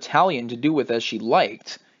giving her a battalion to do with as she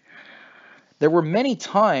liked. There were many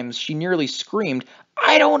times she nearly screamed,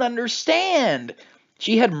 "I don't understand!"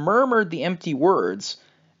 She had murmured the empty words,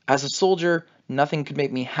 "As a soldier, nothing could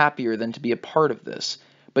make me happier than to be a part of this."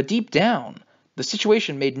 But deep down, the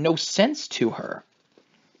situation made no sense to her.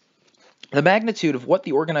 The magnitude of what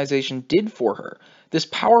the organization did for her, this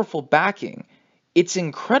powerful backing, it's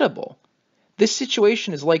incredible. This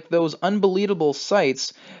situation is like those unbelievable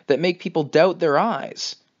sights that make people doubt their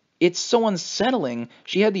eyes. It's so unsettling,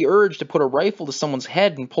 she had the urge to put a rifle to someone's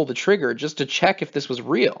head and pull the trigger just to check if this was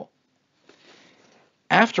real.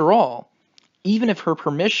 After all, even if her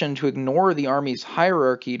permission to ignore the Army's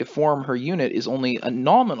hierarchy to form her unit is only a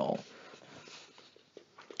nominal,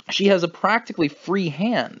 she has a practically free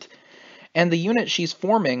hand, and the unit she's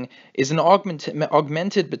forming is an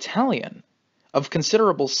augmented battalion of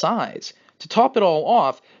considerable size. To top it all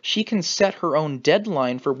off, she can set her own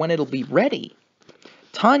deadline for when it'll be ready.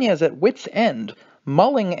 Tanya is at wit's end,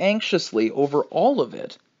 mulling anxiously over all of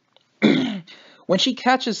it. When she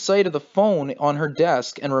catches sight of the phone on her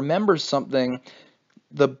desk and remembers something,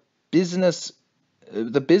 the busyness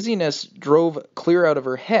drove clear out of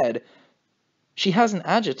her head. She has an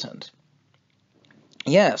adjutant.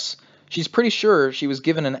 Yes, she's pretty sure she was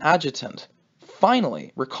given an adjutant.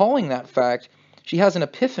 Finally, recalling that fact, she has an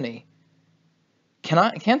epiphany.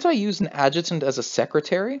 Can't I use an adjutant as a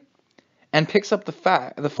secretary? And picks up the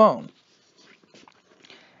phone.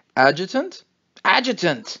 Adjutant?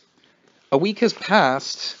 Adjutant! A week has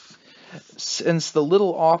passed since the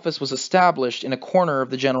little office was established in a corner of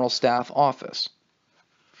the General Staff Office.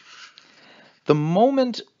 The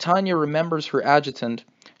moment Tanya remembers her adjutant,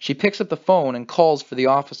 she picks up the phone and calls for the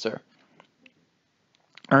officer.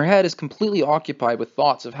 Her head is completely occupied with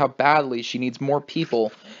thoughts of how badly she needs more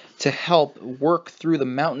people to help work through the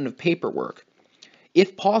mountain of paperwork.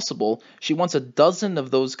 If possible, she wants a dozen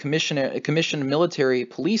of those commissioned military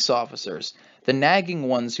police officers, the nagging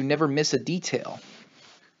ones who never miss a detail.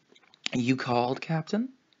 "You called, Captain?"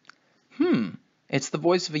 It's the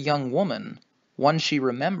voice of a young woman, one she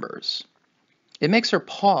remembers. It makes her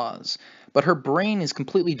pause, but her brain is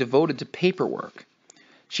completely devoted to paperwork.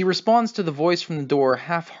 She responds to the voice from the door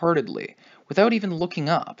half-heartedly, without even looking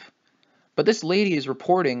up. But this lady is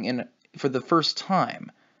reporting for the first time.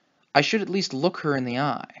 I should at least look her in the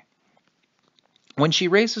eye. When she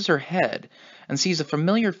raises her head and sees a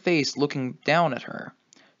familiar face looking down at her,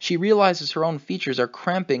 she realizes her own features are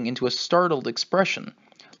cramping into a startled expression,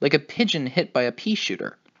 like a pigeon hit by a pea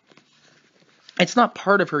shooter. It's not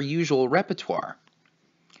part of her usual repertoire.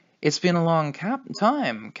 "It's been a long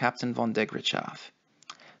time, Captain von Degrichov."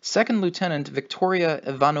 Second Lieutenant Victoria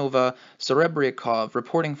Ivanova Serebrikov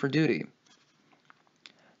reporting for duty.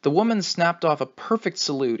 The woman snapped off a perfect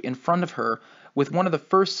salute in front of her with one of the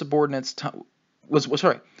first subordinates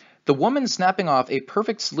The woman snapping off a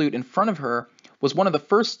perfect salute in front of her was one of the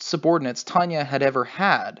first subordinates Tanya had ever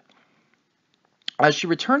had. As she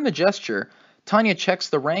returned the gesture, Tanya checks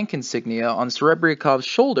the rank insignia on Serebrikov's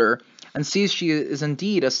shoulder and sees she is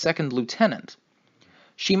indeed a second lieutenant.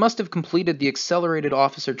 She must have completed the accelerated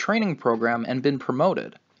officer training program and been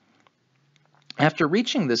promoted. After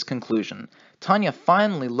reaching this conclusion, Tanya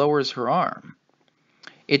finally lowers her arm.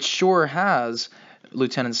 "It sure has,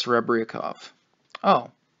 Lieutenant Serebrikov."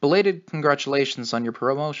 "Oh, belated congratulations on your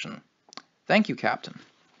promotion." "Thank you, Captain."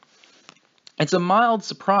 It's a mild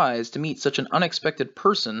surprise to meet such an unexpected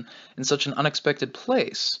person in such an unexpected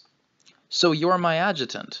place. "So you're my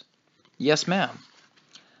adjutant?" "Yes, ma'am."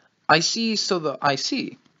 I see. So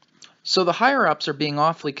the higher-ups are being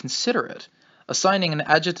awfully considerate. Assigning an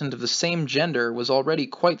adjutant of the same gender was already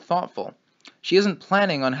quite thoughtful. She isn't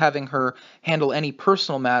planning on having her handle any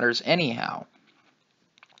personal matters anyhow.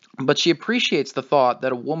 but she appreciates the thought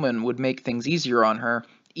that a woman would make things easier on her,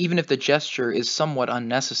 even if the gesture is somewhat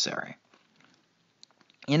unnecessary.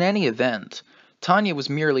 In any event, Tanya was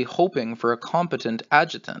merely hoping for a competent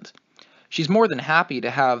adjutant. She's more than happy to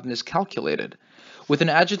have miscalculated. With an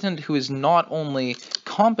adjutant who is not only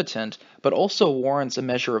competent, but also warrants a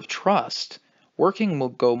measure of trust, working will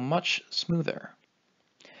go much smoother.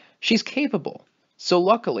 She's capable, so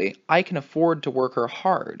luckily I can afford to work her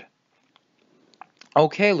hard.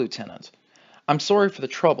 Okay, Lieutenant. I'm sorry for the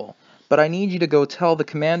trouble, but I need you to go tell the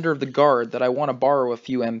commander of the guard that I want to borrow a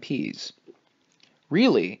few MPs.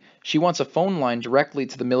 Really, she wants a phone line directly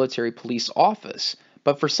to the military police office,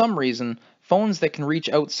 but for some reason, phones that can reach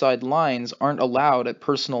outside lines aren't allowed at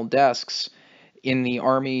personal desks in the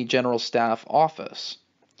Army General Staff office.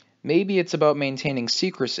 Maybe it's about maintaining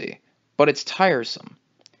secrecy, but it's tiresome.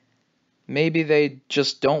 Maybe they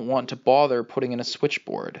just don't want to bother putting in a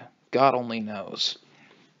switchboard. God only knows.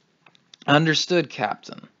 Understood,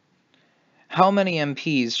 Captain. How many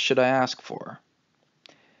MPs should I ask for?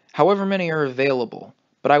 However many are available,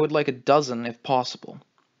 but I would like a dozen if possible.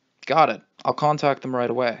 Got it. I'll contact them right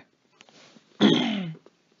away.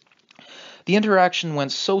 The interaction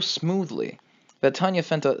went so smoothly that Tanya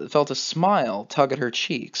felt a smile tug at her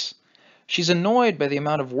cheeks. She's annoyed by the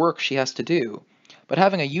amount of work she has to do, but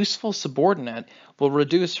having a useful subordinate will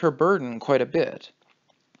reduce her burden quite a bit.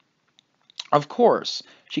 Of course,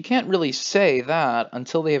 she can't really say that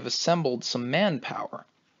until they have assembled some manpower.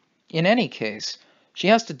 In any case, she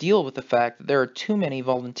has to deal with the fact that there are too many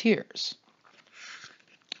volunteers.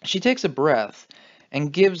 She takes a breath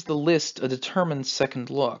and gives the list a determined second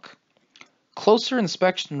look. Closer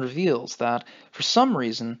inspection reveals that, for some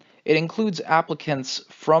reason, it includes applicants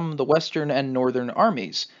from the Western and Northern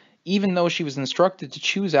armies, even though she was instructed to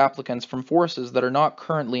choose applicants from forces that are not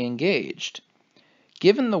currently engaged.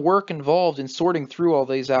 Given the work involved in sorting through all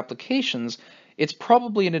these applications, it's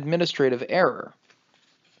probably an administrative error.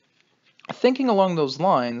 Thinking along those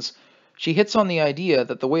lines, she hits on the idea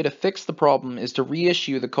that the way to fix the problem is to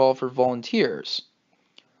reissue the call for volunteers.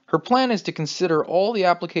 Her plan is to consider all the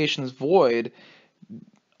applications void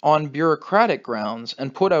on bureaucratic grounds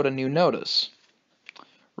and put out a new notice.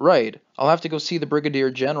 Right, I'll have to go see the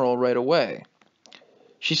Brigadier General right away.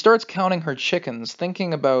 She starts counting her chickens,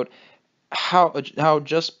 thinking about how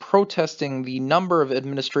just protesting the number of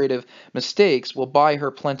administrative mistakes will buy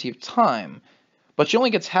her plenty of time, but she only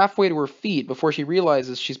gets halfway to her feet before she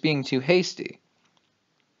realizes she's being too hasty.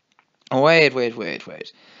 Wait.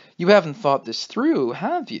 You haven't thought this through,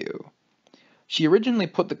 have you? She originally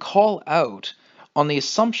put the call out on the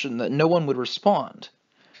assumption that no one would respond.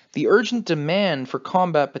 The urgent demand for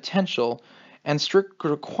combat potential and strict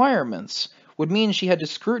requirements would mean she had to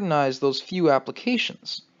scrutinize those few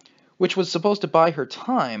applications, which was supposed to buy her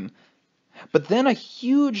time, but then a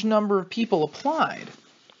huge number of people applied.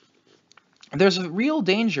 There's a real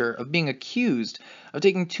danger of being accused of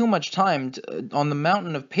taking too much time on the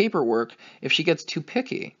mountain of paperwork if she gets too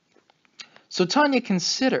picky. So Tanya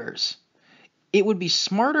considers it would be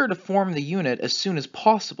smarter to form the unit as soon as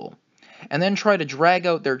possible, and then try to drag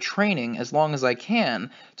out their training as long as I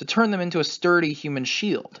can to turn them into a sturdy human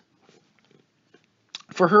shield.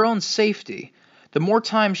 For her own safety, the more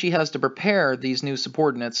time she has to prepare these new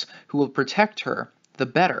subordinates who will protect her, the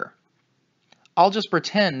better. I'll just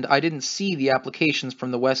pretend I didn't see the applications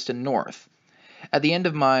from the West and North. At the end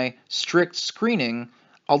of my strict screening,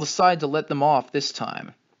 I'll decide to let them off this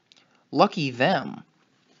time. Lucky them.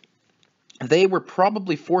 They were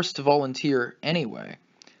probably forced to volunteer anyway.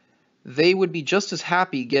 They would be just as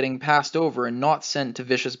happy getting passed over and not sent to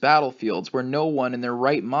vicious battlefields where no one in their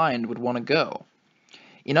right mind would want to go.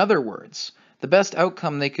 In other words, the best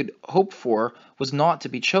outcome they could hope for was not to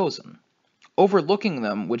be chosen. Overlooking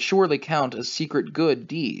them would surely count as secret good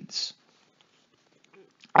deeds.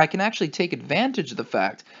 I can actually take advantage of the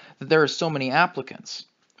fact that there are so many applicants.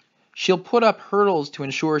 She'll put up hurdles to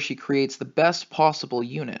ensure she creates the best possible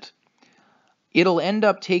unit. It'll end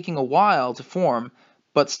up taking a while to form,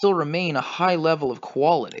 but still remain a high level of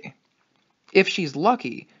quality. If she's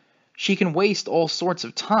lucky, she can waste all sorts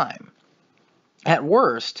of time. At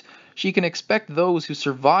worst, she can expect those who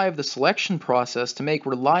survive the selection process to make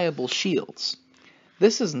reliable shields.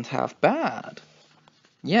 This isn't half bad.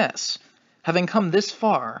 Yes, having come this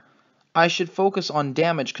far, I should focus on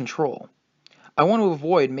damage control. I want to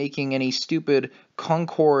avoid making any stupid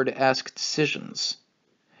Concord-esque decisions.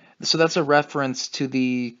 So that's a reference to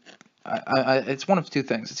the... it's one of two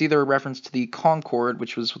things. It's either a reference to the Concorde,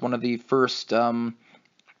 which was one of the first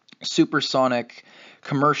supersonic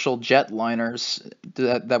commercial jetliners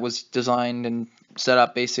that was designed and set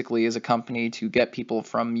up basically as a company to get people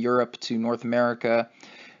from Europe to North America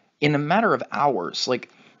in a matter of hours. Like,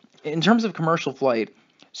 in terms of commercial flight,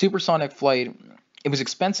 supersonic flight, it was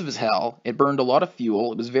expensive as hell. It burned a lot of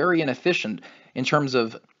fuel. It was very inefficient in terms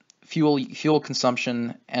of fuel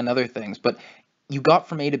consumption and other things. But you got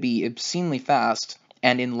from A to B obscenely fast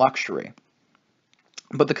and in luxury.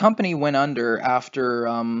 But the company went under after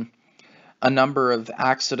a number of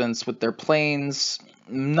accidents with their planes,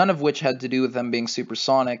 none of which had to do with them being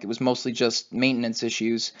supersonic. It was mostly just maintenance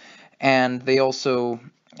issues. And they also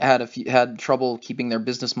had trouble keeping their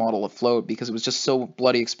business model afloat because it was just so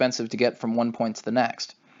bloody expensive to get from one point to the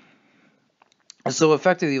next. So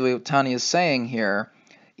effectively what Tanya is saying here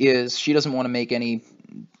is she doesn't want to make any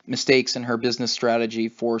mistakes in her business strategy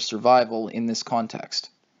for survival in this context.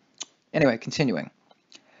 Anyway, continuing.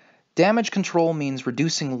 Damage control means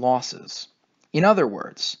reducing losses. In other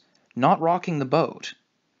words, not rocking the boat.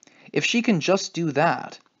 If she can just do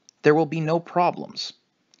that, there will be no problems.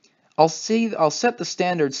 I'll set the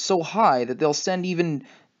standards so high that they'll send even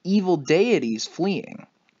evil deities fleeing.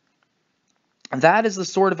 That is the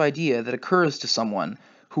sort of idea that occurs to someone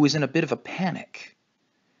who is in a bit of a panic.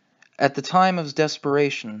 At the time of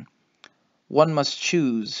desperation, one must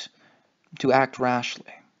choose to act rashly.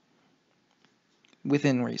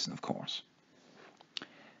 Within reason, of course.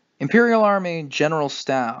 Imperial Army General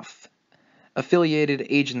Staff, Affiliated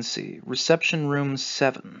Agency, Reception Room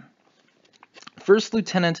 7. First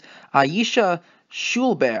Lieutenant Aisha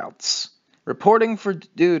Schulberts, reporting for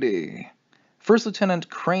duty. First Lieutenant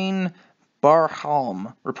Crane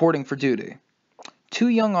Barhalm, reporting for duty. 2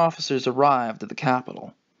 young officers arrived at the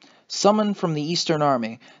capital. Summoned from the Eastern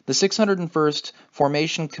Army, the 601st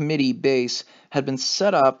Formation Committee base had been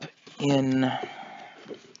set up in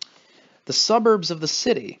the suburbs of the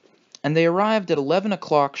city, and they arrived at 11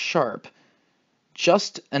 o'clock sharp,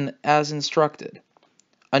 just as instructed.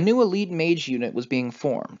 A new elite mage unit was being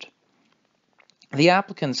formed. The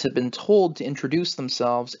applicants had been told to introduce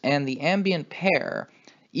themselves, and the ambient pair,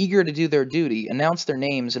 eager to do their duty, announced their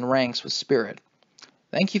names and ranks with spirit.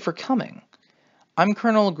 Thank you for coming. I'm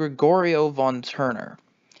Colonel Gregorio von Turner,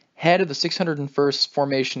 head of the 601st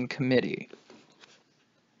Formation Committee.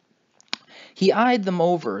 He eyed them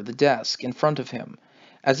over the desk in front of him,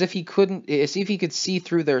 as if he could see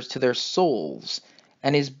through to their souls,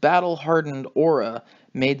 and his battle-hardened aura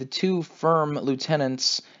made the 2 firm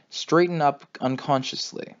lieutenants straighten up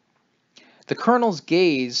unconsciously. The colonel's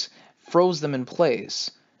gaze froze them in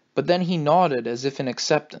place, but then he nodded as if in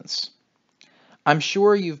acceptance. I'm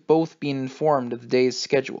sure you've both been informed of the day's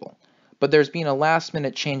schedule, but there's been a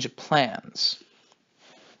last-minute change of plans.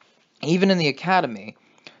 Even in the academy,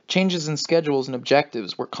 changes in schedules and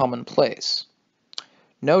objectives were commonplace.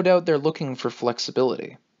 No doubt they're looking for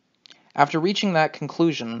flexibility. After reaching that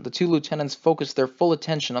conclusion, the 2 lieutenants focused their full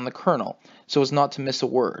attention on the colonel, so as not to miss a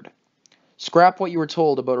word. Scrap what you were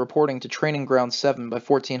told about reporting to Training Ground 7 by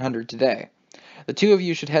 1400 today. The 2 of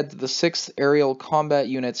you should head to the 6th Aerial Combat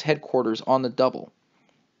Unit's headquarters on the double.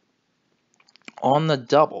 On the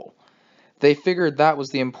double. They figured that was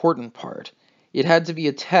the important part. It had to be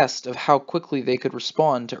a test of how quickly they could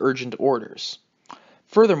respond to urgent orders.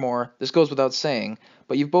 Furthermore, this goes without saying,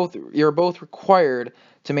 but you're both required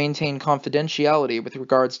to maintain confidentiality with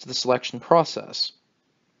regards to the selection process.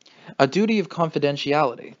 A duty of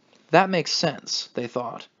confidentiality. That makes sense, they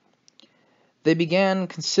thought. They began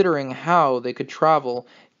considering how they could travel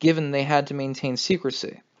given they had to maintain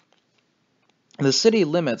secrecy. The city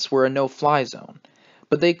limits were a no-fly zone,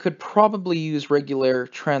 but they could probably use regular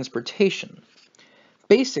transportation.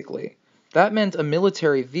 Basically, that meant a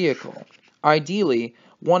military vehicle, ideally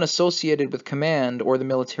one associated with command or the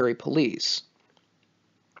military police.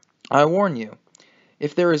 I warn you,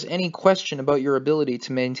 if there is any question about your ability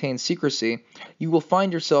to maintain secrecy, you will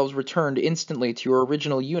find yourselves returned instantly to your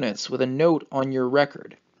original units with a note on your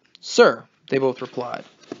record. Sir, they both replied.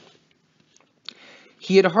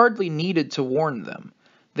 He had hardly needed to warn them.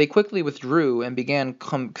 They quickly withdrew and began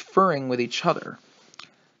conferring with each other.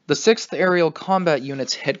 The 6th Aerial Combat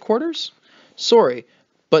Unit's headquarters? Sorry,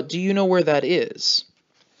 but do you know where that is?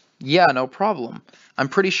 Yeah, no problem. I'm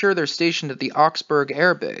pretty sure they're stationed at the Augsburg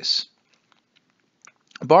Air Base.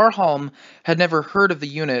 Barholm had never heard of the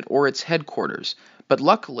unit or its headquarters, but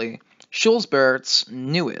luckily, Schulberts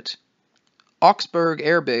knew it. Augsburg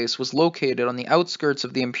Air Base was located on the outskirts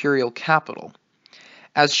of the imperial capital.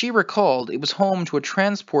 As she recalled, it was home to a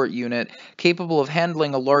transport unit capable of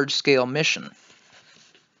handling a large-scale mission.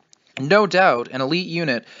 No doubt, an elite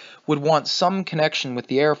unit would want some connection with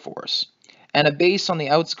the Air Force, and a base on the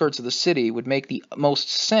outskirts of the city would make the most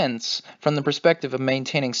sense from the perspective of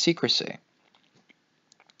maintaining secrecy.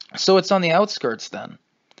 So it's on the outskirts, then.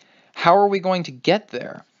 How are we going to get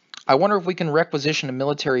there? I wonder if we can requisition a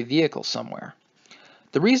military vehicle somewhere.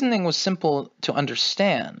 The reasoning was simple to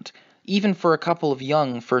understand, even for a couple of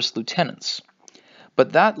young first lieutenants.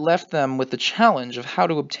 But that left them with the challenge of how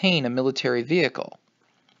to obtain a military vehicle.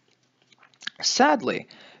 Sadly,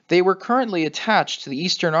 they were currently attached to the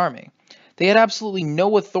Eastern Army. They had absolutely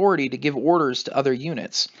no authority to give orders to other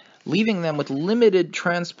units, leaving them with limited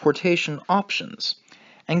transportation options.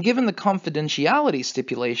 And given the confidentiality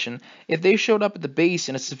stipulation, if they showed up at the base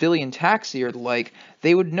in a civilian taxi or the like,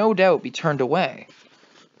 they would no doubt be turned away.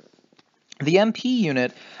 The MP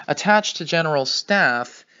unit attached to General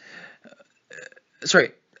Staff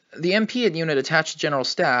the MP unit attached to General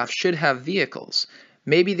Staff should have vehicles.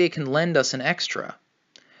 Maybe they can lend us an extra.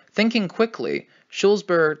 Thinking quickly,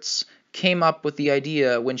 Schulzberts came up with the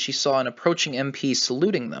idea when she saw an approaching MP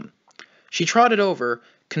saluting them. She trotted over,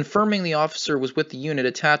 confirming the officer was with the unit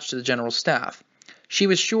attached to the General Staff. She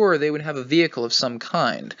was sure they would have a vehicle of some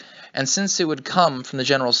kind, and since it would come from the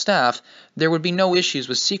General Staff, there would be no issues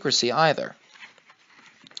with secrecy either.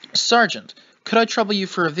 "Sergeant, could I trouble you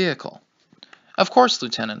for a vehicle?" "Of course,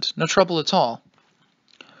 Lieutenant. No trouble at all."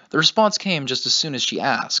 The response came just as soon as she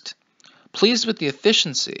asked. Pleased with the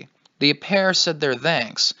efficiency, the pair said their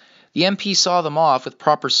thanks. The MP saw them off with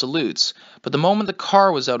proper salutes, but the moment the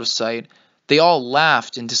car was out of sight, they all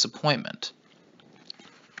laughed in disappointment.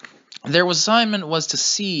 Their assignment was to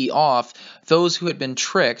see off those who had been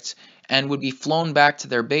tricked and would be flown back to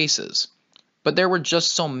their bases. But there were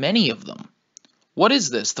just so many of them. "What is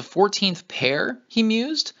this, the 14th pair?" he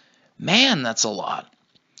mused. "Man, that's a lot.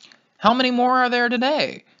 How many more are there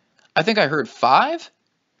today? I think I heard 5?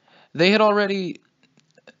 I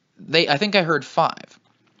think I heard 5.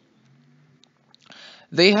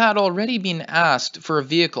 They had already been asked for a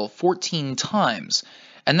vehicle 14 times,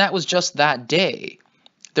 and that was just that day.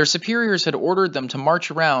 Their superiors had ordered them to march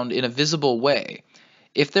around in a visible way.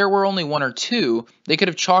 If there were only 1 or 2, they could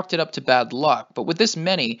have chalked it up to bad luck, but with this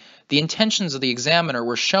many, the intentions of the examiner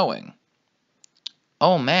were showing.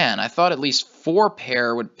 "Oh man, I thought at least 4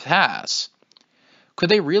 pair would pass." Could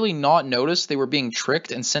they really not notice they were being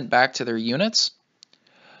tricked and sent back to their units?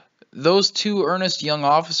 Those 2 earnest young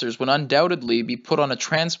officers would undoubtedly be put on a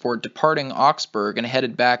transport departing Augsburg and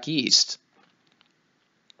headed back east.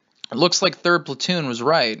 It looks like 3rd Platoon was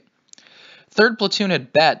right. 3rd Platoon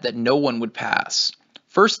had bet that no one would pass.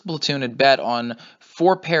 1st Platoon had bet on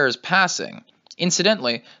 4 pairs passing.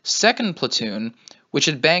 Incidentally, 2nd Platoon, which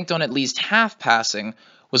had banked on at least half passing,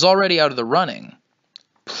 was already out of the running.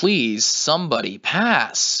 Please, somebody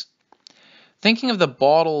pass. Thinking of the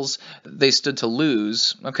bottles they stood to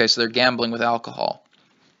lose, okay, so they're gambling with alcohol.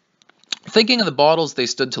 Thinking of the bottles they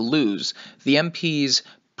stood to lose, the MPs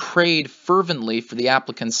prayed fervently for the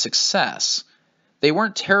applicant's success. They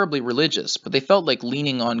weren't terribly religious, but they felt like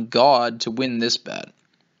leaning on God to win this bet.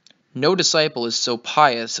 No disciple is so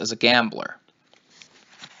pious as a gambler.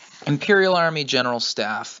 Imperial Army General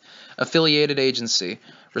Staff, Affiliated Agency,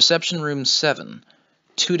 Reception Room 7,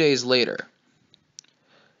 2 days later.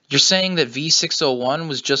 "You're saying that V601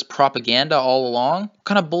 was just propaganda all along? What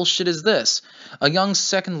kind of bullshit is this?" A young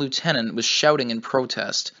 2nd lieutenant was shouting in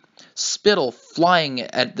protest, spittle flying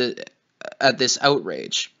at this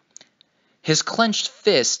outrage. His clenched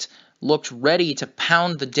fist looked ready to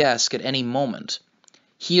pound the desk at any moment.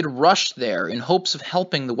 He had rushed there in hopes of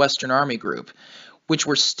helping the Western Army Group, which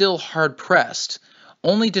were still hard-pressed,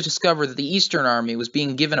 only to discover that the Eastern Army was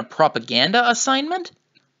being given a propaganda assignment?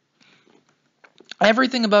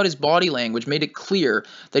 Everything about his body language made it clear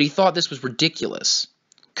that he thought this was ridiculous.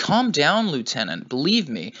 "Calm down, Lieutenant. Believe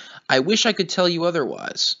me, I wish I could tell you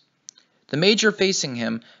otherwise." The major facing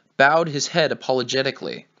him bowed his head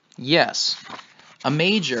apologetically. Yes, a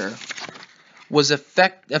major was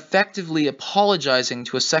effectively apologizing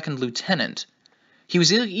to a 2nd lieutenant. He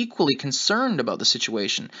was equally concerned about the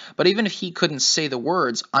situation, but even if he couldn't say the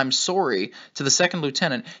words, "I'm sorry," to the 2nd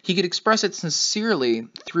lieutenant, he could express it sincerely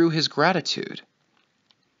through his gratitude.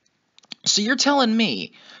 "So you're telling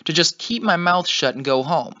me to just keep my mouth shut and go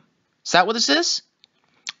home? Is that what this is?"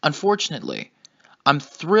 "Unfortunately, I'm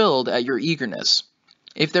thrilled at your eagerness.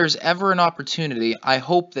 If there's ever an opportunity, I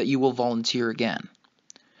hope that you will volunteer again."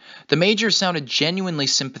 The major sounded genuinely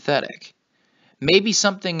sympathetic. Maybe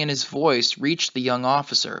something in his voice reached the young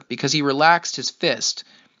officer, because he relaxed his fist,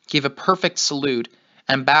 gave a perfect salute,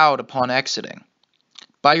 and bowed upon exiting.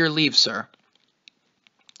 "By your leave, sir."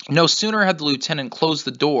 No sooner had the lieutenant closed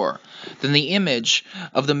the door than the image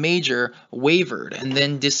of the major wavered and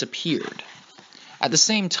then disappeared. At the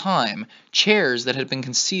same time, chairs that had been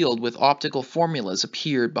concealed with optical formulas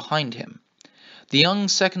appeared behind him. The young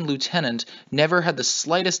second lieutenant never had the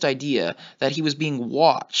slightest idea that he was being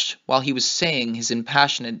watched while he was saying his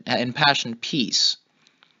impassioned piece,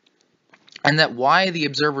 and that why the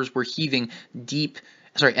observers were heaving deep,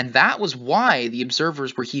 and that was why the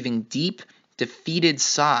observers were heaving deep, defeated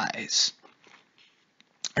sighs.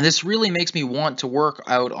 And this really makes me want to work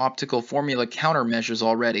out optical formula countermeasures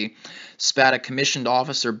already, spat a commissioned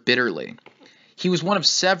officer bitterly. He was one of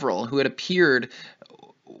several who had appeared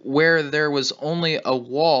where there was only a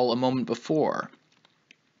wall a moment before.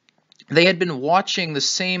 They had been watching the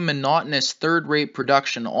same monotonous third-rate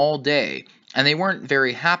production all day, and they weren't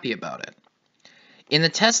very happy about it. In the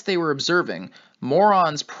test they were observing,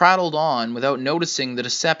 morons prattled on without noticing the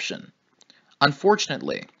deception.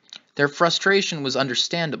 Unfortunately, their frustration was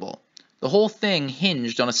understandable. The whole thing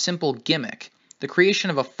hinged on a simple gimmick, the creation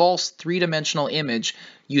of a false three-dimensional image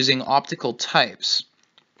using optical types.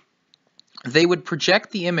 They would project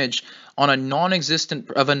the image on a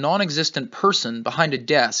non-existent person behind a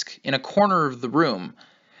desk in a corner of the room,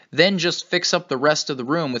 then just fix up the rest of the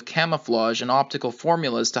room with camouflage and optical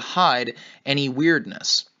formulas to hide any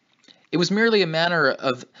weirdness. It was merely a matter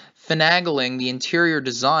of finagling the interior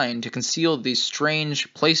design to conceal the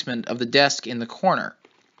strange placement of the desk in the corner.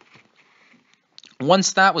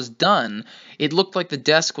 Once that was done, it looked like the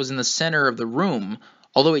desk was in the center of the room,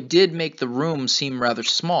 although it did make the room seem rather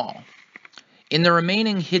small. In the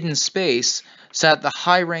remaining hidden space sat the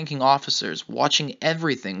high-ranking officers, watching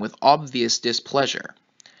everything with obvious displeasure.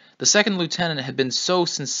 The second lieutenant had been so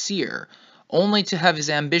sincere, only to have his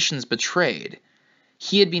ambitions betrayed.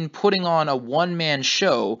 He had been putting on a one-man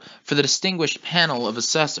show for the distinguished panel of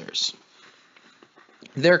assessors.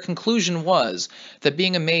 Their conclusion was that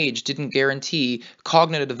being a mage didn't guarantee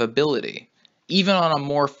cognitive ability, even on a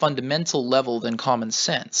more fundamental level than common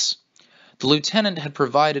sense. The lieutenant had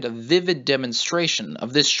provided a vivid demonstration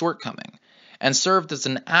of this shortcoming, and served as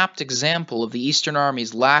an apt example of the Eastern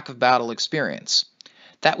Army's lack of battle experience.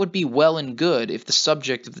 That would be well and good if the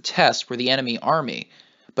subject of the test were the enemy army,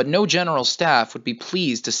 but no general staff would be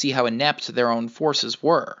pleased to see how inept their own forces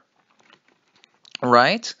were.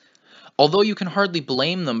 Right? Although you can hardly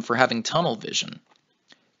blame them for having tunnel vision.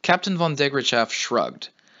 Captain von Degrachaff shrugged.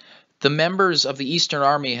 The members of the Eastern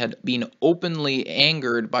Army had been openly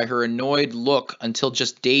angered by her annoyed look until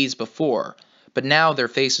just days before, but now their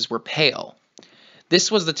faces were pale. This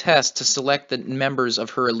was the test to select the members of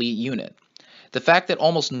her elite unit. The fact that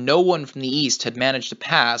almost no one from the East had managed to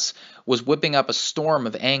pass was whipping up a storm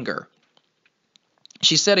of anger.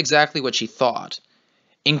 She said exactly what she thought.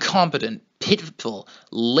 Incompetent, pitiful,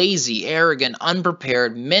 lazy, arrogant,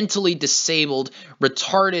 unprepared, mentally disabled,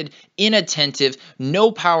 retarded, inattentive,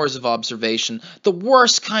 no powers of observation, the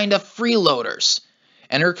worst kind of freeloaders.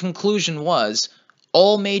 And her conclusion was,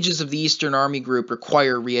 all mages of the Eastern Army group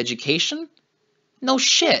require re-education? No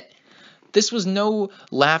shit. This was no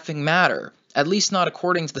laughing matter, at least not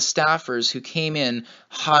according to the staffers who came in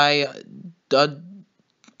high dudgeon.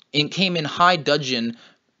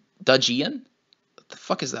 Dudgeon? The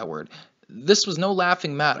fuck is that word? This was no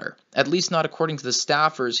laughing matter, at least not according to the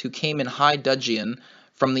staffers who came in high dudgeon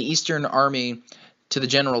from the Eastern Army to the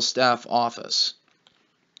General Staff Office.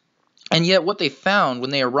 And yet what they found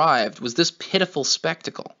when they arrived was this pitiful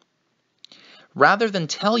spectacle. Rather than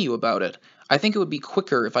tell you about it, I think it would be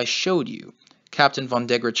quicker if I showed you, Captain von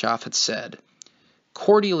Degrachaff had said,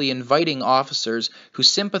 cordially inviting officers who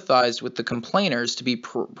sympathized with the complainers to be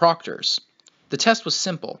proctors. The test was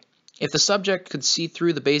simple. If the subject could see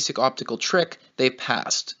through the basic optical trick, they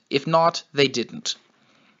passed. If not, they didn't.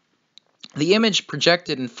 The image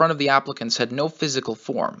projected in front of the applicants had no physical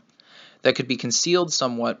form. That could be concealed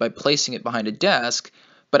somewhat by placing it behind a desk,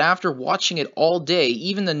 but after watching it all day,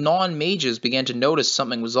 even the non-mages began to notice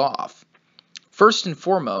something was off. First and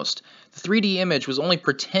foremost, the 3D image was only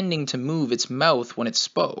pretending to move its mouth when it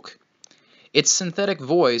spoke. Its synthetic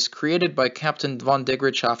voice, created by Captain von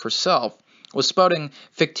Degrachaff herself, was spouting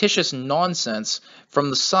fictitious nonsense from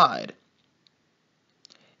the side.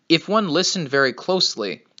 If one listened very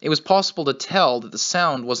closely, it was possible to tell that the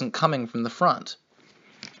sound wasn't coming from the front.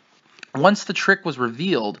 Once the trick was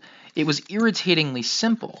revealed, it was irritatingly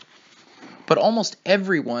simple, but almost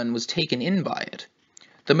everyone was taken in by it.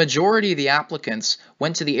 The majority of the applicants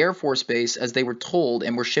went to the Air Force Base as they were told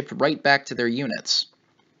and were shipped right back to their units.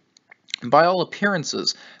 By all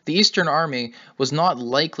appearances, the Eastern Army was not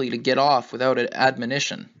likely to get off without an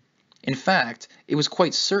admonition. In fact, it was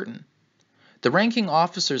quite certain. The ranking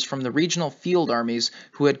officers from the regional field armies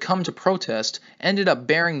who had come to protest ended up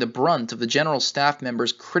bearing the brunt of the general staff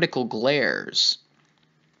members' critical glares.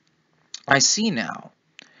 I see now.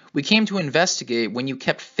 We came to investigate when you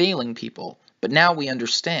kept failing people, but now we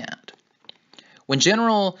understand.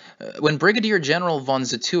 When Brigadier General von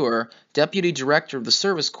Zetour, deputy director of the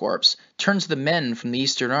Service Corps, turned to the men from the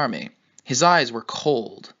Eastern Army, his eyes were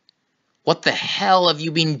cold. "What the hell have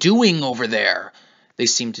you been doing over there?" they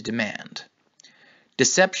seemed to demand.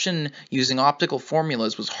 Deception using optical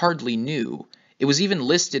formulas was hardly new. It was even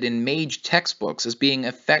listed in mage textbooks as being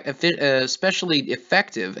especially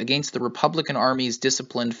effective against the Republican Army's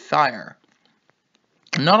disciplined fire.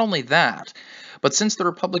 Not only that, but since the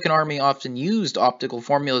Republican Army often used optical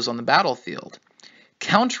formulas on the battlefield,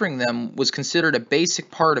 countering them was considered a basic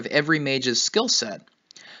part of every mage's skill set.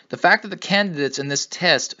 The fact that the candidates in this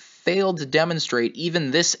test failed to demonstrate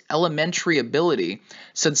even this elementary ability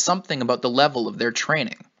said something about the level of their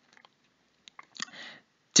training.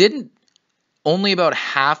 Didn't only about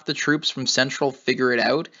half the troops from Central figure it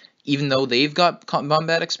out, even though they've got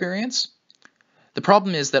combat experience? The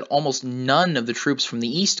problem is that almost none of the troops from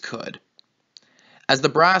the East could. As the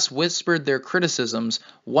brass whispered their criticisms,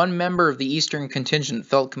 one member of the Eastern contingent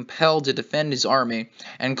felt compelled to defend his army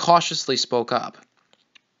and cautiously spoke up.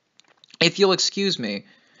 "If you'll excuse me,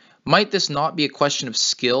 might this not be a question of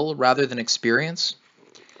skill rather than experience?"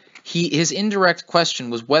 His indirect question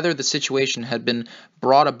was whether the situation had been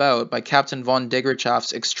brought about by Captain von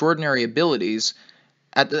Degerchaff's extraordinary abilities.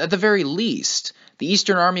 At the very least, the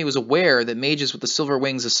Eastern Army was aware that mages with the Silver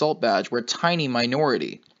Wings assault badge were a tiny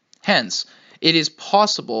minority. Hence, it is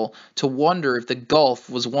possible to wonder if the gulf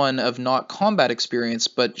was one of not combat experience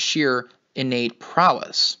but sheer innate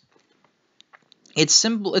prowess. It's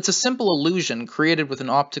a simple illusion created with an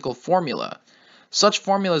optical formula. Such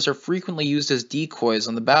formulas are frequently used as decoys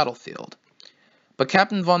on the battlefield. But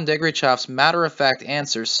Captain von Degerchaff's matter-of-fact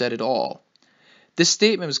answer said it all. This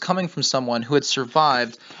statement was coming from someone who had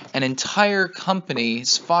survived an entire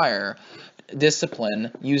company's fire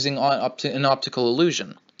discipline using an optical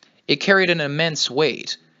illusion. It carried an immense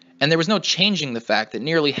weight, and there was no changing the fact that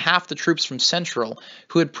nearly half the troops from Central,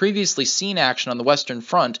 who had previously seen action on the Western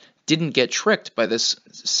Front, didn't get tricked by this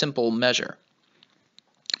simple measure.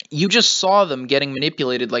 You just saw them getting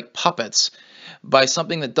manipulated like puppets by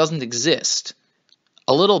something that doesn't exist.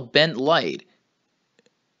 A little bent light.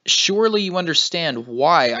 Surely you understand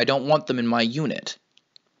why I don't want them in my unit.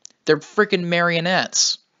 They're frickin'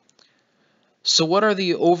 marionettes. So what are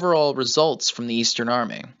the overall results from the Eastern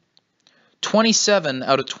Army? 27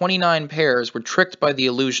 out of 29 pairs were tricked by the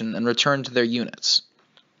illusion and returned to their units.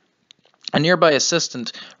 A nearby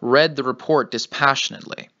assistant read the report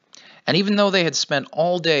dispassionately. And even though they had spent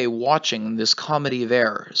all day watching this comedy of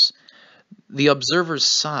errors, the observers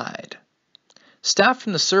sighed. Staff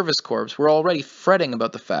from the Service Corps were already fretting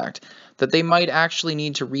about the fact that they might actually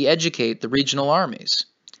need to re-educate the regional armies.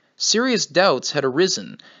 Serious doubts had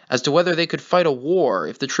arisen as to whether they could fight a war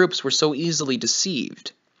if the troops were so easily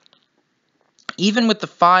deceived. Even with the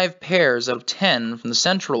 5 pairs out of 10 from the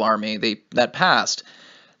Central Army that passed,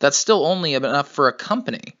 that's still only enough for a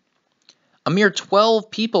company. A mere 12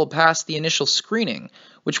 people passed the initial screening,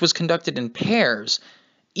 which was conducted in pairs.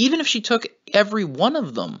 Even if she took every one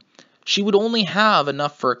of them, she would only have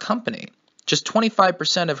enough for a company, just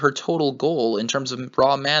 25% of her total goal in terms of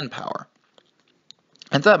raw manpower.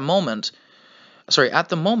 At the moment,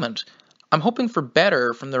 I'm hoping for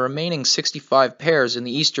better from the remaining 65 pairs in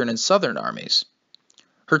the Eastern and Southern armies.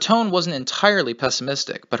 Her tone wasn't entirely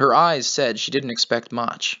pessimistic, but her eyes said she didn't expect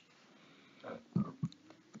much.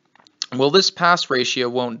 Well, this pass ratio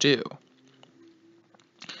won't do.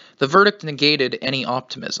 The verdict negated any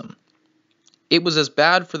optimism. It was as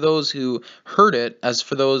bad for those who heard it as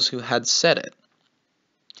for those who had said it.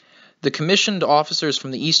 The commissioned officers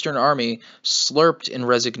from the Eastern Army slurped in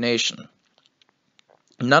resignation.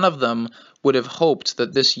 None of them would have hoped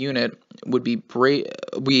that this unit would be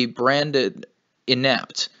branded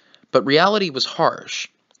inept, but reality was harsh.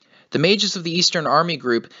 The mages of the Eastern Army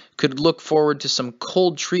Group could look forward to some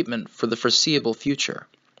cold treatment for the foreseeable future.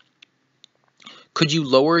 Could you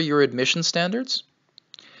lower your admission standards?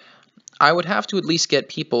 I would have to at least get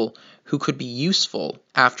people who could be useful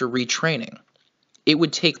after retraining. It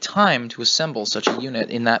would take time to assemble such a unit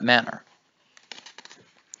in that manner.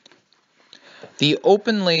 The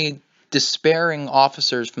openly despairing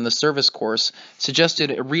officers from the service course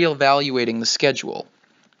suggested reevaluating the schedule.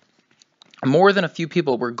 More than a few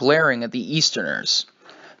people were glaring at the Easterners,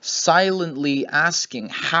 silently asking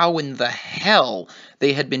how in the hell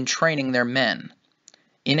they had been training their men.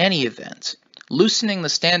 In any event, loosening the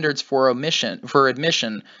standards for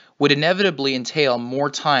admission would inevitably entail more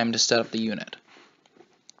time to set up the unit.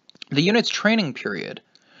 The unit's training period,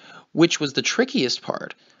 which was the trickiest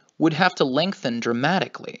part, would have to lengthen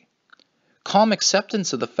dramatically. Calm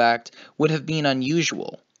acceptance of the fact would have been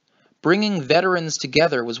unusual. Bringing veterans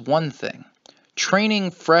together was one thing.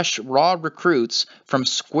 Training fresh, raw recruits from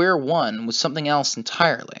square one was something else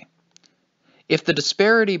entirely. If the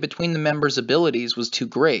disparity between the members' abilities was too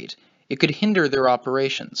great, it could hinder their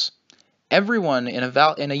operations. Everyone in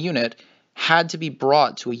a unit had to be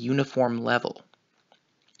brought to a uniform level.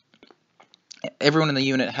 Everyone in the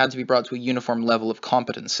unit had to be brought to a uniform level of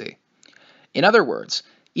competency. In other words,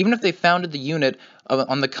 even if they founded the unit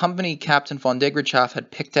on the company Captain von Degrachaff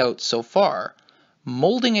had picked out so far,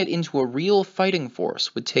 molding it into a real fighting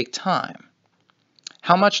force would take time.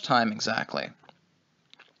 How much time exactly?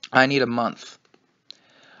 I need a month.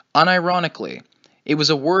 Unironically, it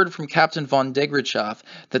was a word from Captain von Degrachaff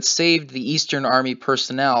that saved the Eastern Army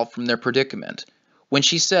personnel from their predicament. When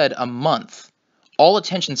she said a month, all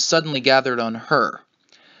attention suddenly gathered on her.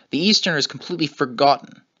 The Easterners completely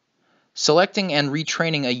forgotten. Selecting and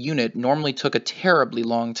retraining a unit normally took a terribly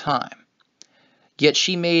long time. Yet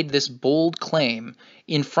she made this bold claim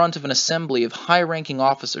in front of an assembly of high-ranking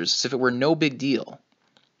officers as if it were no big deal.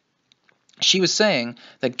 She was saying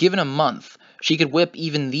that given a month, she could whip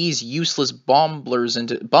even these useless bumblers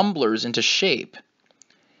into shape.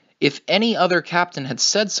 If any other captain had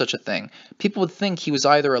said such a thing, people would think he was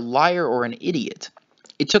either a liar or an idiot.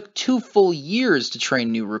 It took 2 full years to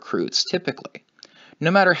train new recruits, typically.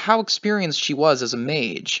 No matter how experienced she was as a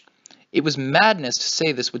mage, it was madness to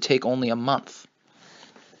say this would take only a month.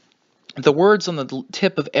 The words on the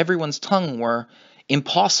tip of everyone's tongue were,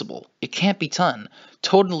 impossible, it can't be done,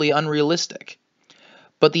 totally unrealistic.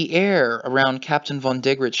 But the air around Captain von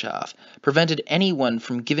Degrachaff prevented anyone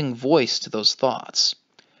from giving voice to those thoughts.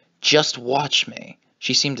 Just watch me,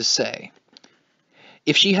 she seemed to say.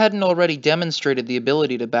 If she hadn't already demonstrated the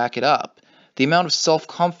ability to back it up, the amount of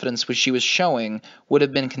self-confidence which she was showing would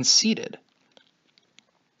have been conceited.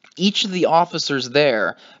 Each of the officers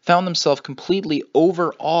there found themselves completely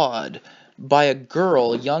overawed by a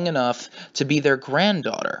girl young enough to be their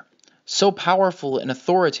granddaughter. So powerful and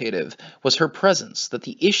authoritative was her presence that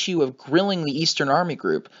the issue of grilling the Eastern Army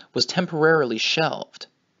group was temporarily shelved.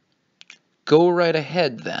 Go right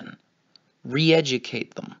ahead, then.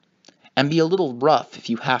 Re-educate them. And be a little rough if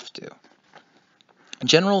you have to.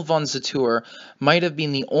 General von Zetour might have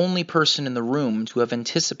been the only person in the room to have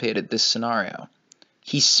anticipated this scenario.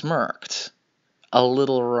 He smirked. A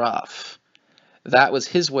little rough. That was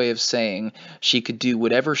his way of saying she could do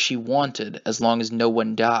whatever she wanted as long as no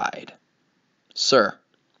one died. Sir,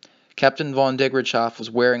 Captain von Degrachaff was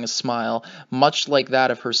wearing a smile much like that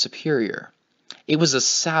of her superior. It was a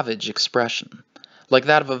savage expression, like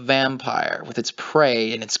that of a vampire with its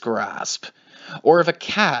prey in its grasp, or of a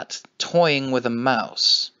cat toying with a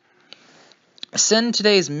mouse. Send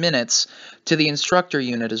today's minutes to the instructor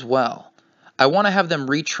unit as well. I want to have them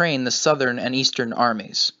retrain the Southern and Eastern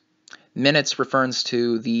armies. Minutes refers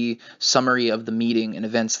to the summary of the meeting and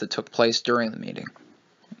events that took place during the meeting.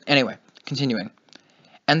 Anyway, continuing.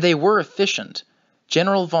 And they were efficient.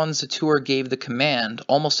 General von Zetour gave the command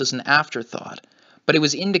almost as an afterthought, but it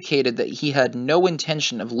was indicated that he had no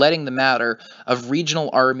intention of letting the matter of regional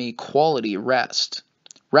army quality rest.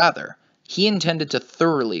 Rather, he intended to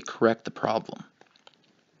thoroughly correct the problem.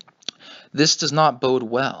 This does not bode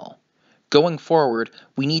well. Going forward,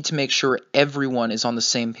 we need to make sure everyone is on the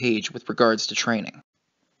same page with regards to training.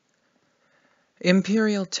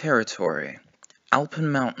 Imperial Territory, Alpen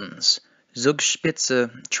Mountains,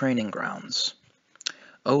 Zugspitze Training Grounds.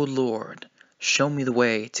 O Lord, show me the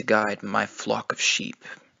way to guide my flock of sheep.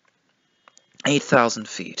 8,000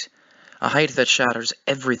 feet, a height that shatters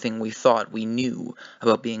everything we thought we knew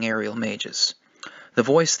about being aerial mages. The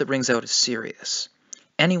voice that rings out is serious.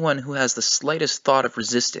 Anyone who has the slightest thought of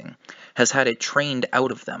resisting has had it trained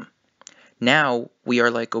out of them. Now we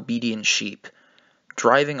are like obedient sheep,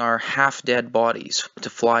 driving our half-dead bodies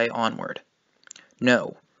to fly onward.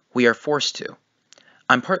 No, we are forced to.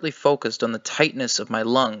 I'm partly focused on the tightness of my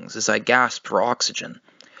lungs as I gasp for oxygen,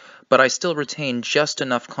 but I still retain just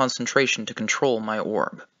enough concentration to control my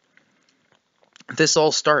orb. This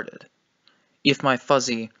all started, if my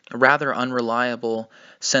fuzzy, rather unreliable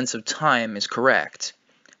sense of time is correct,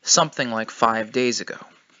 something like 5 days ago.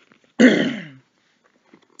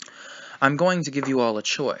 I'm going to give you all a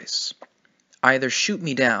choice. Either shoot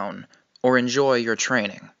me down, or enjoy your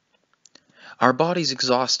training. Our bodies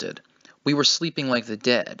exhausted, we were sleeping like the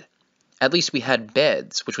dead. At least we had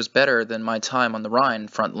beds, which was better than my time on the Rhine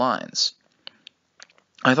front lines.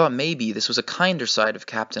 I thought maybe this was a kinder side of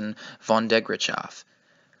Captain von Degrachaff.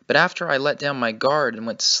 But after I let down my guard and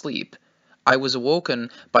went to sleep, I was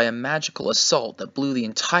awoken by a magical assault that blew the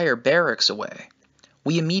entire barracks away.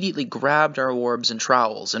 We immediately grabbed our orbs and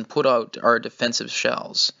trowels and put out our defensive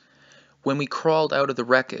shells. When we crawled out of the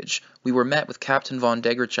wreckage, we were met with Captain von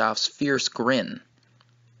Degerchaff's fierce grin.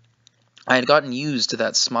 I had gotten used to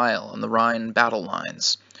that smile on the Rhine battle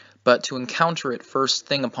lines, but to encounter it first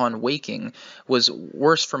thing upon waking was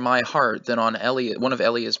worse for my heart than on one of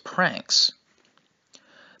Elia's pranks.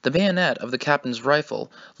 The bayonet of the captain's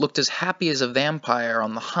rifle looked as happy as a vampire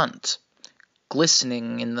on the hunt,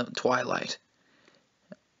 glistening in the twilight.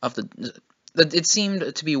 It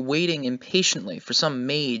seemed to be waiting impatiently for some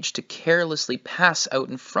mage to carelessly pass out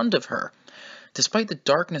in front of her. Despite the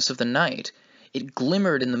darkness of the night, it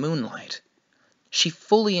glimmered in the moonlight. She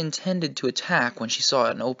fully intended to attack when she saw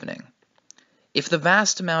an opening. If the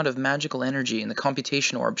vast amount of magical energy in the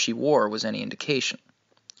computation orb she wore was any indication.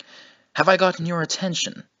 Have I gotten your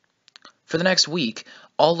attention? For the next week,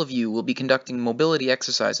 all of you will be conducting mobility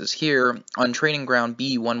exercises here on Training Ground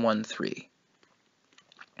B113.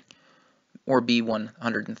 Or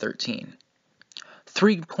B113.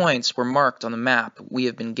 3 points were marked on the map we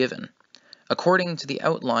have been given. According to the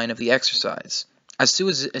outline of the exercise, as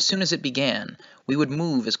soon as it began, we would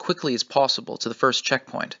move as quickly as possible to the first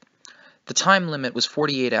checkpoint. The time limit was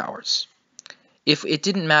 48 hours. If it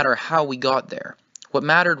didn't matter how we got there, what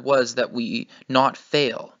mattered was that we not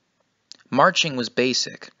fail. Marching was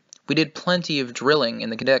basic. We did plenty of drilling in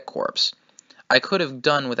the cadet corps. I could have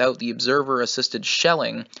done without the observer-assisted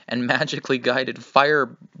shelling and magically guided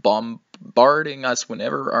fire bombarding us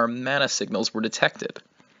whenever our mana signals were detected.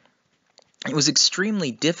 It was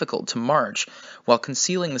extremely difficult to march while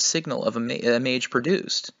concealing the signal of a mage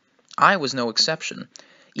produced. I was no exception,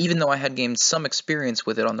 even though I had gained some experience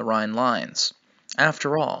with it on the Rhine lines.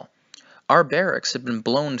 After all, our barracks had been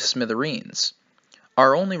blown to smithereens.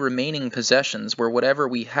 Our only remaining possessions were whatever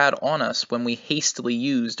we had on us when we hastily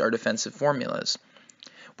used our defensive formulas.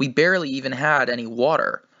 We barely even had any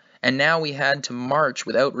water, and now we had to march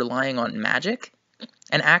without relying on magic?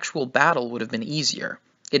 An actual battle would have been easier.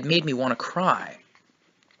 It made me want to cry.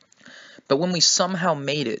 But when we somehow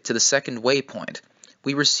made it to the second waypoint,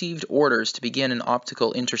 we received orders to begin an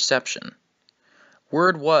optical interception.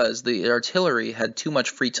 Word was the artillery had too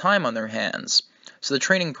much free time on their hands, so the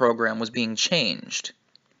training program was being changed.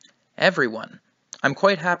 Everyone, I'm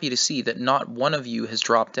quite happy to see that not one of you has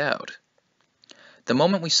dropped out. The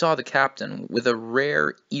moment we saw the captain, with a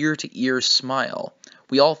rare ear-to-ear smile,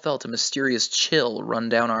 we all felt a mysterious chill run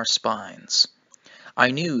down our spines.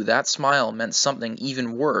 I knew that smile meant something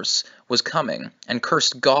even worse was coming, and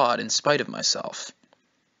cursed God in spite of myself.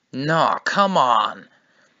 "Nah, come on!"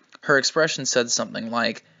 Her expression said something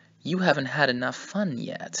like, "You haven't had enough fun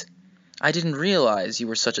yet. I didn't realize you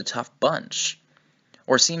were such a tough bunch.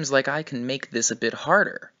 Or seems like I can make this a bit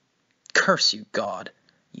harder. Curse you, God,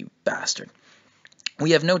 you bastard."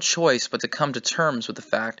 We have no choice but to come to terms with the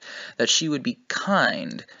fact that she would be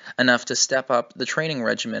kind enough to step up the training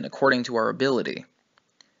regimen according to our ability.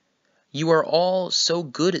 You are all so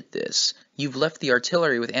good at this, you've left the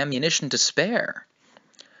artillery with ammunition to spare.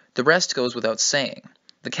 The rest goes without saying.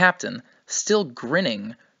 The captain, still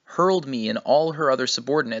grinning, hurled me and all her other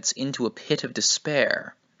subordinates into a pit of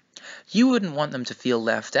despair. You wouldn't want them to feel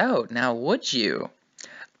left out, now would you?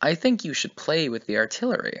 I think you should play with the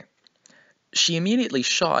artillery. She immediately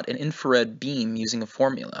shot an infrared beam using a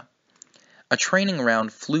formula. A training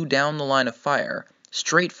round flew down the line of fire,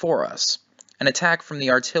 straight for us, an attack from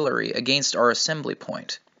the artillery against our assembly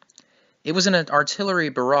point. It was an artillery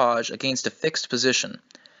barrage against a fixed position,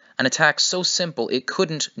 an attack so simple it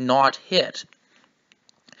couldn't not hit.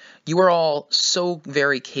 You are all so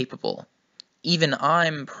very capable. Even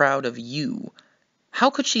I'm proud of you.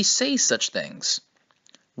 How could she say such things?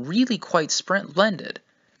 Really quite splendid.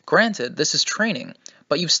 Granted, this is training,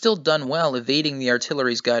 but you've still done well evading the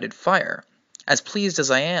artillery's guided fire. As pleased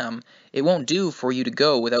as I am, it won't do for you to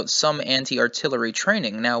go without some anti-artillery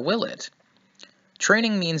training, now will it?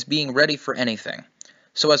 Training means being ready for anything.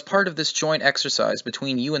 So as part of this joint exercise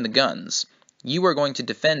between you and the guns, you are going to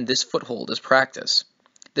defend this foothold as practice.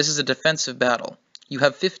 This is a defensive battle. You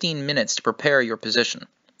have 15 minutes to prepare your position.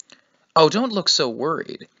 Oh, don't look so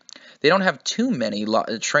worried. They don't have too many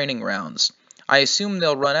training rounds. I assume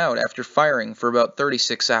they'll run out after firing for about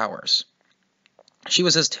 36 hours. She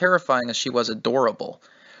was as terrifying as she was adorable.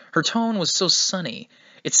 Her tone was so sunny,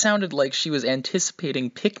 it sounded like she was anticipating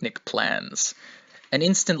picnic plans. An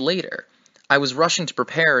instant later, I was rushing to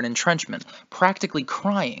prepare an entrenchment, practically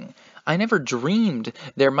crying. I never dreamed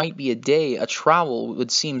there might be a day a trowel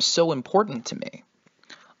would seem so important to me.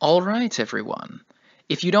 All right, everyone.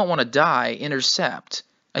 If you don't want to die, intercept.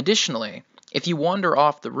 Additionally, if you wander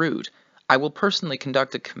off the route, I will personally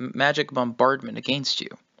conduct a magic bombardment against you.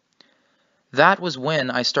 That was when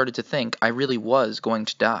I started to think I really was going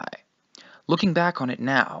to die. Looking back on it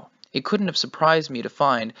now, It couldn't have surprised me to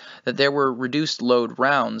find that there were reduced load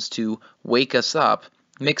rounds to wake us up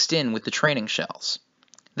mixed in with the training shells.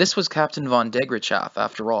 This was Captain von Degrachaff,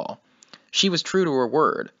 after all. She was true to her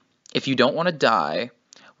word. If you don't want to die,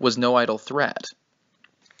 was no idle threat.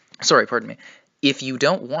 Sorry, pardon me. If you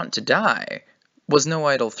don't want to die, was no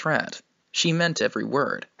idle threat. She meant every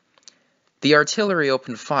word. The artillery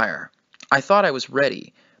opened fire. I thought I was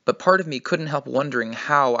ready, but part of me couldn't help wondering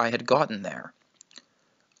how I had gotten there.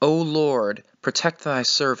 O Lord, protect thy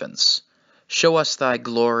servants. Show us thy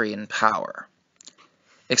glory and power.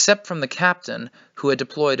 Except from the captain, who had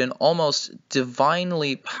deployed an almost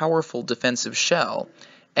divinely powerful defensive shell,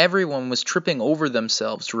 everyone was tripping over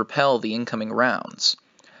themselves to repel the incoming rounds.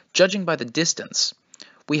 Judging by the distance,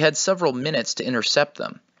 we had several minutes to intercept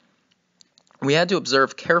them. We had to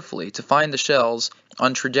observe carefully to find the shells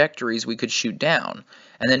on trajectories we could shoot down,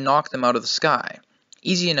 and then knock them out of the sky.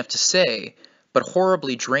 Easy enough to say, but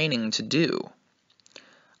horribly draining to do.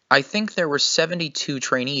 I think there were 72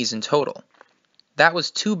 trainees in total. That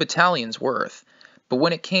was 2 battalions worth, but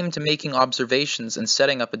when it came to making observations and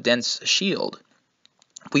setting up a dense shield,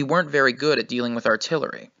 we weren't very good at dealing with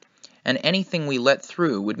artillery, and anything we let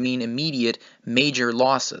through would mean immediate, major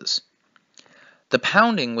losses. The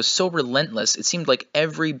pounding was so relentless it seemed like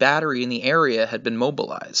every battery in the area had been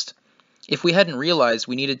mobilized. If we hadn't realized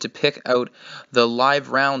we needed to pick out the live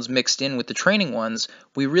rounds mixed in with the training ones,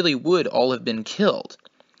 we really would all have been killed.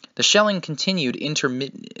 The shelling continued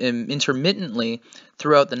intermittently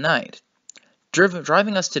throughout the night,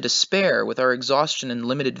 driving us to despair with our exhaustion and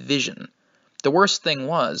limited vision. The worst thing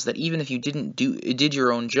was that even if you did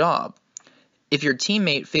your own job, if your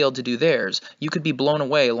teammate failed to do theirs, you could be blown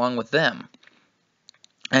away along with them.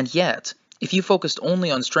 And yet, if you focused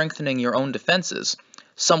only on strengthening your own defenses,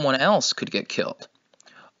 someone else could get killed.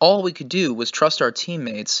 All we could do was trust our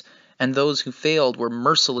teammates, and those who failed were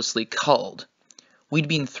mercilessly culled. We'd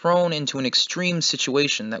been thrown into an extreme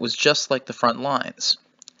situation that was just like the front lines.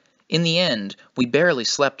 In the end, we barely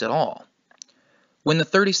slept at all. When the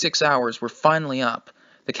 36 hours were finally up,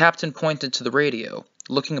 the captain pointed to the radio,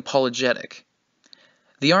 looking apologetic.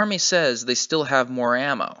 The army says they still have more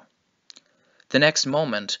ammo. The next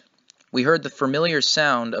moment, we heard the familiar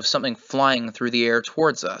sound of something flying through the air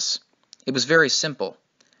towards us. It was very simple.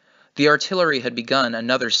 The artillery had begun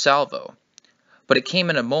another salvo, but it came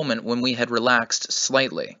in a moment when we had relaxed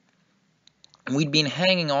slightly. We'd been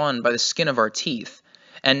hanging on by the skin of our teeth,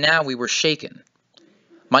 and now we were shaken.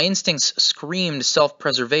 My instincts screamed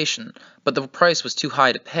self-preservation, but the price was too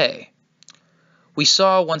high to pay. We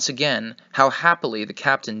saw once again how happily the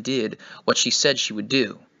captain did what she said she would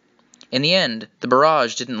do. In the end, the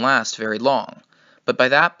barrage didn't last very long, but by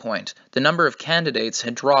that point, the number of candidates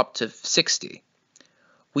had dropped to 60.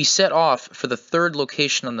 We set off for the 3rd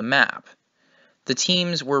location on the map. The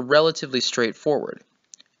teams were relatively straightforward.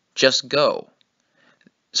 Just go.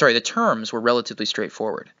 The terms were relatively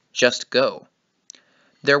straightforward. Just go.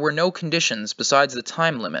 There were no conditions besides the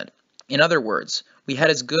time limit. In other words, we had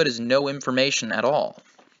as good as no information at all.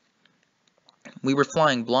 We were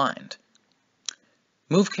flying blind.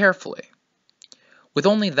 Move carefully. With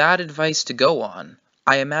only that advice to go on,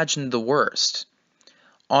 I imagined the worst.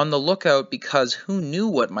 On the lookout because who knew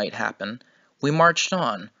what might happen, we marched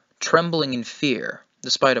on, trembling in fear,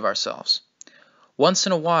 despite of ourselves. Once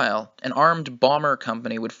in a while, an armed bomber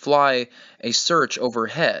company would fly a search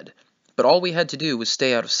overhead, but all we had to do was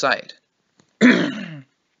stay out of sight.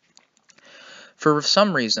 For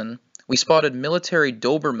some reason, we spotted military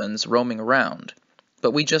Dobermans roaming around,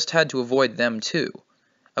 but we just had to avoid them too.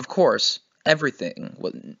 Of course, everything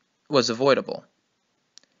was avoidable.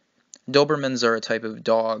 Dobermans are a type of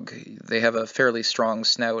dog. They have a fairly strong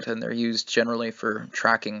snout, and they're used generally for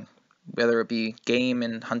tracking, whether it be game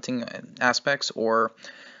and hunting aspects or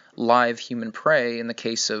live human prey in the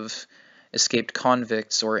case of escaped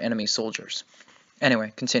convicts or enemy soldiers.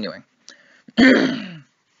 Anyway, continuing.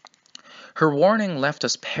 Her warning left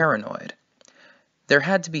us paranoid. There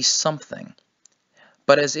had to be something.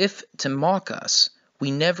 But as if to mock us, we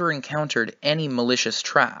never encountered any malicious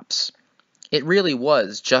traps. It really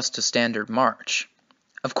was just a standard march.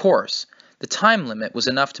 Of course, the time limit was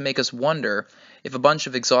enough to make us wonder if a bunch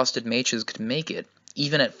of exhausted mages could make it,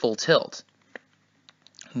 even at full tilt.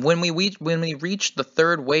 When we reached the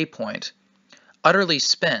 3rd waypoint, utterly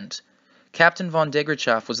spent, Captain von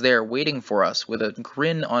Degrachaff was there waiting for us with a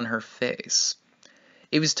grin on her face.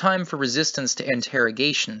 It was time for resistance to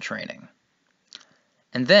interrogation training.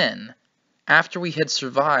 And then, after we had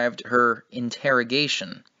survived her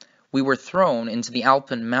interrogation, we were thrown into the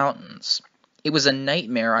Alpine mountains. It was a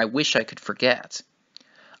nightmare I wish I could forget.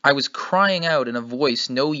 I was crying out in a voice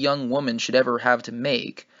no young woman should ever have to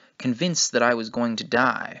make, convinced that I was going to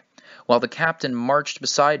die, while the captain marched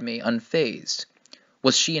beside me unfazed.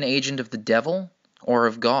 Was she an agent of the devil or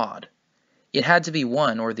of God? It had to be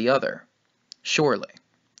one or the other, surely.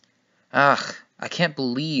 Ah, I can't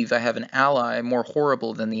believe I have an ally more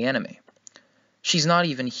horrible than the enemy. She's not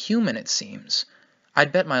even human, it seems.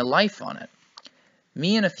 I'd bet my life on it.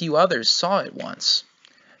 Me and a few others saw it once.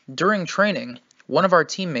 During training, one of our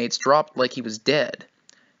teammates dropped like he was dead.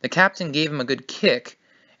 The captain gave him a good kick,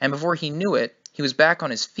 and before he knew it, he was back on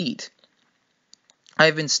his feet. I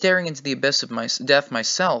have been staring into the abyss of death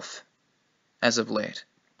myself, as of late.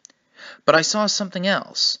 But I saw something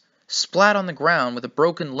else, splat on the ground with a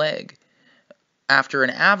broken leg. After an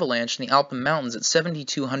avalanche in the Alpine Mountains at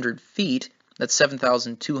 7,200 feet, that's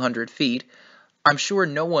 7,200 feet, I'm sure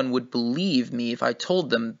no one would believe me if I told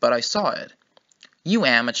them, but I saw it. You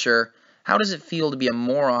amateur, how does it feel to be a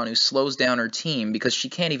moron who slows down her team because she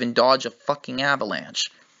can't even dodge a fucking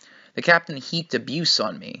avalanche? The captain heaped abuse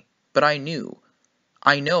on me, but I knew.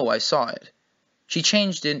 I know I saw it. She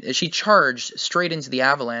charged straight into the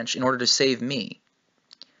avalanche in order to save me.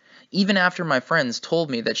 Even after my friends told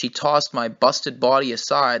me that she tossed my busted body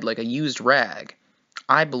aside like a used rag,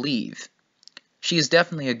 I believe. She is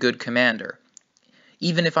definitely a good commander,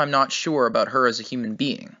 even if I'm not sure about her as a human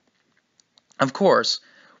being. Of course,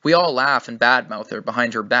 we all laugh and badmouth her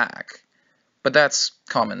behind her back, but that's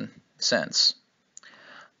common sense.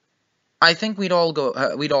 I think we'd all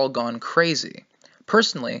gone crazy.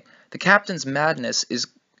 Personally, the captain's madness is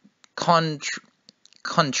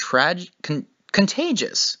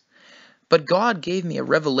contagious, but God gave me a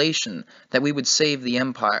revelation that we would save the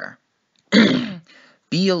empire.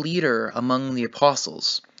 Be a leader among the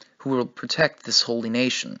apostles who will protect this holy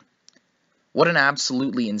nation. What an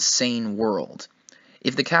absolutely insane world.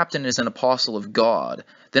 If the captain is an apostle of God,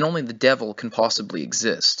 then only the devil can possibly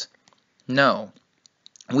exist. No,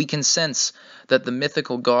 we can sense that the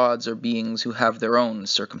mythical gods are beings who have their own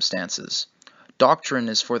circumstances. Doctrine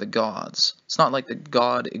is for the gods. It's not like the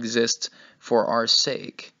God exists for our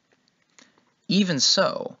sake. Even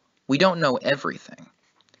so, we don't know everything.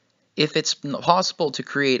 If it's possible to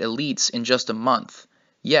create elites in just a month,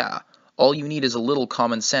 yeah, all you need is a little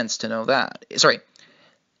common sense to know that. Sorry,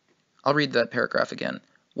 I'll read that paragraph again.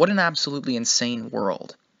 What an absolutely insane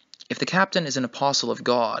world. If the captain is an apostle of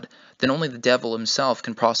God, then only the devil himself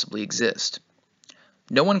can possibly exist.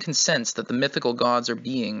 No one can sense that the mythical gods are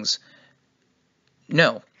beings...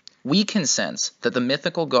 No, we can sense that the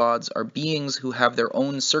mythical gods are beings who have their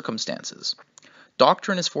own circumstances.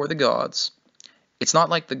 Doctrine is for the gods. It's not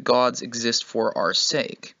like the gods exist for our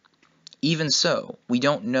sake. Even so, we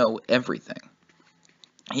don't know everything.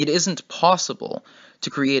 It isn't possible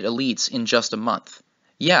to create elites in just a month.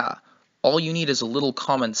 Yeah, all you need is a little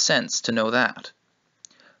common sense to know that.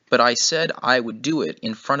 But I said I would do it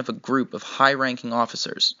in front of a group of high-ranking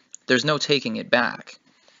officers. There's no taking it back.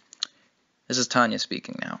 This is Tanya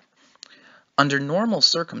speaking now. Under normal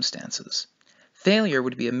circumstances, failure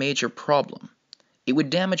would be a major problem. It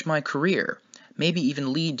would damage my career, maybe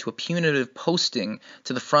even lead to a punitive posting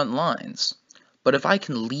to the front lines. But if I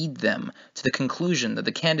can lead them to the conclusion that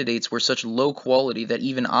the candidates were such low quality that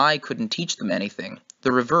even I couldn't teach them anything,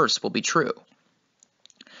 the reverse will be true.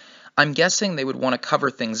 I'm guessing they would want to cover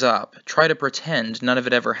things up, try to pretend none of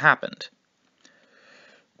it ever happened.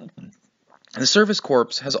 The Service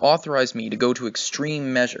Corps has authorized me to go to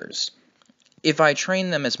extreme measures. If I train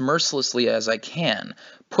them as mercilessly as I can,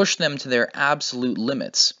 push them to their absolute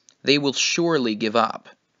limits, they will surely give up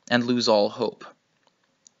and lose all hope.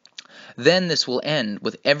 Then this will end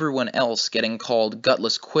with everyone else getting called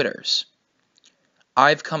gutless quitters.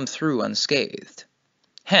 I've come through unscathed.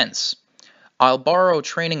 Hence, I'll borrow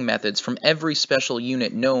training methods from every special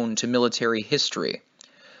unit known to military history.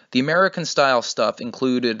 The American-style stuff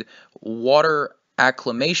included water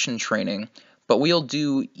acclimation training, but we'll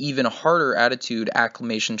do even harder attitude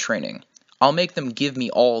acclimation training. I'll make them give me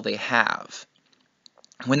all they have.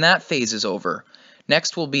 When that phase is over,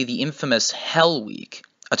 next will be the infamous Hell Week,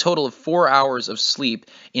 a total of 4 hours of sleep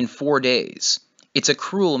in 4 days. It's a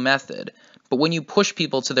cruel method, but when you push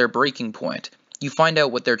people to their breaking point, you find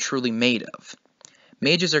out what they're truly made of.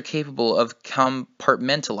 Mages are capable of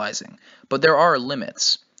compartmentalizing, but there are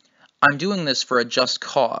limits. I'm doing this for a just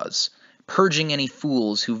cause, purging any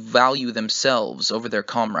fools who value themselves over their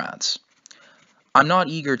comrades. I'm not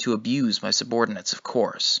eager to abuse my subordinates, of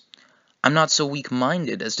course. I'm not so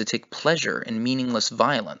weak-minded as to take pleasure in meaningless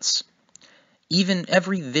violence. Even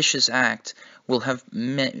every vicious act will have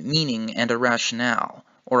meaning and a rationale,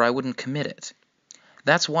 or I wouldn't commit it.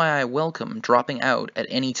 That's why I welcome dropping out at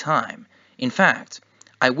any time. In fact,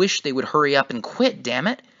 I wish they would hurry up and quit, damn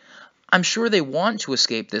it! I'm sure they want to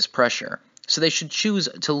escape this pressure, so they should choose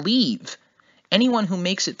to leave. Anyone who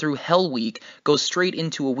makes it through Hell Week goes straight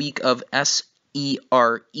into a week of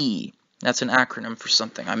SERE. That's an acronym for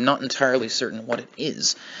something. I'm not entirely certain what it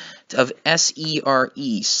is. Of SERE,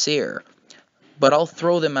 SERE. But I'll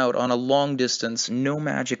throw them out on a long-distance,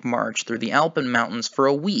 no-magic march through the Alpine Mountains for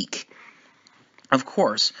a week. Of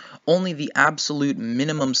course, only the absolute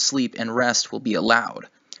minimum sleep and rest will be allowed.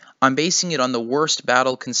 I'm basing it on the worst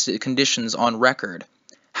battle conditions on record.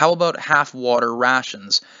 How about half-water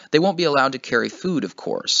rations? They won't be allowed to carry food, of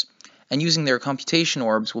course. And using their computation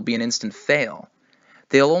orbs will be an instant fail.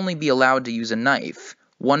 They'll only be allowed to use a knife,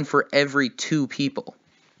 one for every 2 people.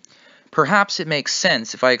 Perhaps it makes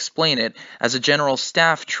sense if I explain it as a general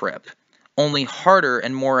staff trip, only harder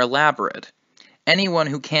and more elaborate. Anyone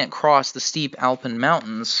who can't cross the steep Alpine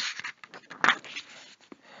mountains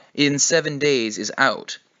in 7 days is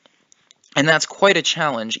out. And that's quite a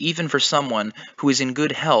challenge even for someone who is in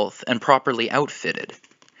good health and properly outfitted.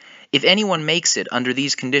 If anyone makes it under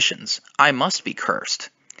these conditions, I must be cursed.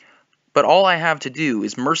 But all I have to do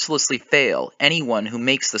is mercilessly fail anyone who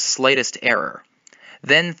makes the slightest error.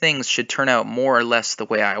 Then things should turn out more or less the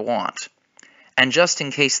way I want. And just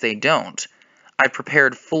in case they don't, I've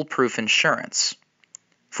prepared foolproof insurance.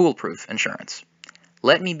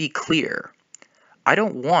 Let me be clear. I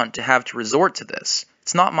don't want to have to resort to this.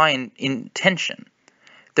 It's not my intention.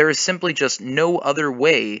 There is simply just no other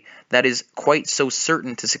way that is quite so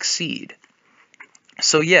certain to succeed.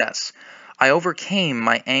 So yes, I overcame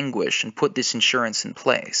my anguish and put this insurance in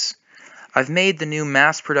place. I've made the new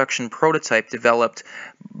mass production prototype developed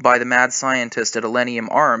by the mad scientist at Elenium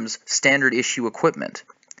Arms standard issue equipment.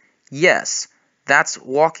 Yes, that's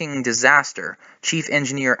Walking Disaster, Chief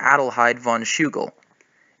Engineer Adelheid von Schugel.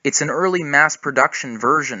 It's an early mass production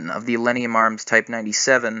version of the Elenium Arms Type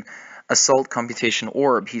 97 assault computation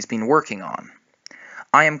orb he's been working on.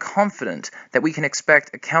 I am confident that we can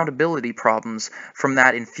expect accountability problems from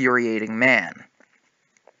that infuriating man.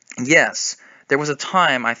 Yes, there was a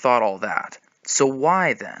time I thought all that. So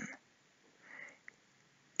why then?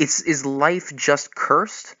 Is life just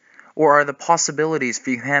cursed? Or are the possibilities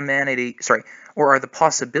for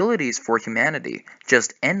humanity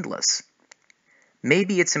just endless?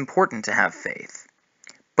 Maybe it's important to have faith.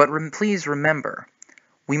 But please remember,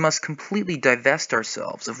 we must completely divest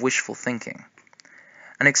ourselves of wishful thinking.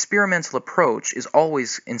 An experimental approach is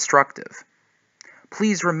always instructive.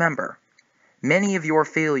 Please remember, many of your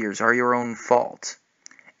failures are your own fault,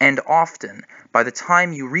 and often, by the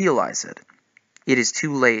time you realize it, it is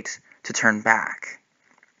too late to turn back.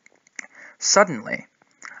 Suddenly,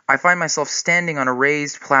 I find myself standing on a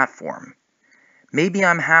raised platform. Maybe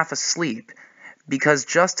I'm half asleep, because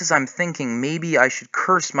just as I'm thinking maybe I should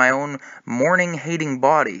curse my own morning-hating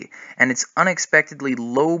body and its unexpectedly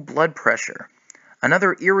low blood pressure,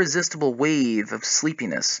 another irresistible wave of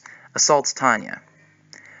sleepiness assaults Tanya.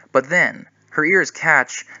 But then, her ears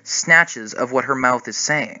catch snatches of what her mouth is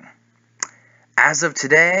saying. As of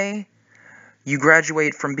today, you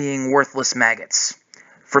graduate from being worthless maggots.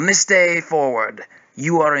 From this day forward,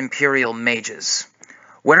 you are Imperial mages.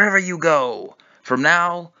 Wherever you go, from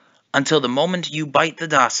now until the moment you bite the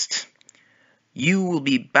dust, you will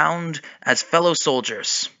be bound as fellow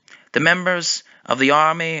soldiers. The members of the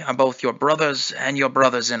army are both your brothers and your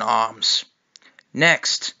brothers in arms.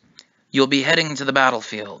 Next, you'll be heading to the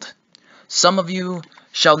battlefield. Some of you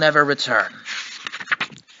shall never return.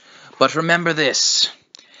 But remember this,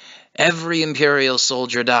 every Imperial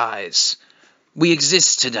soldier dies. We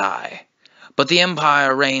exist to die, but the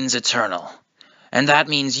Empire reigns eternal, and that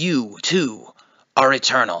means you, too, are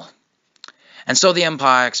eternal. And so the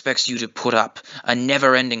Empire expects you to put up a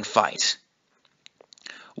never-ending fight.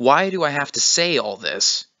 Why do I have to say all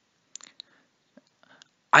this?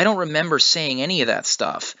 I don't remember saying any of that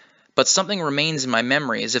stuff, but something remains in my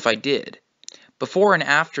memory as if I did. Before and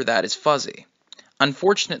after that is fuzzy.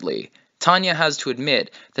 Unfortunately, Tanya has to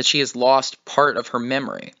admit that she has lost part of her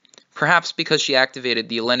memory, perhaps because she activated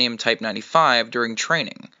the Elenium Type 95 during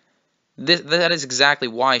training. That is exactly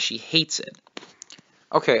why she hates it.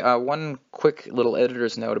 Okay, one quick little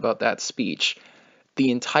editor's note about that speech.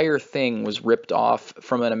 The entire thing was ripped off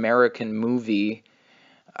from an American movie,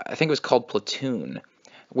 I think it was called Platoon,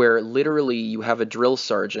 where literally you have a drill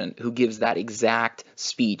sergeant who gives that exact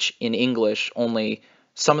speech in English, only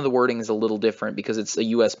some of the wording is a little different because it's a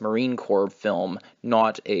U.S. Marine Corps film,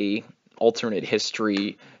 not a alternate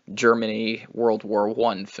history Germany World War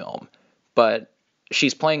I film. But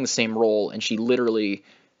she's playing the same role, and she literally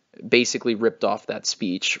basically ripped off that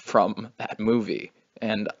speech from that movie.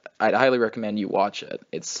 And I'd highly recommend you watch it.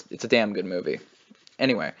 It's a damn good movie.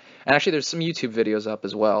 Anyway, and actually there's some YouTube videos up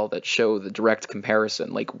as well that show the direct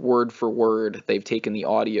comparison, like word for word, they've taken the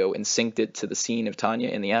audio and synced it to the scene of Tanya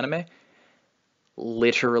in the anime.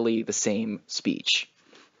 Literally the same speech.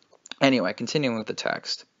 Anyway, continuing with the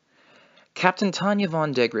text. Captain Tanya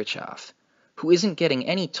von Degrichaff, who isn't getting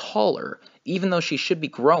any taller, even though she should be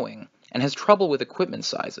growing, and has trouble with equipment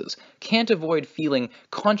sizes, can't avoid feeling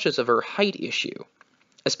conscious of her height issue,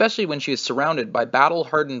 especially when she is surrounded by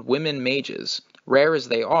battle-hardened women mages, rare as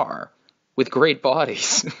they are, with great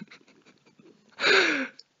bodies.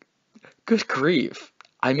 Good grief.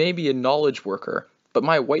 I may be a knowledge worker, but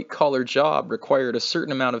my white-collar job required a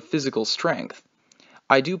certain amount of physical strength.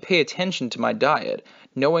 I do pay attention to my diet,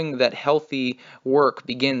 knowing that healthy work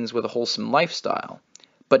begins with a wholesome lifestyle,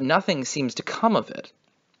 but nothing seems to come of it.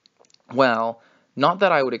 Well, not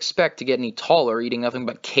that I would expect to get any taller eating nothing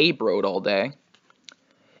but K-Broad all day.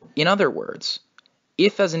 In other words,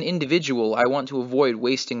 if as an individual I want to avoid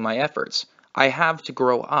wasting my efforts, I have to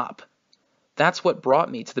grow up. That's what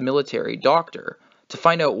brought me to the military doctor, to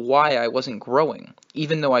find out why I wasn't growing,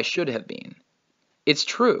 even though I should have been. It's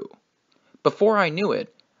true. Before I knew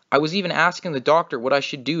it, I was even asking the doctor what I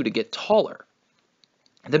should do to get taller.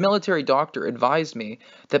 The military doctor advised me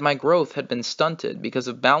that my growth had been stunted because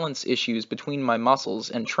of balance issues between my muscles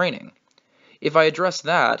and training. If I addressed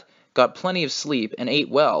that, got plenty of sleep, and ate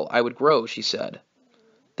well, I would grow, she said.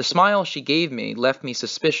 The smile she gave me left me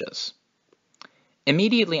suspicious.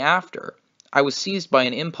 Immediately after, I was seized by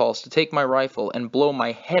an impulse to take my rifle and blow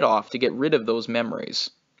my head off to get rid of those memories.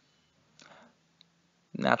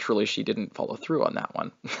 Naturally, she didn't follow through on that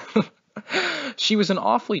one. She was an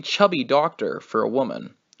awfully chubby doctor for a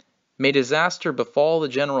woman. May disaster befall the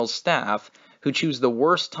general's staff, who choose the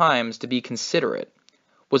worst times to be considerate.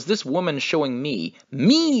 Was this woman showing me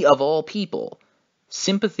of all people,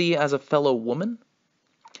 sympathy as a fellow woman?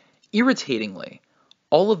 Irritatingly,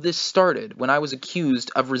 all of this started when I was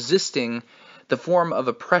accused of resisting the form of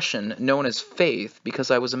oppression known as faith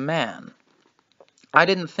because I was a man. I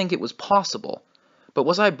didn't think it was possible. But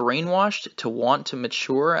was I brainwashed to want to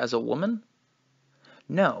mature as a woman?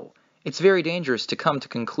 No, it's very dangerous to come to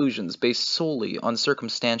conclusions based solely on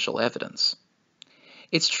circumstantial evidence.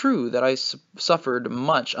 It's true that I suffered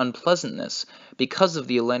much unpleasantness because of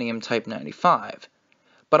the Elenium Type 95,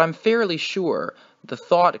 but I'm fairly sure the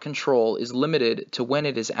thought control is limited to when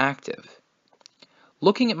it is active.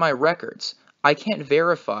 Looking at my records, I can't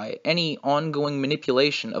verify any ongoing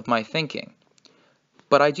manipulation of my thinking.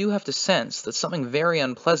 But I do have to sense that something very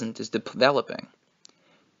unpleasant is developing.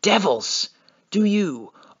 Devils! Do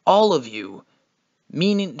you, all of you,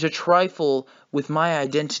 mean to trifle with my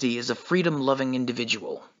identity as a freedom-loving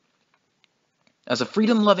individual? As a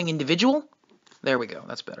freedom-loving individual? There we go,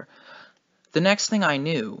 that's better. The next thing I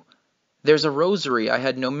knew, there's a rosary I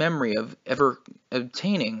had no memory of ever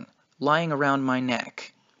obtaining lying around my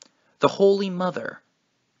neck. The Holy Mother,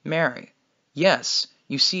 Mary. Yes,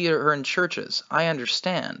 you see her in churches, I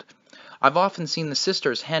understand. I've often seen the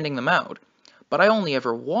sisters handing them out, but I only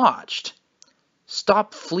ever watched.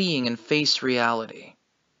 Stop fleeing and face reality.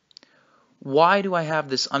 Why do I have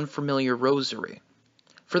this unfamiliar rosary?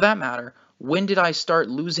 For that matter, when did I start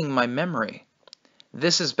losing my memory?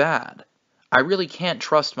 This is bad. I really can't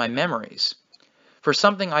trust my memories. For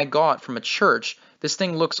something I got from a church, this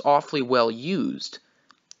thing looks awfully well used.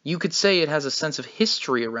 You could say it has a sense of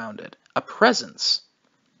history around it, a presence.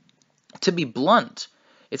 To be blunt,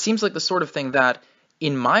 it seems like the sort of thing that,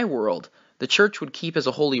 in my world, the church would keep as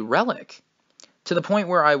a holy relic, to the point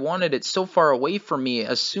where I wanted it so far away from me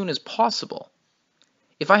as soon as possible.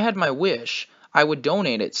 If I had my wish, I would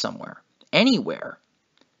donate it somewhere, anywhere.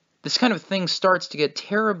 This kind of thing starts to get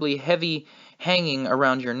terribly heavy hanging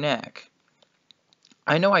around your neck.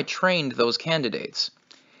 I know I trained those candidates.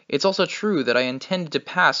 It's also true that I intended to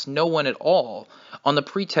pass no one at all on the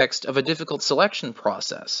pretext of a difficult selection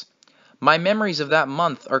process. My memories of that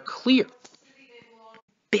month are clear.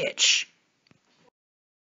 Bitch.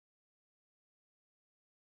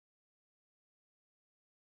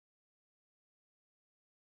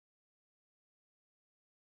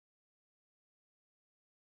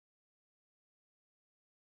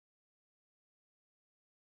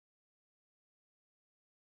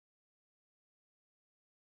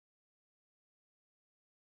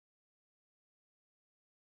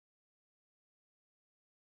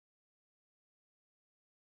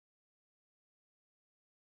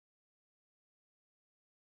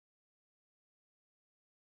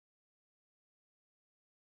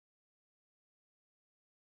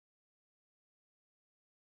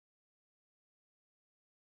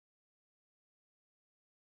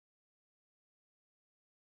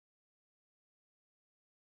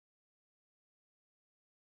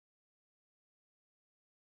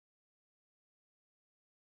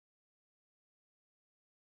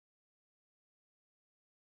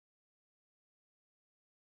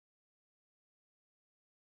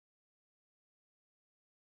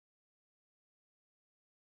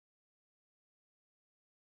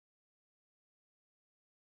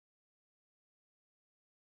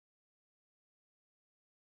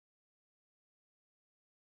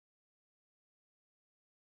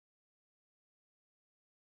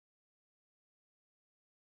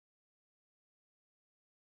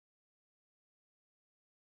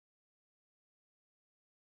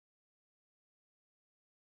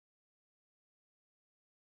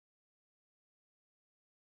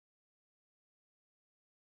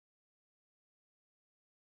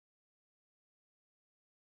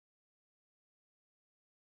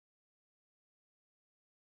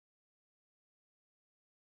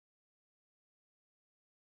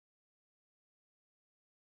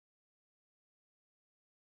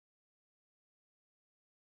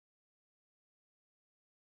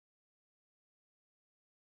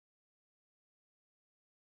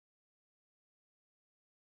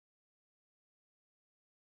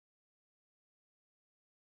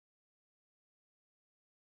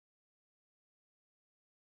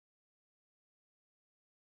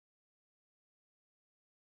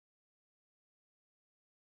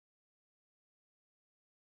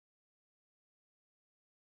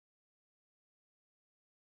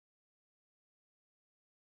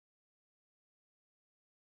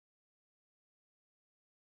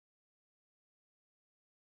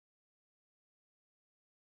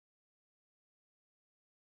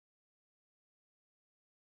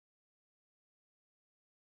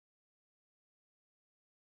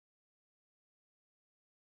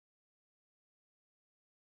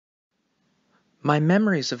 My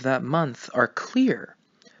memories of that month are clear,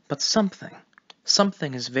 but something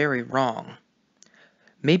is very wrong.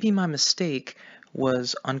 Maybe my mistake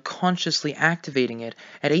was unconsciously activating it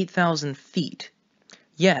at 8,000 feet.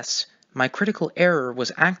 Yes, my critical error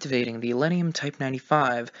was activating the Elenium Type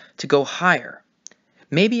 95 to go higher.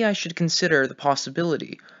 Maybe I should consider the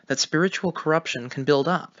possibility that spiritual corruption can build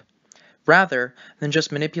up. Rather than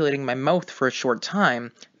just manipulating my mouth for a short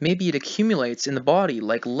time, maybe it accumulates in the body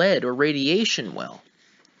like lead or radiation will.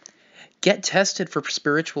 Get tested for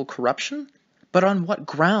spiritual corruption? But on what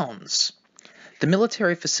grounds? The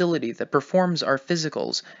military facility that performs our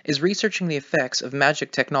physicals is researching the effects of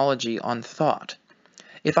magic technology on thought.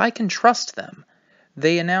 If I can trust them,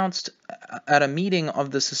 they announced at a meeting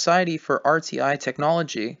of the Society for RTI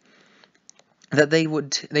Technology that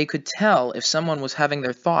they could tell if someone was having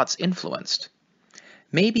their thoughts influenced.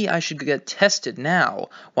 Maybe I should get tested now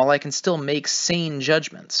while I can still make sane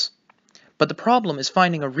judgments. But the problem is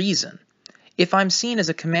finding a reason. If I'm seen as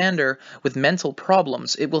a commander with mental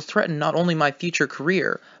problems, it will threaten not only my future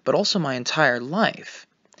career, but also my entire life.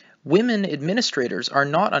 Women administrators are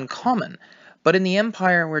not uncommon, but in the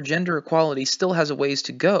empire where gender equality still has a ways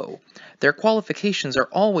to go, their qualifications are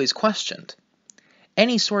always questioned.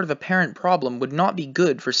 Any sort of apparent problem would not be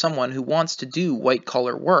good for someone who wants to do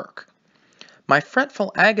white-collar work. My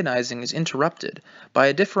fretful agonizing is interrupted by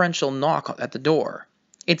a differential knock at the door.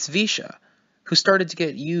 It's Visha, who started to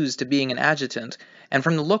get used to being an adjutant, and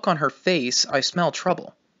from the look on her face, I smell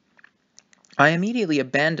trouble. I immediately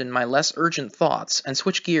abandon my less urgent thoughts and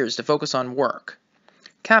switch gears to focus on work.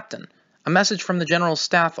 Captain, a message from the General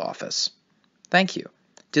Staff Office. Thank you.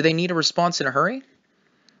 Do they need a response in a hurry?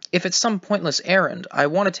 If it's some pointless errand, I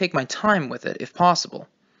want to take my time with it, if possible.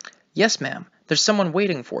 Yes, ma'am. There's someone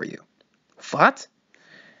waiting for you. What?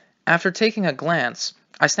 After taking a glance,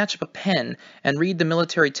 I snatch up a pen and read the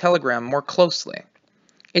military telegram more closely.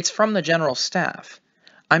 It's from the General Staff.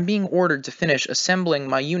 I'm being ordered to finish assembling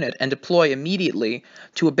my unit and deploy immediately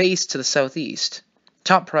to a base to the southeast.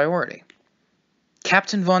 Top priority.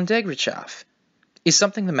 Captain von Degrichaff. Is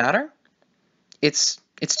something the matter? It's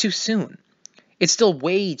too soon. It's still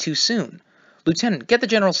way too soon. Lieutenant, get the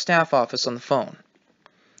General Staff Office on the phone.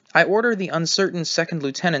 I order the uncertain second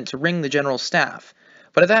lieutenant to ring the General Staff,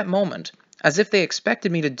 but at that moment, as if they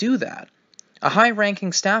expected me to do that, a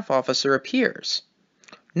high-ranking staff officer appears.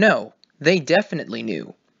 No, they definitely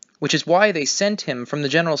knew, which is why they sent him from the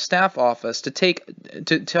General Staff Office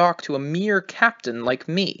to talk to a mere captain like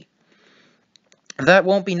me. That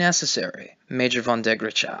won't be necessary, Major von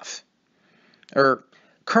Degrichaff.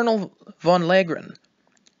 Colonel von Legren,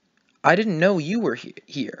 I didn't know you were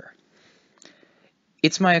here.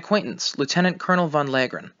 It's my acquaintance, Lieutenant Colonel von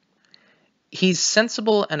Legren. He's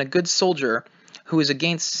sensible and a good soldier who is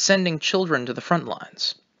against sending children to the front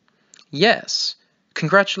lines. Yes,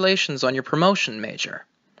 congratulations on your promotion, Major.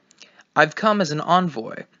 I've come as an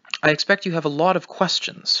envoy. I expect you have a lot of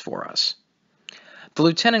questions for us. The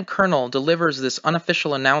Lieutenant Colonel delivers this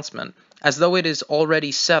unofficial announcement as though it is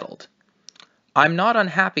already settled. I'm not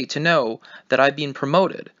unhappy to know that I've been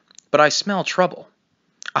promoted, but I smell trouble.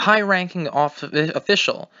 A high-ranking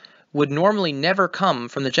official would normally never come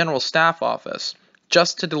from the General Staff Office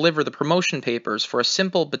just to deliver the promotion papers for a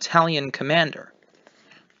simple battalion commander.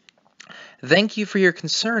 Thank you for your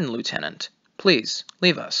concern, Lieutenant. Please,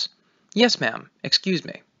 leave us. Yes, ma'am. Excuse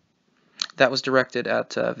me. That was directed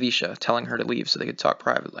at Visha, telling her to leave so they could talk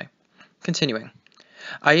privately. Continuing.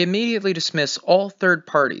 I immediately dismiss all third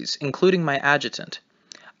parties, including my adjutant.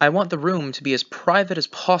 I want the room to be as private as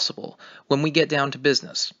possible when we get down to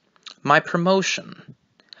business. My promotion.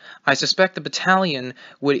 I suspect the battalion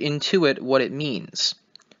would intuit what it means.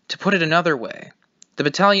 To put it another way, the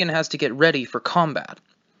battalion has to get ready for combat.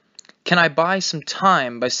 Can I buy some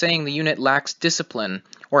time by saying the unit lacks discipline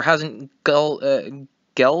or hasn't gelled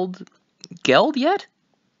yet?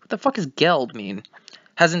 What the fuck does gelled mean?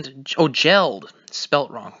 Gelled.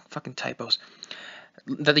 Spelt wrong. Fucking typos.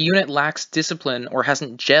 That the unit lacks discipline or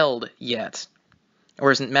hasn't gelled yet.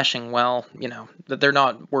 Or isn't meshing well, that they're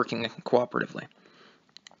not working cooperatively.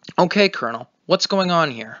 Okay, Colonel, what's going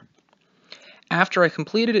on here? After I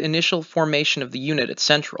completed initial formation of the unit at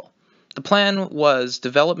Central, the plan was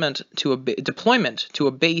deployment to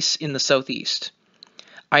a base in the southeast.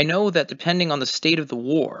 I know that depending on the state of the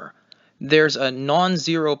war, there's a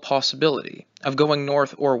non-zero possibility of going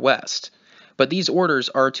north or west, but these orders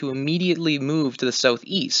are to immediately move to the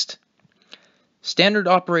southeast. Standard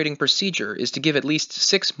operating procedure is to give at least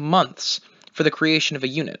 6 months for the creation of a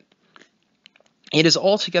unit. It is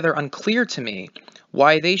altogether unclear to me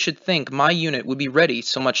why they should think my unit would be ready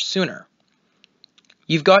so much sooner.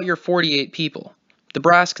 You've got your 48 people. The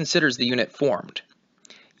brass considers the unit formed.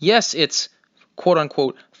 Yes, it's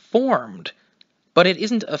quote-unquote formed, but it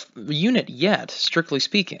isn't a unit yet, strictly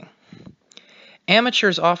speaking.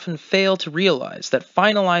 Amateurs often fail to realize that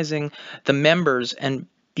finalizing the members and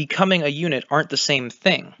becoming a unit aren't the same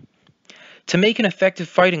thing. To make an effective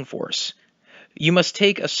fighting force, you must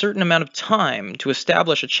take a certain amount of time to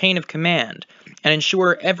establish a chain of command and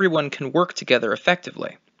ensure everyone can work together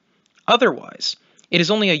effectively. Otherwise, it is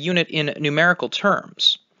only a unit in numerical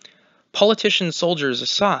terms. Politician soldiers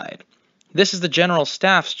aside, this is the General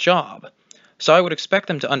Staff's job, so I would expect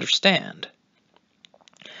them to understand.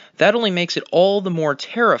 That only makes it all the more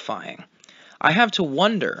terrifying. I have to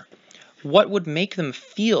wonder what would make them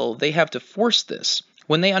feel they have to force this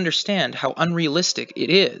when they understand how unrealistic it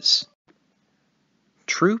is.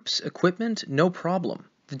 Troops, equipment, no problem.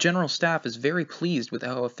 The General Staff is very pleased with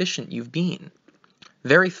how efficient you've been.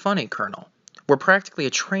 Very funny, Colonel. We're practically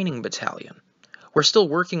a training battalion. We're still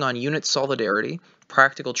working on unit solidarity,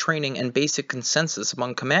 practical training, and basic consensus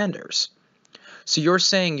among commanders. So you're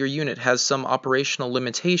saying your unit has some operational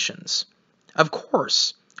limitations? Of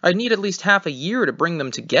course. I'd need at least half a year to bring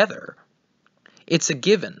them together. It's a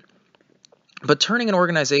given. But turning an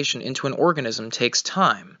organization into an organism takes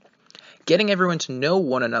time. Getting everyone to know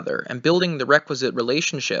one another and building the requisite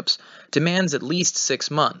relationships demands at least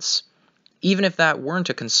 6 months. Even if that weren't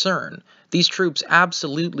a concern, these troops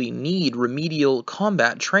absolutely need remedial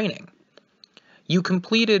combat training. You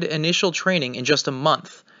completed initial training in just a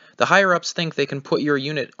month. The higher-ups think they can put your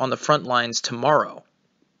unit on the front lines tomorrow.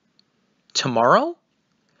 Tomorrow?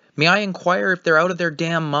 May I inquire if they're out of their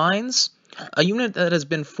damn minds? A unit that has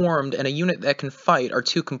been formed and a unit that can fight are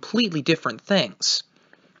two completely different things.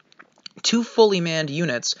 Two fully manned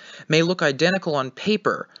units may look identical on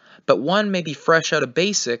paper, but one may be fresh out of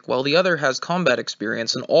basic while the other has combat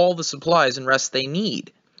experience and all the supplies and rest they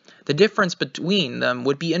need. The difference between them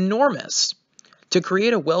would be enormous. To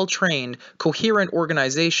create a well-trained, coherent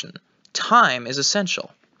organization, time is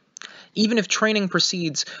essential. Even if training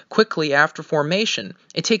proceeds quickly after formation,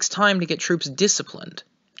 it takes time to get troops disciplined.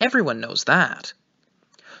 Everyone knows that.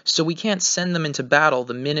 So we can't send them into battle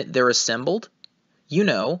the minute they're assembled? You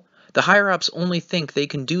know, the higher-ups only think they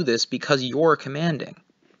can do this because you're commanding.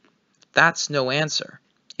 That's no answer.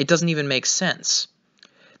 It doesn't even make sense.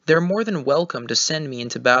 They're more than welcome to send me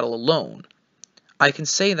into battle alone. I can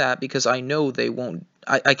say that because I know they won't.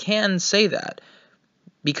 I can say that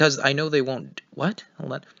because I know they won't. What?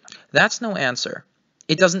 Hold on. That's no answer.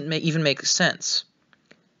 It doesn't even make sense.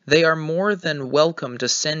 They are more than welcome to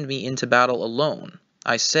send me into battle alone.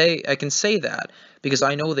 I can say that because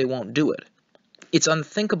I know they won't do it. It's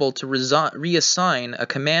unthinkable to reassign a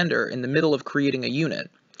commander in the middle of creating a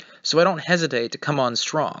unit, so I don't hesitate to come on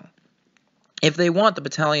strong. If they want the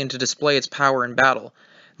battalion to display its power in battle,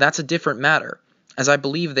 that's a different matter, as I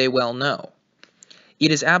believe they well know.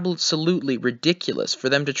 It is absolutely ridiculous for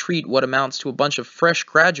them to treat what amounts to a bunch of fresh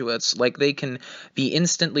graduates like they can be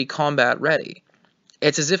instantly combat ready.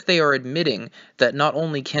 It's as if they are admitting that not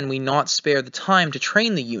only can we not spare the time to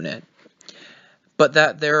train the unit, but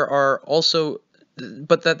that there are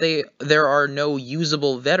no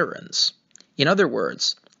usable veterans. In other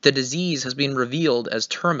words, the disease has been revealed as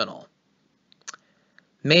terminal.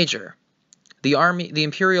 Major, the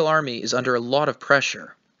Imperial Army is under a lot of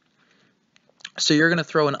pressure. So you're going to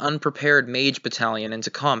throw an unprepared mage battalion into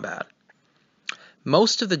combat.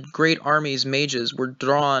 Most of the great army's mages were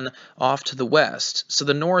drawn off to the west, so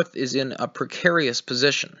the north is in a precarious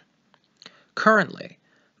position. Currently,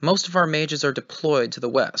 most of our mages are deployed to the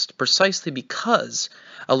west, precisely because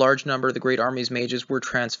a large number of the great army's mages were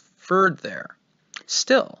transferred there.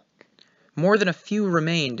 Still, more than a few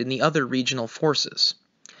remained in the other regional forces.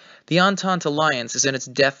 The Entente Alliance is in its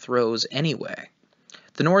death throes anyway.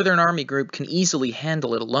 The Northern Army Group can easily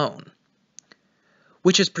handle it alone.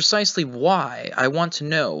 Which is precisely why I want to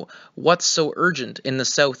know what's so urgent in the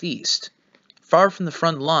southeast. Far from the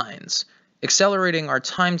front lines, accelerating our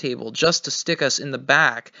timetable just to stick us in the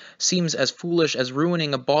back seems as foolish as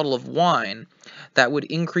ruining a bottle of wine that would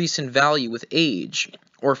increase in value with age,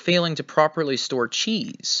 or failing to properly store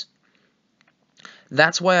cheese.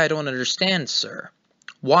 That's why I don't understand, sir.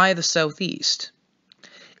 Why the southeast?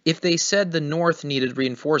 If they said the north needed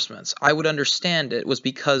reinforcements, I would understand it was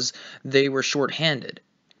because they were short-handed.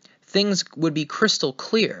 Things would be crystal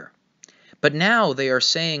clear. But now they are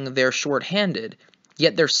saying they're short-handed,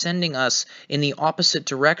 yet they're sending us in the opposite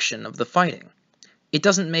direction of the fighting. It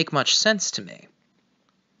doesn't make much sense to me.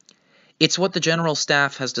 It's what the General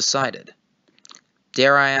Staff has decided.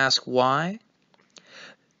 Dare I ask why?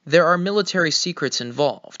 There are military secrets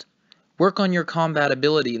involved. Work on your combat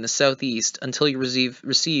ability in the southeast until you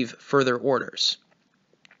receive further orders.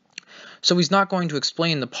 so he's not going to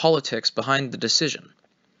explain the politics behind the decision.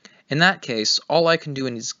 In that case, all I can do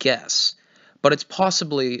is guess, but it's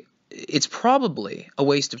probably a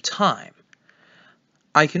waste of time.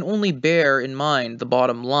 I can only bear in mind the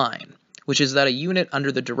bottom line, which is that a unit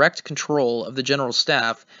under the direct control of the General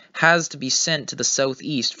Staff has to be sent to the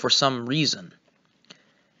southeast for some reason.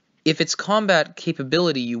 If it's combat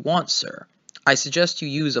capability you want, sir, I suggest you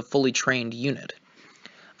use a fully trained unit.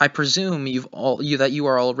 I presume that you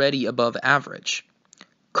are already above average.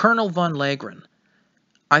 Colonel von Legren,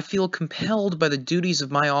 I feel compelled by the duties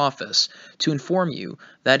of my office to inform you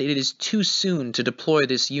that it is too soon to deploy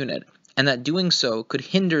this unit, and that doing so could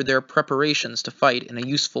hinder their preparations to fight in a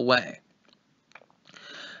useful way.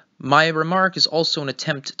 My remark is also an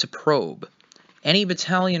attempt to probe. Any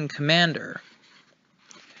battalion commander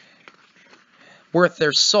worth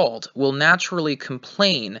their salt will naturally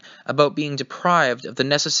complain about being deprived of the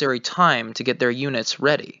necessary time to get their units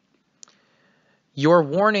ready. Your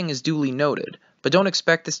warning is duly noted, but don't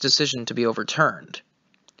expect this decision to be overturned.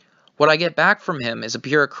 What I get back from him is a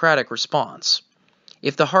bureaucratic response.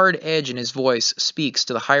 If the hard edge in his voice speaks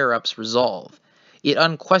to the higher-ups' resolve, it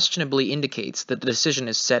unquestionably indicates that the decision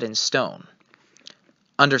is set in stone.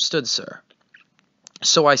 Understood, sir.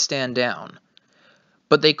 So I stand down.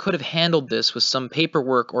 But they could have handled this with some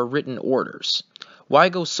paperwork or written orders. Why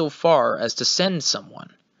go so far as to send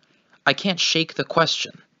someone? I can't shake the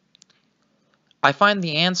question. I find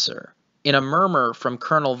the answer in a murmur from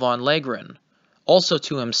Colonel von Legren, also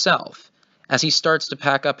to himself, as he starts to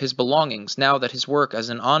pack up his belongings now that his work as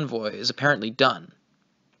an envoy is apparently done.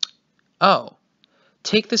 Oh,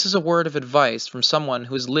 take this as a word of advice from someone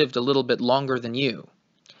who has lived a little bit longer than you.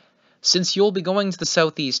 Since you'll be going to the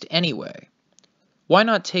southeast anyway, why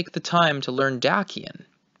not take the time to learn Dakian?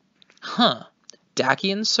 Huh,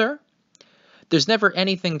 Dakian, sir? There's never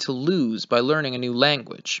anything to lose by learning a new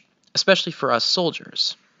language, especially for us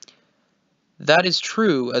soldiers. That is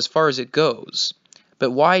true as far as it goes,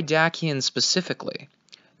 but why Dakian specifically?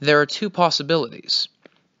 There are two possibilities.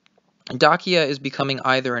 Dakia is becoming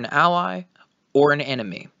either an ally or an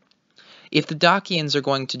enemy. If the Dakians are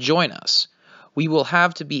going to join us, we will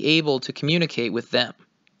have to be able to communicate with them.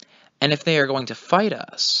 And if they are going to fight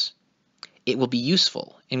us, it will be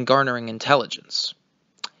useful in garnering intelligence.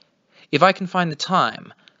 If I can find the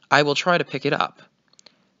time, I will try to pick it up.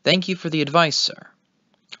 Thank you for the advice, sir.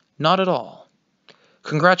 Not at all.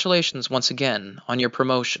 Congratulations once again on your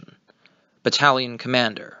promotion, Battalion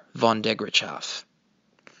Commander von Degrichaff.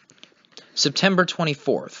 September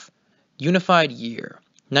 24th, Unified Year,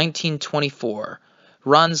 1924,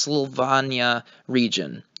 Transylvania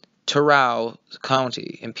Region, Tarau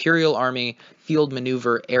County, Imperial Army Field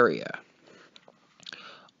Maneuver Area.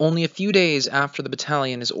 Only a few days after the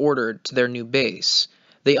battalion is ordered to their new base,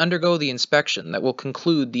 they undergo the inspection that will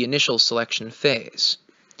conclude the initial selection phase.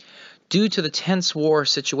 Due to the tense war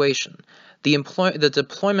situation, the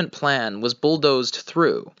deployment plan was bulldozed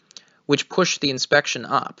through, which pushed the inspection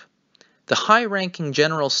up. The high-ranking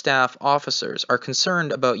General Staff officers are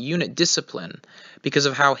concerned about unit discipline because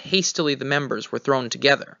of how hastily the members were thrown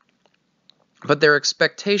together. But their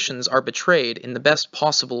expectations are betrayed in the best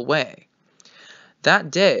possible way.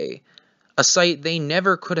 That day, a sight they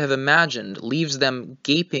never could have imagined leaves them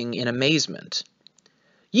gaping in amazement.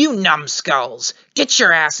 "You numbskulls! Get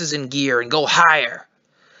your asses in gear and go higher!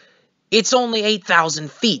 It's only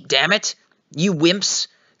 8,000 feet, damn it! You wimps!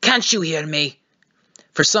 Can't you hear me?"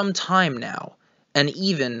 For some time now, an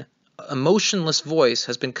even, emotionless voice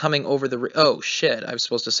has been coming over the... Oh, shit, I was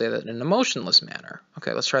supposed to say that in an emotionless manner.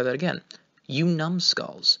 Okay, let's try that again. "You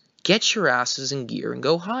numbskulls, get your asses in gear and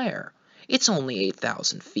go higher. It's only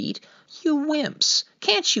 8,000 feet. You wimps,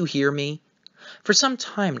 can't you hear me?" For some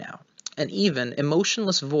time now, an even,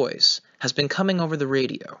 emotionless voice has been coming over the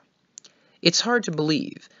radio. It's hard to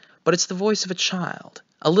believe, but it's the voice of a child,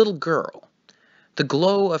 a little girl. The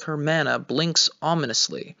glow of her mana blinks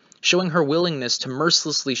ominously, showing her willingness to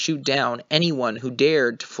mercilessly shoot down anyone who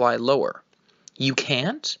dared to fly lower. You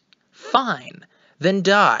can't? Fine. Then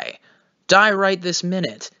die. Die right this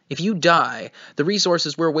minute. If you die, the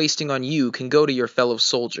resources we're wasting on you can go to your fellow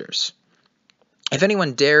soldiers. If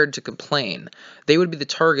anyone dared to complain, they would be the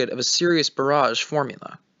target of a serious barrage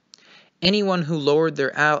formula. Anyone who lowered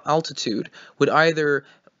their altitude without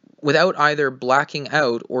either blacking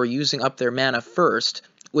out or using up their mana first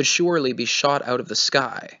would surely be shot out of the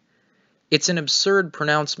sky. It's an absurd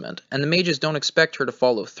pronouncement, and the mages don't expect her to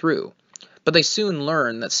follow through, but they soon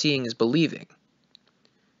learn that seeing is believing.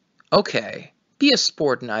 Okay, be a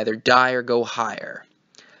sport and either die or go higher.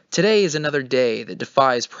 Today is another day that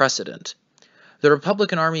defies precedent. The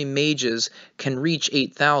Republican Army mages can reach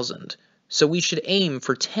 8,000, so we should aim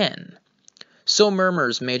for 10. So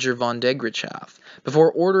murmurs Major von Degrichath, before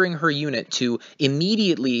ordering her unit to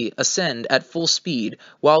immediately ascend at full speed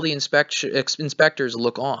while the inspectors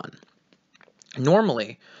look on.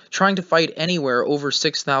 Normally, trying to fight anywhere over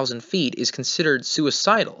 6,000 feet is considered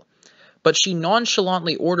suicidal, but she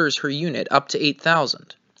nonchalantly orders her unit up to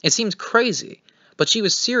 8,000. It seems crazy, but she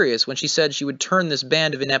was serious when she said she would turn this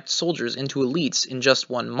band of inept soldiers into elites in just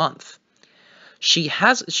 1 month. She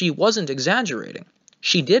wasn't exaggerating.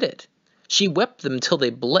 She did it. She whipped them till they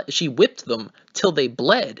bled,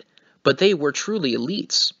 but they were truly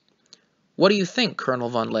elites. What do you think, Colonel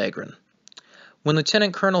von Legren? When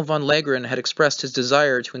Lieutenant Colonel von Legren had expressed his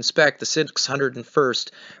desire to inspect the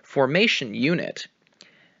 601st Formation Unit,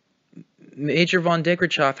 Major von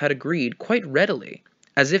Degrichath had agreed quite readily,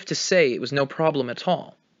 as if to say it was no problem at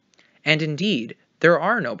all. And indeed, there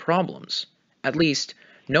are no problems. At least,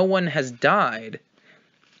 no one has died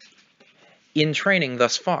in training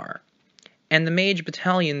thus far. And the mage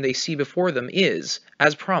battalion they see before them is,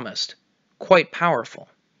 as promised, quite powerful.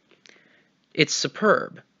 It's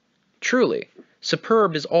superb. Truly,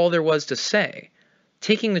 superb is all there was to say.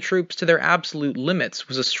 Taking the troops to their absolute limits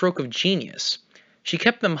was a stroke of genius. She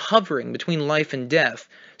kept them hovering between life and death,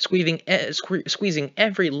 squeezing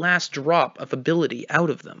every last drop of ability out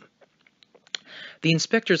of them. The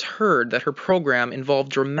inspectors heard that her program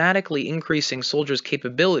involved dramatically increasing soldiers'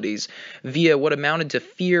 capabilities via what amounted to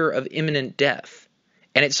fear of imminent death.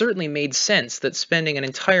 And it certainly made sense that spending an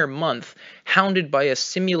entire month hounded by a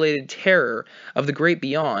simulated terror of the great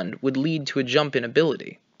beyond would lead to a jump in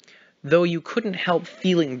ability. Though you couldn't help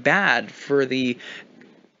feeling bad for the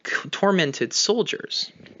tormented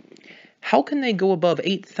soldiers. How can they go above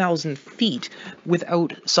 8,000 feet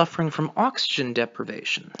without suffering from oxygen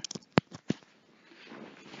deprivation?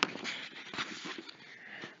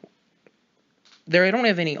 They don't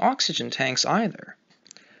have any oxygen tanks either.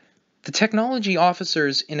 The technology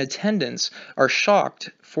officers in attendance are shocked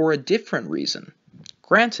for a different reason.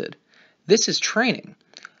 Granted, this is training,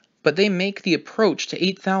 but they make the approach to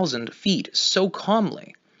 8,000 feet so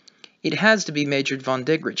calmly. It has to be Major von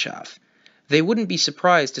Degrichath. They wouldn't be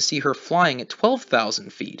surprised to see her flying at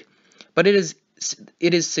 12,000 feet, but it is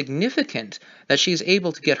significant that she is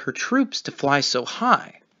able to get her troops to fly so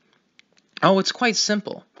high. Oh, it's quite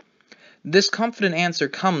simple. This confident answer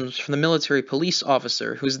comes from the military police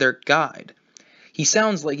officer who's their guide. He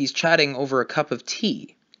sounds like he's chatting over a cup of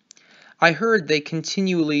tea. I heard they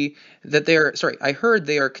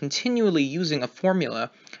are continually using a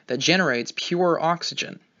formula that generates pure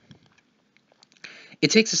oxygen.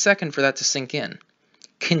 It takes a second for that to sink in.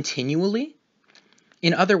 Continually?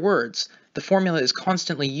 In other words, the formula is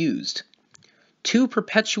constantly used. 2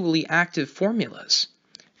 perpetually active formulas.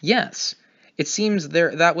 Yes. It seems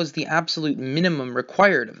that was the absolute minimum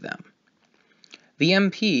required of them. The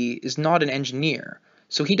MP is not an engineer,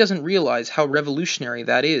 so he doesn't realize how revolutionary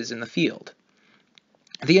that is in the field.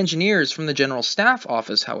 The engineers from the General Staff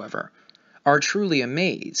Office, however, are truly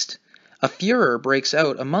amazed. A furor breaks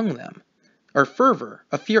out among them. Fervor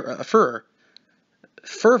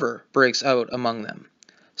breaks out among them.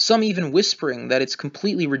 Some even whispering that it's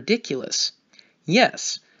completely ridiculous.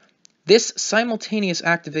 Yes. This simultaneous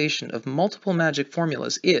activation of multiple magic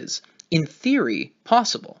formulas is, in theory,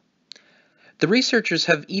 possible. The researchers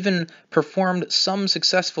have even performed some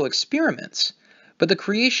successful experiments, but the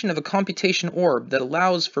creation of a computation orb that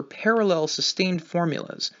allows for parallel sustained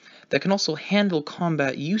formulas that can also handle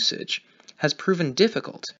combat usage has proven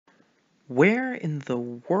difficult. Where in the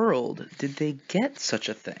world did they get such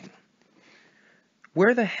a thing?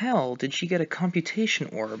 Where the hell did she get a computation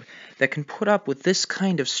orb that can put up with this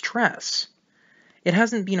kind of stress? It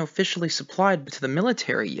hasn't been officially supplied to the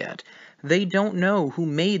military yet. They don't know who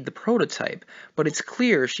made the prototype, but it's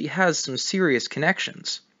clear she has some serious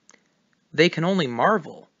connections. They can only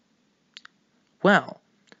marvel. Well,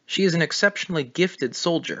 she is an exceptionally gifted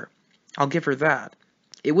soldier. I'll give her that.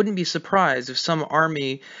 It wouldn't be surprised if some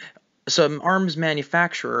arms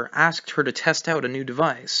manufacturer asked her to test out a new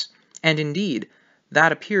device. And indeed,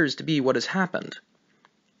 that appears to be what has happened.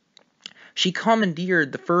 She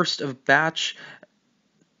commandeered the first of batch...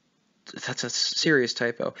 That's a serious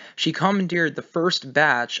typo. She commandeered the first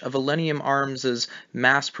batch of Elenium Arms'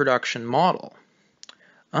 mass production model.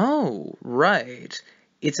 Oh, right.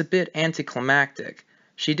 It's a bit anticlimactic.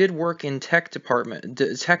 She did work in tech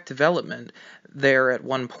development there at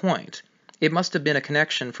one point. It must have been a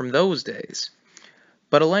connection from those days.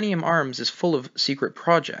 But Elenium Arms is full of secret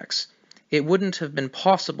projects. It wouldn't have been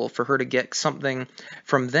possible for her to get something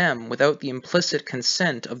from them without the implicit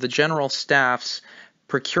consent of the General Staff's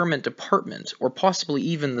procurement department, or possibly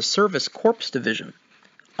even the Service Corps Division.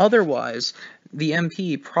 Otherwise, the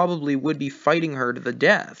MP probably would be fighting her to the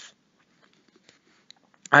death.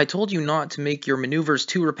 I told you not to make your maneuvers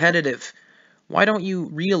too repetitive. Why don't you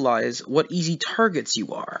realize what easy targets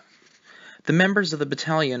you are? The members of the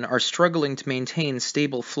battalion are struggling to maintain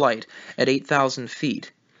stable flight at 8,000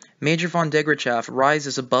 feet. Major von Degrachaff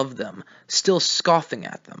rises above them, still scoffing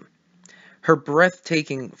at them. Her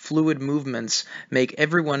breathtaking, fluid movements make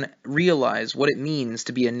everyone realize what it means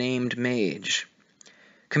to be a named mage.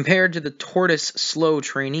 Compared to the tortoise-slow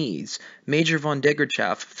trainees, Major von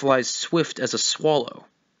Degrachaff flies swift as a swallow.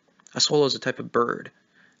 A swallow is a type of bird,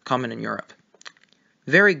 common in Europe.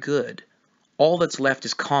 Very good. All that's left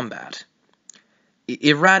is combat.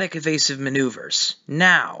 Erratic evasive maneuvers.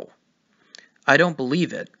 Now! I don't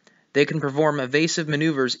believe it. They can perform evasive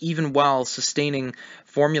maneuvers even while sustaining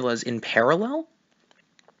formulas in parallel?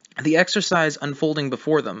 The exercise unfolding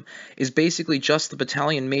before them is basically just the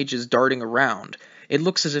battalion mages darting around. It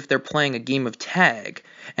looks as if they're playing a game of tag,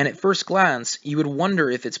 and at first glance, you would wonder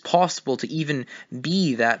if it's possible to even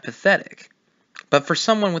be that pathetic. But for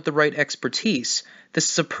someone with the right expertise, this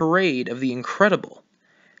is a parade of the incredible.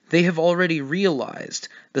 They have already realized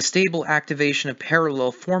the stable activation of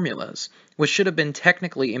parallel formulas, which should have been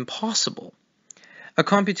technically impossible. A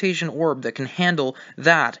computation orb that can handle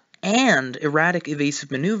that and erratic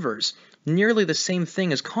evasive maneuvers, nearly the same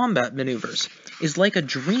thing as combat maneuvers, is like a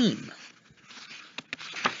dream.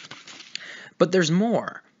 But there's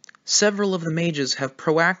more. Several of the mages have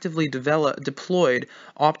proactively deployed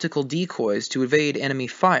optical decoys to evade enemy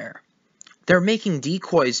fire. They're making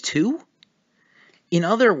decoys too? In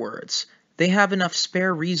other words, they have enough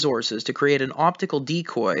spare resources to create an optical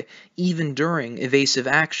decoy even during evasive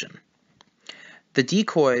action. The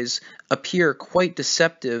decoys appear quite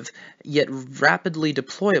deceptive, yet rapidly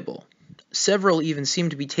deployable. Several even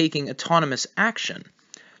seem to be taking autonomous action.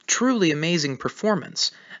 Truly amazing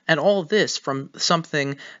performance, and all this from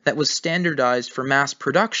something that was standardized for mass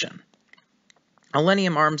production.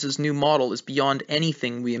 Millennium Arms' new model is beyond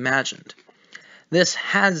anything we imagined. This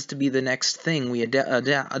has to be the next thing we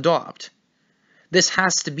adopt. This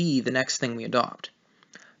has to be the next thing we adopt.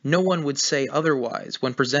 No one would say otherwise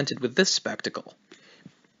when presented with this spectacle.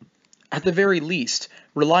 At the very least,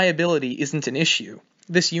 reliability isn't an issue.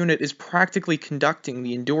 This unit is practically conducting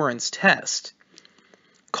the endurance test.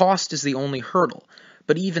 Cost is the only hurdle,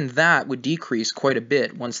 but even that would decrease quite a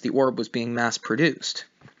bit once the orb was being mass-produced.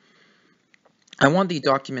 I want the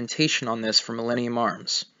documentation on this from Millennium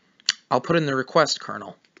Arms. I'll put in the request,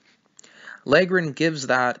 Colonel. Legrin gives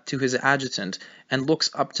that to his adjutant and looks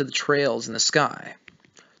up to the trails in the sky.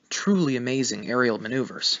 Truly amazing aerial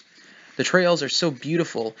maneuvers. The trails are so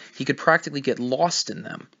beautiful he could practically get lost in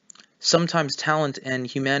them. Sometimes talent and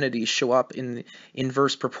humanity show up in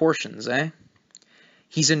inverse proportions, eh?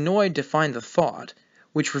 He's annoyed to find the thought,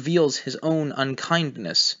 which reveals his own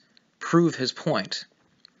unkindness, prove his point.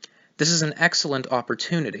 This is an excellent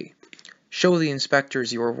opportunity. Show the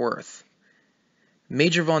inspectors your worth.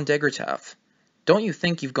 Major von Degrachaff, don't you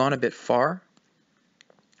think you've gone a bit far?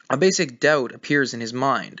 A basic doubt appears in his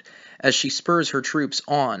mind as she spurs her troops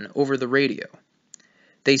on over the radio.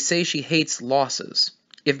 They say she hates losses.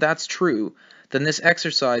 If that's true, then this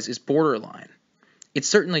exercise is borderline. It's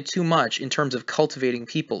certainly too much in terms of cultivating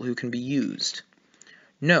people who can be used.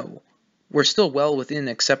 No, we're still well within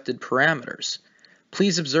accepted parameters.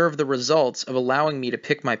 Please observe the results of allowing me to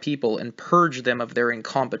pick my people and purge them of their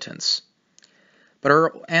incompetence. But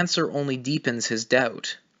her answer only deepens his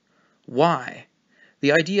doubt. Why?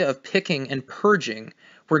 The idea of picking and purging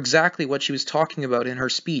were exactly what she was talking about in her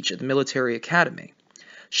speech at the military academy.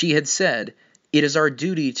 She had said, "It is our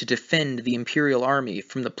duty to defend the Imperial Army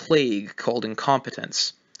from the plague called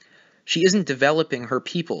incompetence." She isn't developing her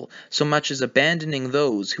people so much as abandoning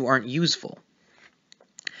those who aren't useful.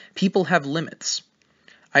 People have limits.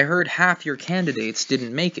 I heard half your candidates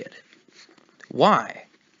didn't make it. Why?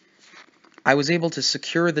 I was able to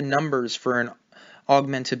secure the numbers for an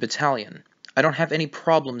augmented battalion. I don't have any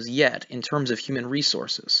problems yet in terms of human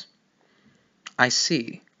resources. I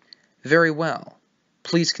see. Very well.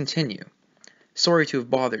 Please continue. Sorry to have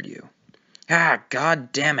bothered you. Ah,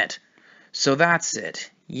 God damn it. So that's it.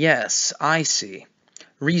 Yes, I see.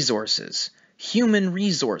 Resources. Human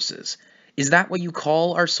resources. Is that what you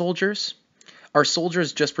call our soldiers? Are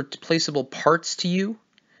soldiers just replaceable parts to you?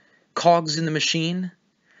 Cogs in the machine?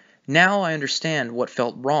 Now I understand what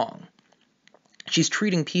felt wrong. She's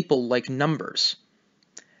treating people like numbers.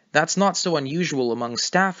 That's not so unusual among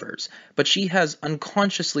staffers, but she has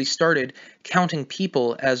unconsciously started counting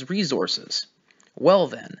people as resources. Well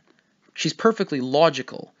then, she's perfectly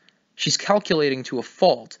logical. She's calculating to a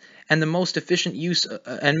fault and making the most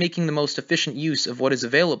efficient use of what is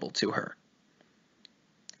available to her.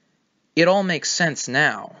 It all makes sense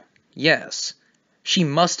now. Yes, she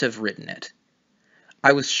must have written it.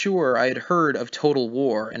 I was sure I had heard of Total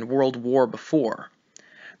War and World War before.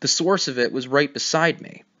 The source of it was right beside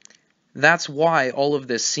me. That's why all of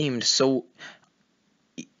this seemed so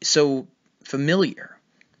familiar,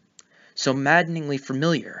 so maddeningly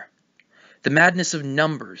familiar. The madness of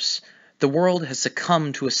numbers. The world has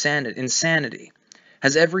succumbed to insanity.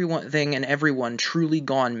 Has everything and everyone truly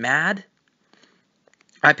gone mad?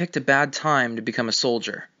 I picked a bad time to become a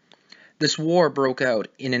soldier. This war broke out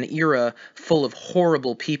in an era full of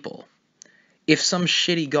horrible people. If some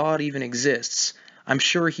shitty god even exists, I'm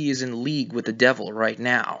sure he is in league with the devil right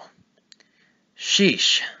now.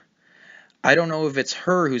 Sheesh. I don't know if it's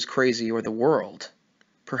her who's crazy or the world.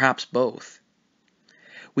 Perhaps both.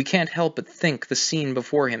 We can't help but think the scene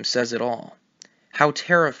before him says it all. How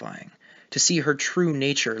terrifying to see her true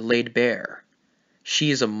nature laid bare.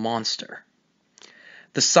 She is a monster.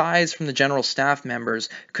 The sighs from the general staff members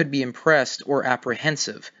could be impressed or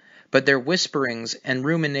apprehensive, but their whisperings and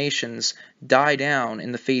ruminations die down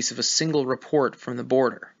in the face of a single report from the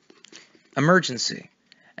border. Emergency.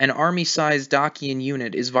 An army-sized Dakian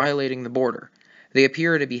unit is violating the border. They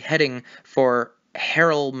appear to be heading for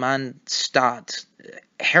Herelmannstadt.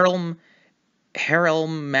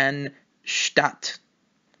 Herelmannstadt.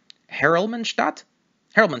 Herelmannstadt?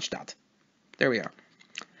 There we are.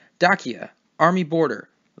 Dakia. Army border.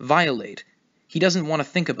 Violate. He doesn't want to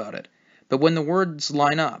think about it, but when the words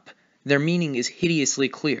line up, their meaning is hideously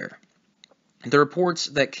clear. The reports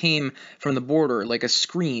that came from the border like a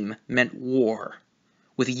scream meant war,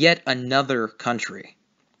 with yet another country.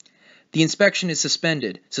 The inspection is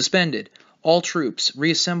suspended. Suspended. All troops,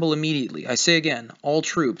 reassemble immediately. I say again, all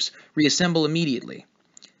troops, reassemble immediately.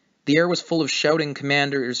 The air was full of shouting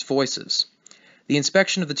commanders' voices. The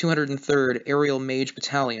inspection of the 203rd Aerial Mage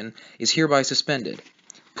Battalion is hereby suspended.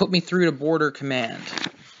 Put me through to Border Command.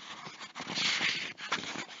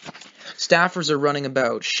 Staffers are running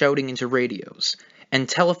about, shouting into radios, and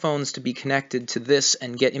telephones to be connected to this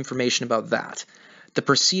and get information about that. The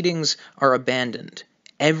proceedings are abandoned.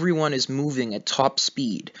 Everyone is moving at top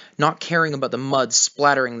speed, not caring about the mud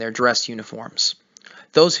splattering their dress uniforms.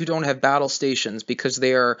 Those who don't have battle stations because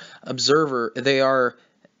they are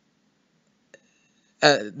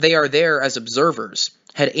there as observers,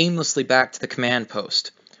 head aimlessly back to the command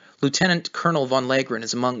post. Lieutenant Colonel von Legren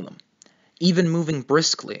is among them. Even moving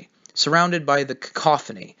briskly, surrounded by the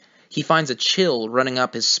cacophony, he finds a chill running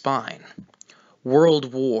up his spine.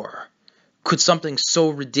 World War. Could something so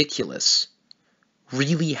ridiculous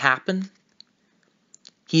really happen?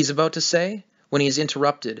 He is about to say when he is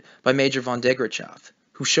interrupted by Major von Degrachav,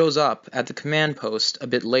 who shows up at the command post a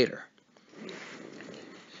bit later.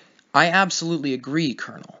 I absolutely agree,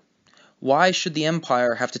 Colonel. Why should the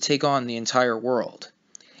Empire have to take on the entire world?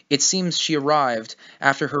 It seems she arrived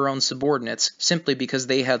after her own subordinates simply because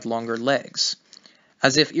they had longer legs.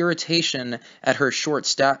 As if irritated at her short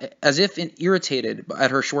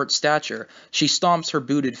stature, she stomps her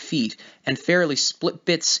booted feet and fairly split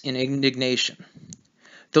bits in indignation.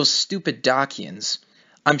 Those stupid Dakians.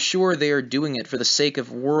 I'm sure they are doing it for the sake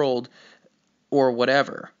of world or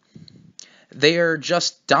whatever. They are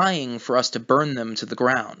just dying for us to burn them to the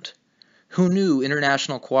ground. Who knew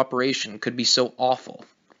international cooperation could be so awful?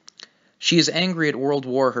 She is angry at World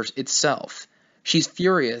War itself. She's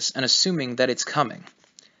furious and assuming that it's coming.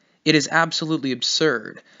 It is absolutely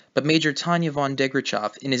absurd, but Major Tanya von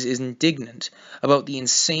Degrachav is indignant about the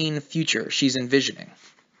insane future she's envisioning.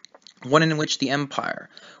 One in which the Empire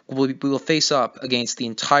will face up against the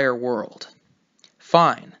entire world.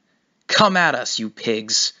 Fine. Come at us, you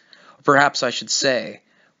pigs. Or perhaps I should say,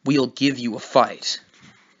 we'll give you a fight.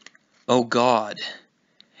 Oh God.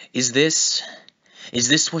 Is this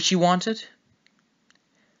what you wanted?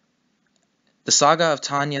 The Saga of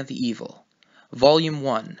Tanya the Evil, Volume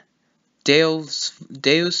 1, Deus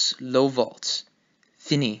Lovalt,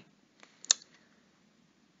 Fini.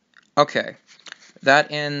 Okay,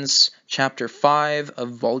 that ends Chapter 5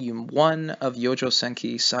 of Volume 1 of Youjo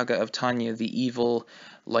Senki Saga of Tanya the Evil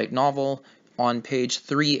light novel on page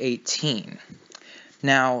 318.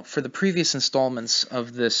 Now, for the previous installments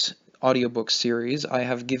of this audiobook series, I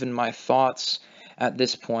have given my thoughts at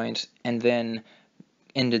this point and then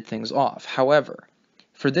ended things off. However,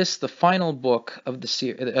 for this, the final book of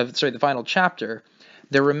the final chapter,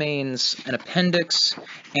 there remains an appendix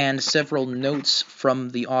and several notes from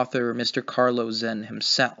the author, Mr. Carlo Zen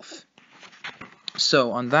himself.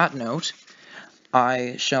 So, on that note,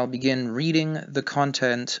 I shall begin reading the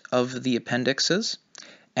content of the appendixes,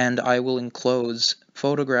 and I will enclose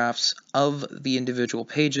photographs of the individual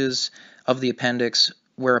pages of the appendix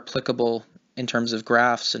where applicable in terms of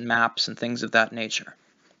graphs and maps and things of that nature.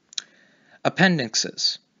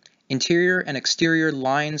 Appendixes. Interior and exterior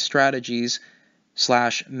line strategies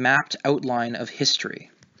 / mapped outline of history.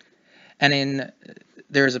 And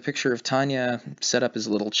there's a picture of Tanya set up as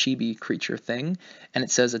a little chibi creature thing, and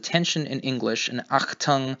it says attention in English and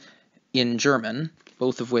Achtung in German,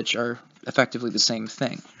 both of which are effectively the same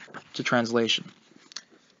thing to translation.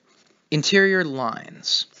 Interior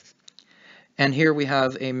lines. And here we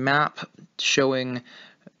have a map showing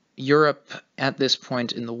Europe at this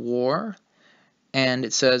point in the war, and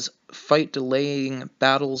it says fight delaying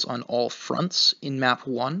battles on all fronts in map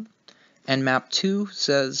 1, and map 2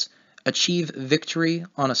 says achieve victory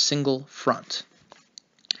on a single front.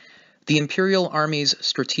 The Imperial Army's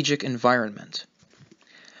strategic environment.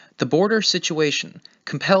 The border situation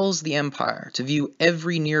compels the Empire to view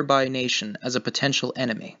every nearby nation as a potential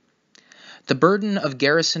enemy. The burden of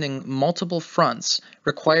garrisoning multiple fronts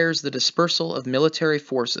requires the dispersal of military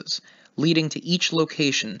forces, leading to each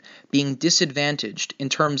location being disadvantaged in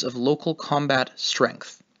terms of local combat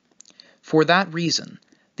strength. For that reason,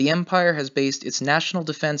 the Empire has based its national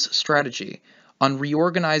defense strategy on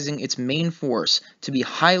reorganizing its main force to be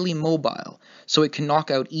highly mobile so it can knock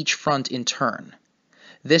out each front in turn.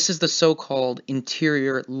 This is the so-called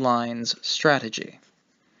interior lines strategy.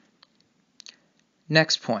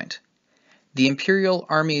 Next point. The Imperial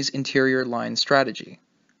Army's interior line strategy.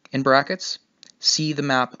 In brackets, see the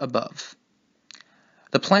map above.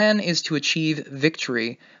 The plan is to achieve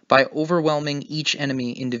victory by overwhelming each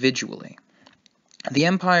enemy individually. The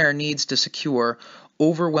Empire needs to secure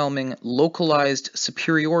overwhelming localized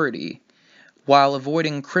superiority while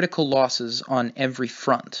avoiding critical losses on every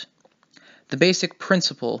front. The basic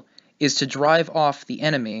principle is to drive off the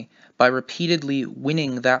enemy by repeatedly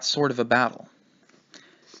winning that sort of a battle.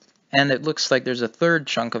 And it looks like there's a third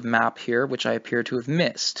chunk of map here, which I appear to have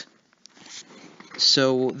missed.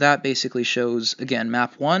 So that basically shows, again,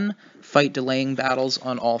 map 1, fight delaying battles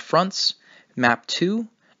on all fronts, map 2,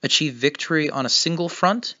 achieve victory on a single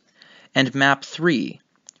front, and map 3,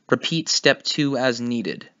 repeat step 2 as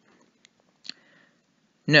needed.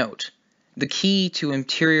 Note, the key to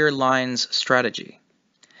interior lines strategy.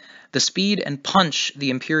 The speed and punch the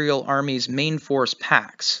Imperial Army's main force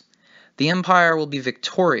packs. The Empire will be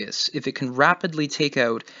victorious if it can rapidly take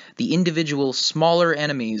out the individual smaller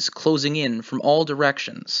enemies closing in from all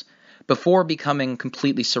directions before becoming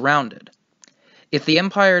completely surrounded. If the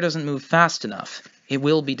Empire doesn't move fast enough, it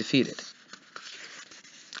will be defeated.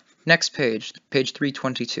 Next page, page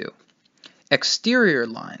 322. Exterior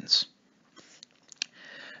lines.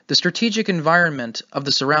 The strategic environment of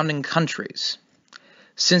the surrounding countries.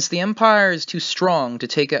 Since the Empire is too strong to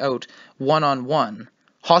take out one-on-one,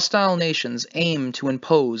 hostile nations aim to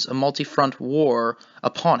impose a multi-front war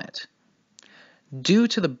upon it. Due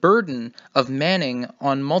to the burden of manning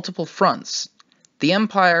on multiple fronts, the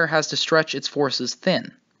Empire has to stretch its forces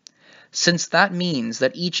thin. Since that means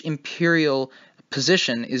that each imperial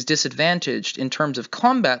position is disadvantaged in terms of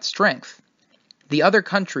combat strength, the other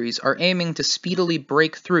countries are aiming to speedily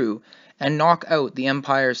break through and knock out the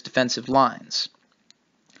Empire's defensive lines.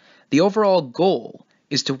 The overall goal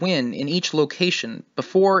is to win in each location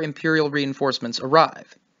before Imperial reinforcements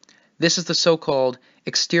arrive. This is the so-called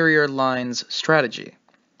exterior lines strategy.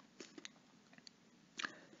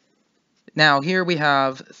 Now here we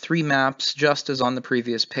have 3 maps just as on the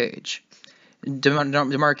previous page,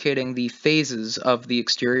 demarcating the phases of the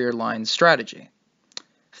exterior lines strategy.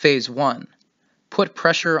 Phase 1. Put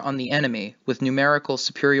pressure on the enemy with numerical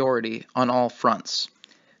superiority on all fronts.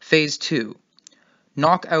 Phase 2.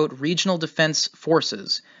 Knock out regional defense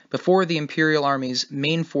forces before the Imperial Army's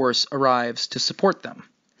main force arrives to support them.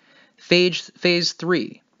 Phase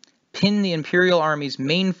 3. Pin the Imperial Army's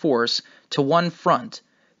main force to one front,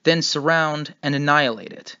 then surround and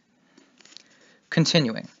annihilate it.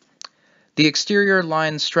 Continuing. The exterior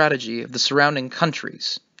line strategy of the surrounding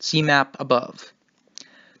countries. See map above.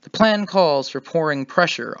 The plan calls for pouring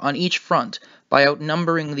pressure on each front by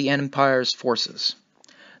outnumbering the Empire's forces.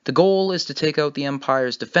 The goal is to take out the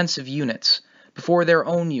Empire's defensive units before their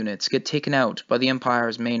own units get taken out by the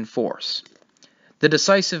Empire's main force. The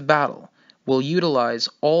decisive battle will utilize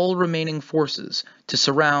all remaining forces to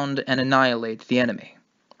surround and annihilate the enemy.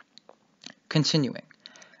 Continuing.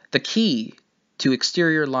 The key to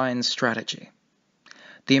exterior lines strategy.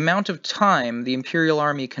 The amount of time the Imperial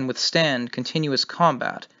Army can withstand continuous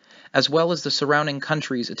combat, as well as the surrounding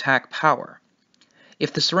countries' attack power.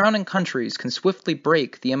 If the surrounding countries can swiftly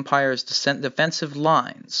break the Empire's defensive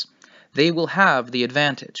lines, they will have the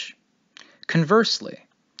advantage. Conversely,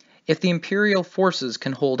 if the Imperial forces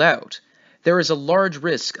can hold out, there is a large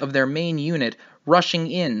risk of their main unit rushing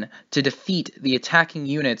in to defeat the attacking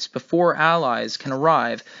units before allies can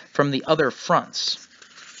arrive from the other fronts.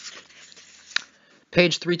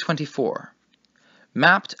 Page 324.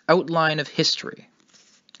 Mapped outline of history.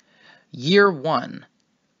 Year 1.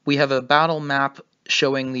 We have a battle map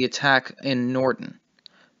showing the attack in Norden.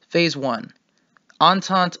 Phase 1.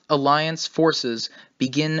 Entente Alliance forces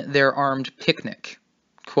begin their armed picnic.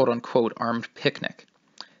 Quote-unquote armed picnic.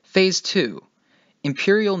 Phase 2.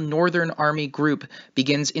 Imperial Northern Army Group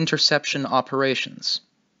begins interception operations.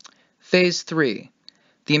 Phase 3.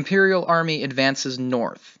 The Imperial Army advances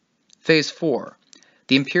north. Phase 4.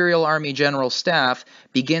 The Imperial Army General Staff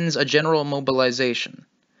begins a general mobilization.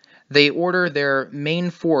 They order their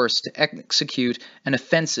main force to execute an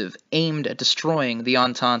offensive aimed at destroying the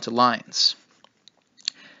Entente Alliance.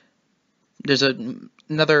 There's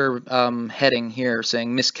another heading here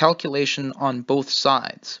saying miscalculation on both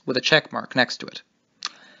sides, with a check mark next to it.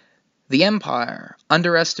 The Empire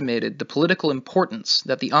underestimated the political importance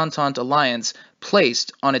that the Entente Alliance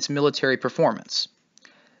placed on its military performance.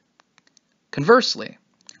 Conversely,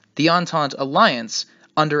 the Entente Alliance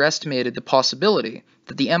underestimated the possibility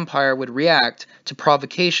that the Empire would react to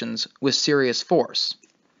provocations with serious force.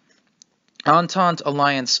 Entente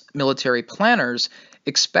Alliance military planners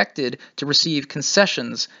expected to receive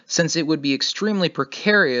concessions since it would be extremely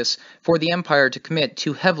precarious for the Empire to commit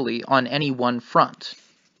too heavily on any one front.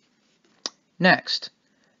 Next,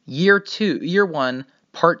 Year 1,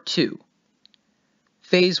 Part 2.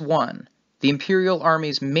 Phase 1. The Imperial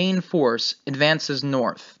Army's main force advances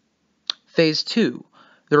north. Phase 2.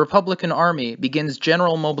 The Republican Army begins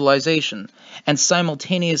general mobilization and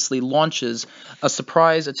simultaneously launches a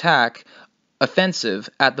surprise attack offensive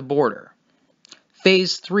at the border.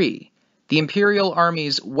 Phase 3. The Imperial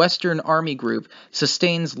Army's Western Army Group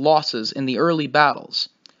sustains losses in the early battles.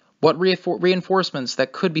 What reinforcements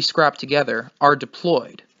that could be scrapped together are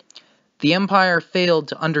deployed. The Empire failed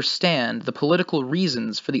to understand the political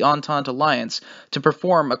reasons for the Entente Alliance to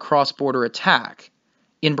perform a cross-border attack,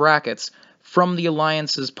 in brackets, from the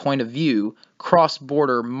Alliance's point of view,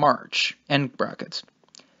 cross-border march, end brackets,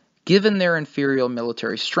 given their inferior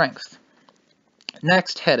military strength.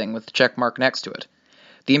 Next heading with the check mark next to it.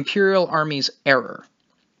 The Imperial Army's error.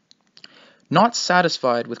 Not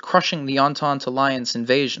satisfied with crushing the Entente Alliance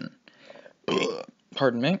invasion,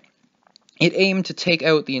 it aimed to take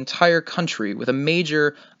out the entire country with a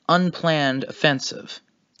major, unplanned offensive.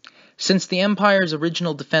 Since the Empire's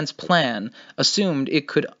original defense plan assumed it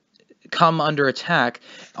could come under attack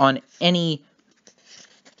on any...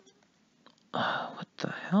 what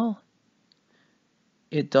the hell?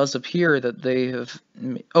 It does appear that they have...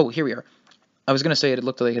 Oh, here we are. I was going to say it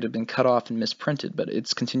looked like it had been cut off and misprinted, but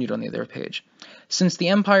it's continued on the other page. Since the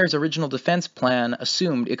Empire's original defense plan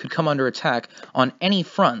assumed it could come under attack on any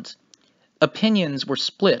front, opinions were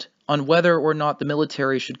split on whether or not the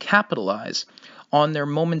military should capitalize on their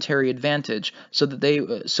momentary advantage so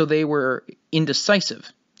they were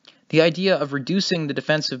indecisive. The idea of reducing the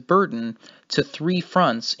defensive burden to 3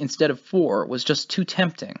 fronts instead of 4 was just too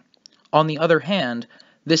tempting. On the other hand,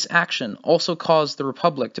 this action also caused the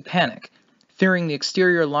Republic to panic, fearing the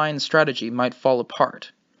exterior line strategy might fall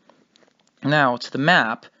apart. Now to the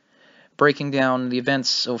map, breaking down the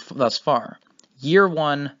events thus far. Year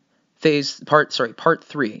 1, Part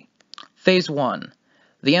 3. Phase 1.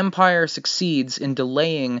 The Empire succeeds in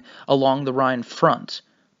delaying along the Rhine front,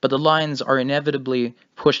 but the lines are inevitably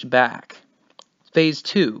pushed back. Phase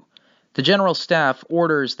 2. The General Staff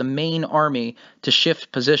orders the main army to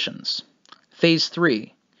shift positions. Phase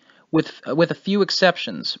 3. With a few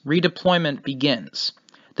exceptions, redeployment begins.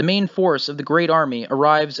 The main force of the Great Army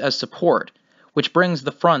arrives as support, which brings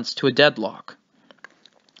the fronts to a deadlock.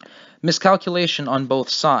 Miscalculation on both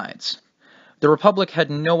sides. The Republic had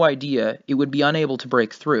no idea it would be unable to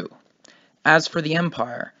break through. As for the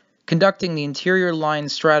Empire, conducting the interior line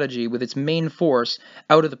strategy with its main force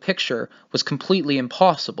out of the picture was completely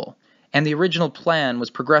impossible, and the original plan was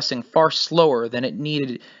progressing far slower than it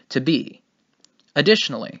needed to be.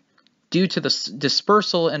 Additionally, due to the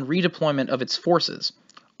dispersal and redeployment of its forces,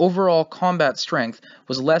 overall combat strength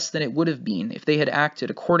was less than it would have been if they had acted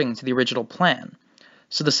according to the original plan,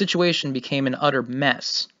 so the situation became an utter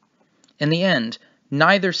mess. In the end,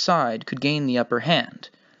 neither side could gain the upper hand,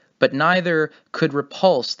 but neither could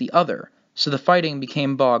repulse the other, so the fighting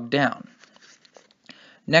became bogged down.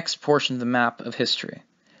 Next portion of the map of history.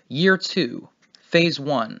 Year 2, Phase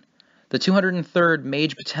 1. The 203rd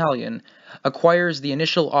Mage Battalion acquires the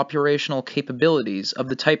initial operational capabilities of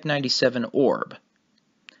the Type 97 Orb.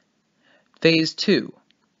 Phase 2.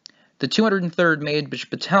 The 203rd Mage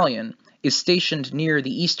Battalion is stationed near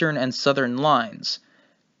the eastern and southern lines.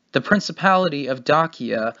 The Principality of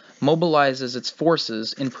Dakia mobilizes its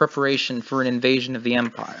forces in preparation for an invasion of the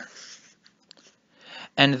empire.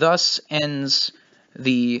 And thus ends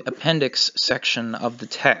the appendix section of the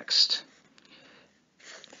text.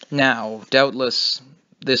 Now, doubtless,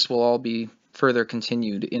 this will all be further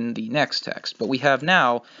continued in the next text, but we have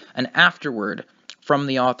now an afterword from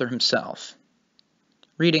the author himself.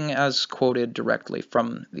 Reading as quoted directly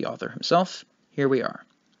from the author himself, here we are.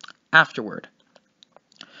 Afterword.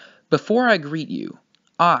 Before I greet you,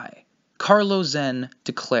 I, Carlo Zen,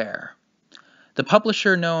 declare. The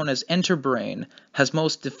publisher known as Enterbrain has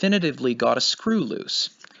most definitively got a screw loose.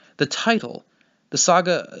 The title, the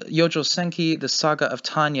saga Youjo Senki, the Saga of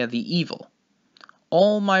Tanya the Evil.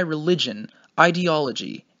 All my religion,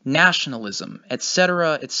 ideology, nationalism,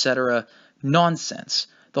 etc., etc., nonsense.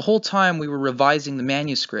 The whole time we were revising the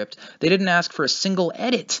manuscript, they didn't ask for a single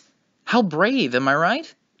edit. How brave, am I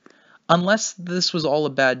right? Unless this was all a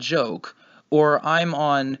bad joke, or I'm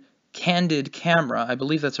on candid camera, I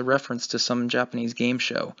believe that's a reference to some Japanese game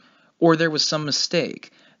show, or there was some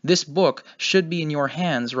mistake. This book should be in your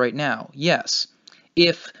hands right now, yes.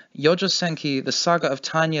 If Youjo Senki, the Saga of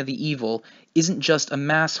Tanya the Evil, isn't just a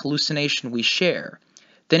mass hallucination we share,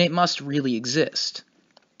 then it must really exist.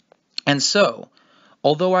 And so,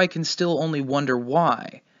 although I can still only wonder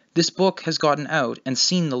why, this book has gotten out and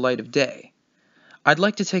seen the light of day. I'd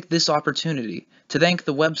like to take this opportunity to thank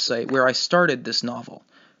the website where I started this novel,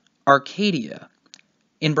 Arcadia,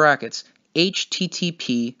 in brackets,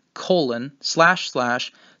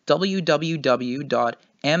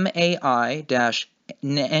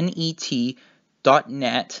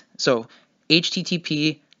 http://www.mai-net, so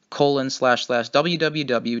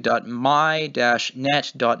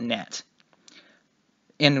http://www.my-net.net,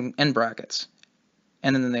 in brackets,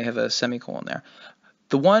 and then they have a semicolon there.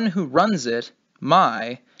 The one who runs it,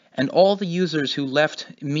 and all the users who left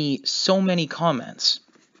me so many comments.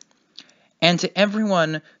 And to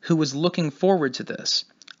everyone who was looking forward to this,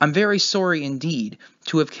 I'm very sorry indeed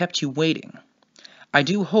to have kept you waiting. I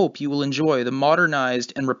do hope you will enjoy the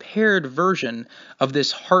modernized and repaired version of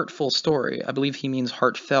this heartful story. I believe he means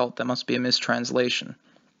heartfelt. That must be a mistranslation.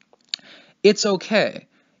 It's okay.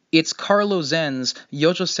 It's Carlo Zen's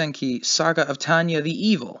Youjo Senki Saga of Tanya the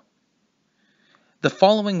Evil. The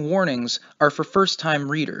following warnings are for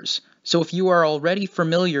first-time readers, so if you are already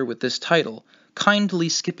familiar with this title, kindly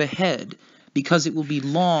skip ahead, because it will be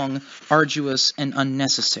long, arduous, and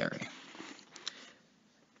unnecessary.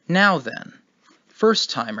 Now then,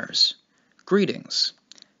 first-timers, greetings.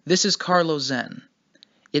 This is Carlo Zen.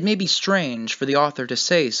 It may be strange for the author to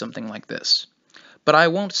say something like this, but I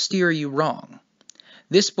won't steer you wrong.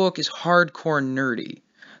 This book is hardcore nerdy,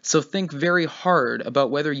 so think very hard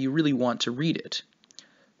about whether you really want to read it.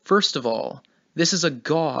 First of all, this is a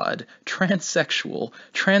god, transsexual,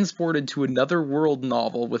 transported to another world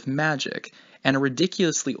novel with magic and a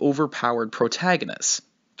ridiculously overpowered protagonist.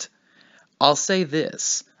 I'll say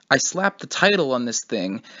this, I slapped the title on this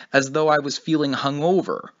thing as though I was feeling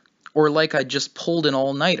hungover, or like I'd just pulled an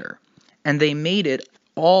all-nighter, and they made it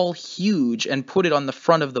all huge and put it on the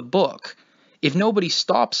front of the book. If nobody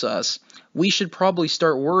stops us, we should probably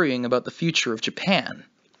start worrying about the future of Japan.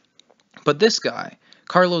 But this guy,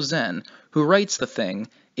 Carlo Zen, who writes the thing,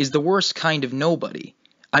 is the worst kind of nobody.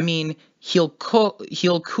 I mean, he'll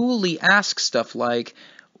coolly ask stuff like,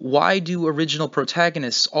 why do original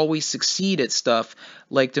protagonists always succeed at stuff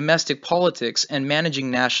like domestic politics and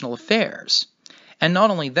managing national affairs? And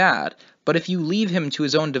not only that, but if you leave him to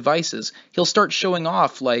his own devices, he'll start showing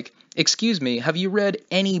off like, excuse me, have you read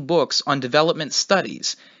any books on development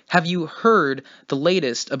studies? Have you heard the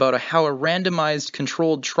latest about how a randomized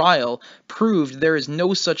controlled trial proved there is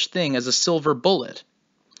no such thing as a silver bullet?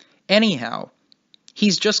 Anyhow,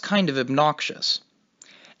 he's just kind of obnoxious.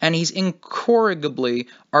 And he's incorrigibly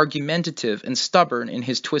argumentative and stubborn in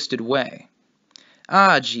his twisted way.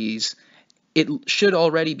 Ah, geez, it should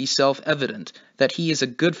already be self-evident that he is a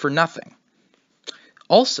good-for-nothing.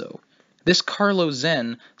 Also, this Carlo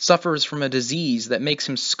Zen suffers from a disease that makes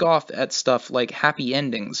him scoff at stuff like happy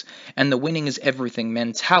endings and the winning is everything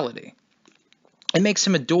mentality. It makes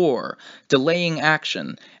him adore delaying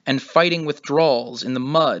action and fighting withdrawals in the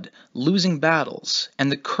mud, losing battles,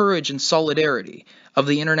 and the courage and solidarity of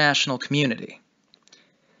the international community.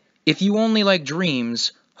 If you only like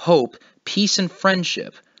dreams, hope, peace, and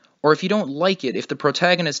friendship, or if you don't like it if the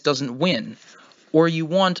protagonist doesn't win, or you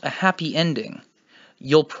want a happy ending,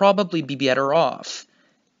 you'll probably be better off,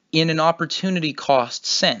 in an opportunity cost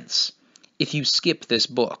sense, if you skip this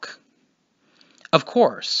book. Of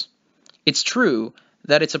course, it's true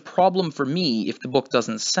that it's a problem for me if the book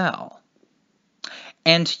doesn't sell.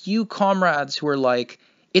 And to you comrades who are like,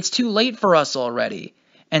 it's too late for us already,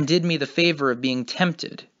 and did me the favor of being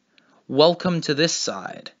tempted, welcome to this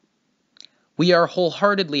side. We are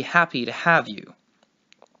wholeheartedly happy to have you.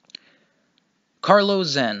 Carlo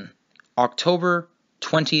Zen, October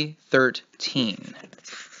 2013.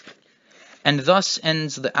 And thus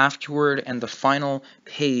ends the afterword and the final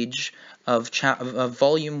page of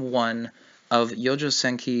Volume 1 of Youjo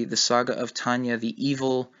Senki, the Saga of Tanya, the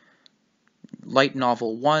Evil Light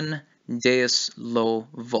Novel 1, Deus Lo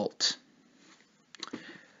Volt.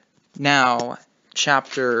 Now,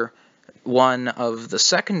 Chapter 1 of the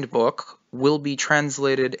second book will be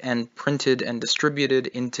translated and printed and distributed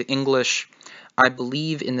into English, I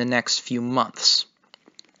believe, in the next few months.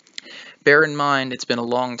 Bear in mind, it's been a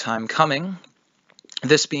long time coming,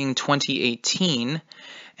 this being 2018,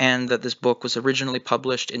 and that this book was originally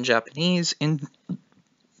published in Japanese in,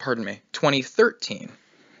 2013.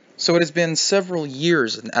 So it has been several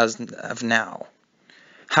years as of now.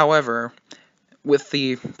 However, with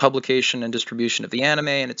the publication and distribution of the anime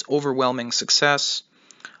and its overwhelming success,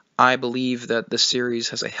 I believe that this series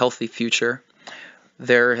has a healthy future.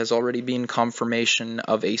 There has already been confirmation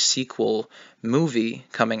of a sequel movie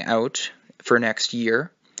coming out for next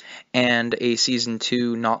year, and a Season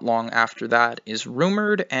 2 not long after that is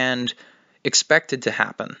rumored and expected to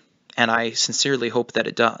happen, and I sincerely hope that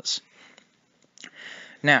it does.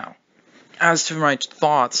 Now, as to my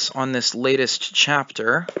thoughts on this latest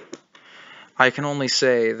chapter, I can only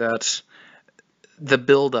say that the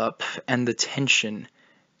build-up and the tension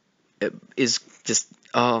is just,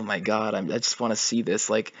 oh my god, I just want to see this.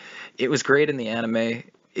 Like, it was great in the anime,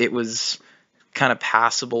 it was kind of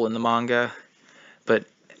passable in the manga, but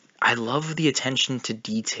I love the attention to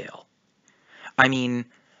detail. I mean,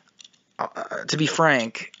 to be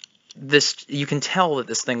frank, you can tell that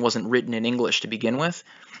this thing wasn't written in English to begin with,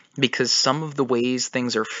 because some of the ways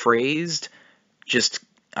things are phrased,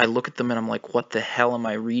 I look at them and I'm like, what the hell am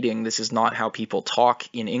I reading? This is not how people talk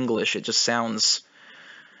in English. It just sounds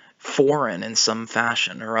foreign in some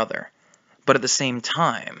fashion or other. But at the same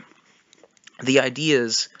time, the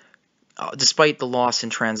ideas, despite the loss in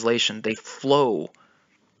translation, they flow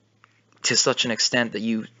to such an extent that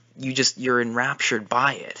you're enraptured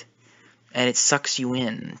by it, and it sucks you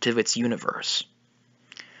in to its universe.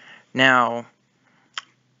 Now,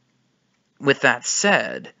 with that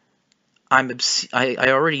said, I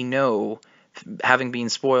already know, having been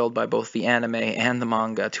spoiled by both the anime and the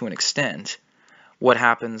manga to an extent, what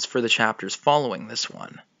happens for the chapters following this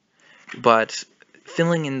one. But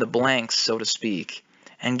filling in the blanks, so to speak,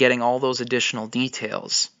 and getting all those additional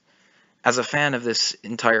details, as a fan of this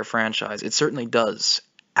entire franchise, it certainly does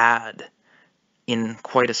add in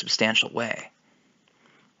quite a substantial way.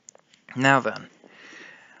 Now then,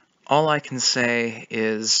 all I can say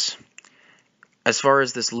is, as far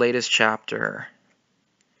as this latest chapter,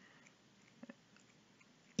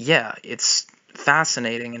 yeah, it's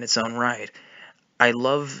fascinating in its own right. I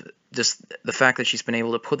love just the fact that she's been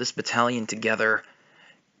able to put this battalion together,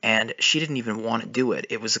 and she didn't even want to do it.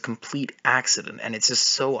 It was a complete accident, and it's just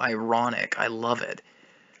so ironic. I love it.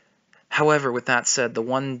 However, with that said, the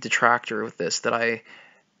one detractor with this that I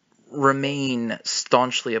remain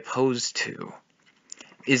staunchly opposed to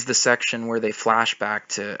is the section where they flash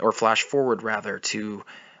forward rather, to,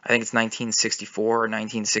 I think it's 1964 or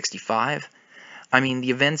 1965. I mean,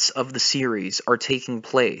 the events of the series are taking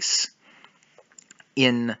place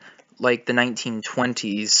in, like, the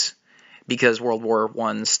 1920s, because World War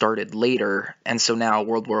I started later, and so now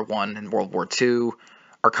World War I and World War II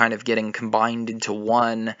are kind of getting combined into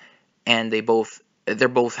one, and they're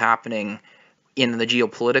both happening in the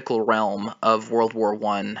geopolitical realm of World War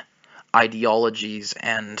I ideologies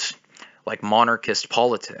and, like, monarchist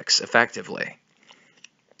politics, effectively.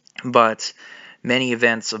 But many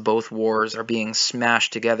events of both wars are being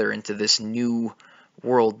smashed together into this new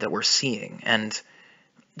world that we're seeing, and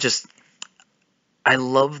just, I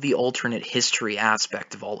love the alternate history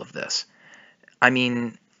aspect of all of this. I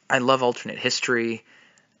mean, I love alternate history.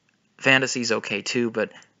 Fantasy's okay too,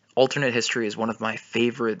 but alternate history is one of my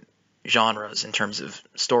favorite genres in terms of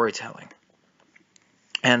storytelling.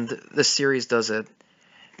 And this series does it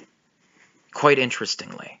quite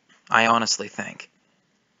interestingly, I honestly think.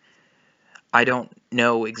 I don't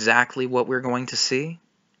know exactly what we're going to see,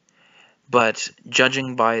 but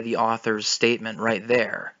judging by the author's statement right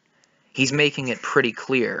there, he's making it pretty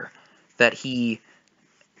clear that he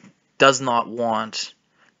does not want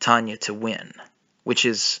Tanya to win, which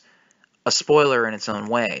is a spoiler in its own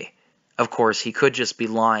way. Of course, he could just be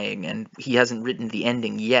lying, and he hasn't written the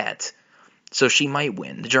ending yet, so she might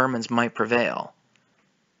win. The Germans might prevail.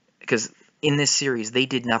 Because in this series, they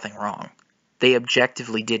did nothing wrong. they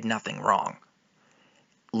objectively did nothing wrong.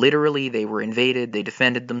 Literally, they were invaded, they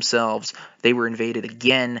defended themselves, they were invaded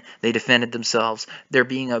again, they defended themselves, they're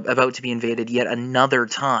being about to be invaded yet another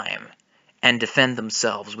time, and defend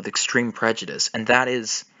themselves with extreme prejudice, and that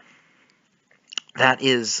is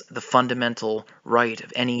the fundamental right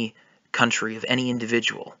of any country, of any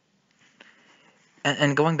individual.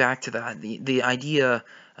 And going back to that, the idea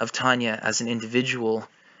of Tanya as an individual,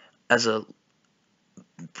 as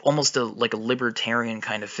almost like a libertarian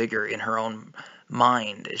kind of figure in her own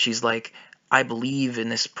mind. She's like, I believe in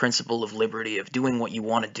this principle of liberty, of doing what you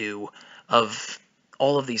want to do, of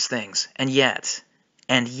all of these things. And yet,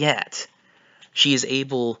 she is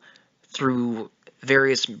able, through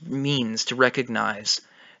various means, to recognize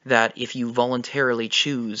that if you voluntarily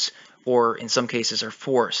choose, or in some cases are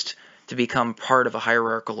forced, to become part of a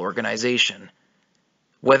hierarchical organization,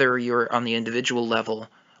 whether you're on the individual level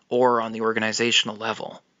or on the organizational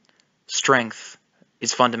level, strength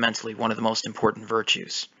is fundamentally one of the most important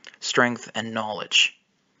virtues. Strength and knowledge.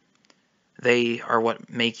 They are what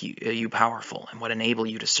make you powerful and what enable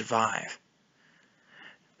you to survive.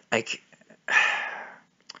 Like,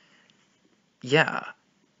 yeah,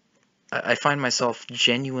 I find myself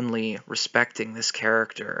genuinely respecting this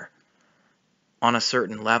character on a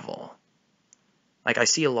certain level. Like, I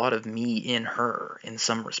see a lot of me in her in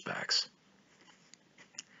some respects.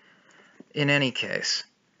 In any case,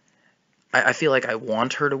 I feel like I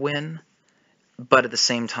want her to win, but at the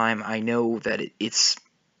same time, I know that it's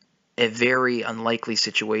a very unlikely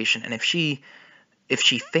situation, and if she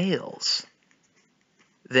fails,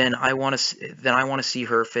 then I want to see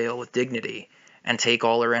her fail with dignity and take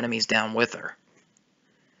all her enemies down with her,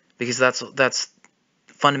 because that's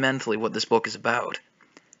fundamentally what this book is about,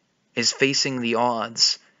 is facing the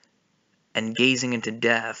odds and gazing into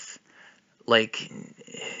death. Like,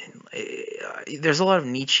 there's a lot of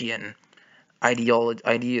Nietzschean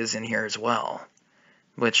ideas in here as well,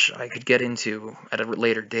 which I could get into at a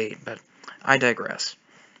later date, but I digress.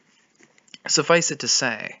 Suffice it to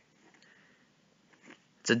say,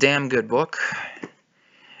 it's a damn good book,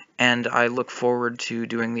 and I look forward to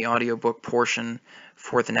doing the audiobook portion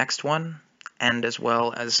for the next one, and as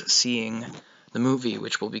well as seeing the movie,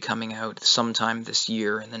 which will be coming out sometime this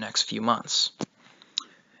year in the next few months.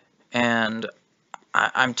 And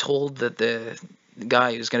I'm told that the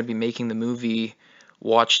guy who's going to be making the movie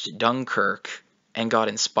watched Dunkirk and got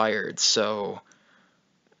inspired, so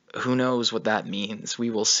who knows what that means. We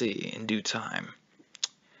will see in due time.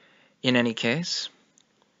 In any case,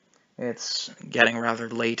 it's getting rather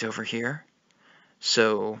late over here,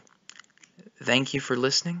 so thank you for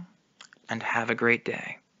listening, and have a great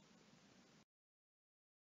day.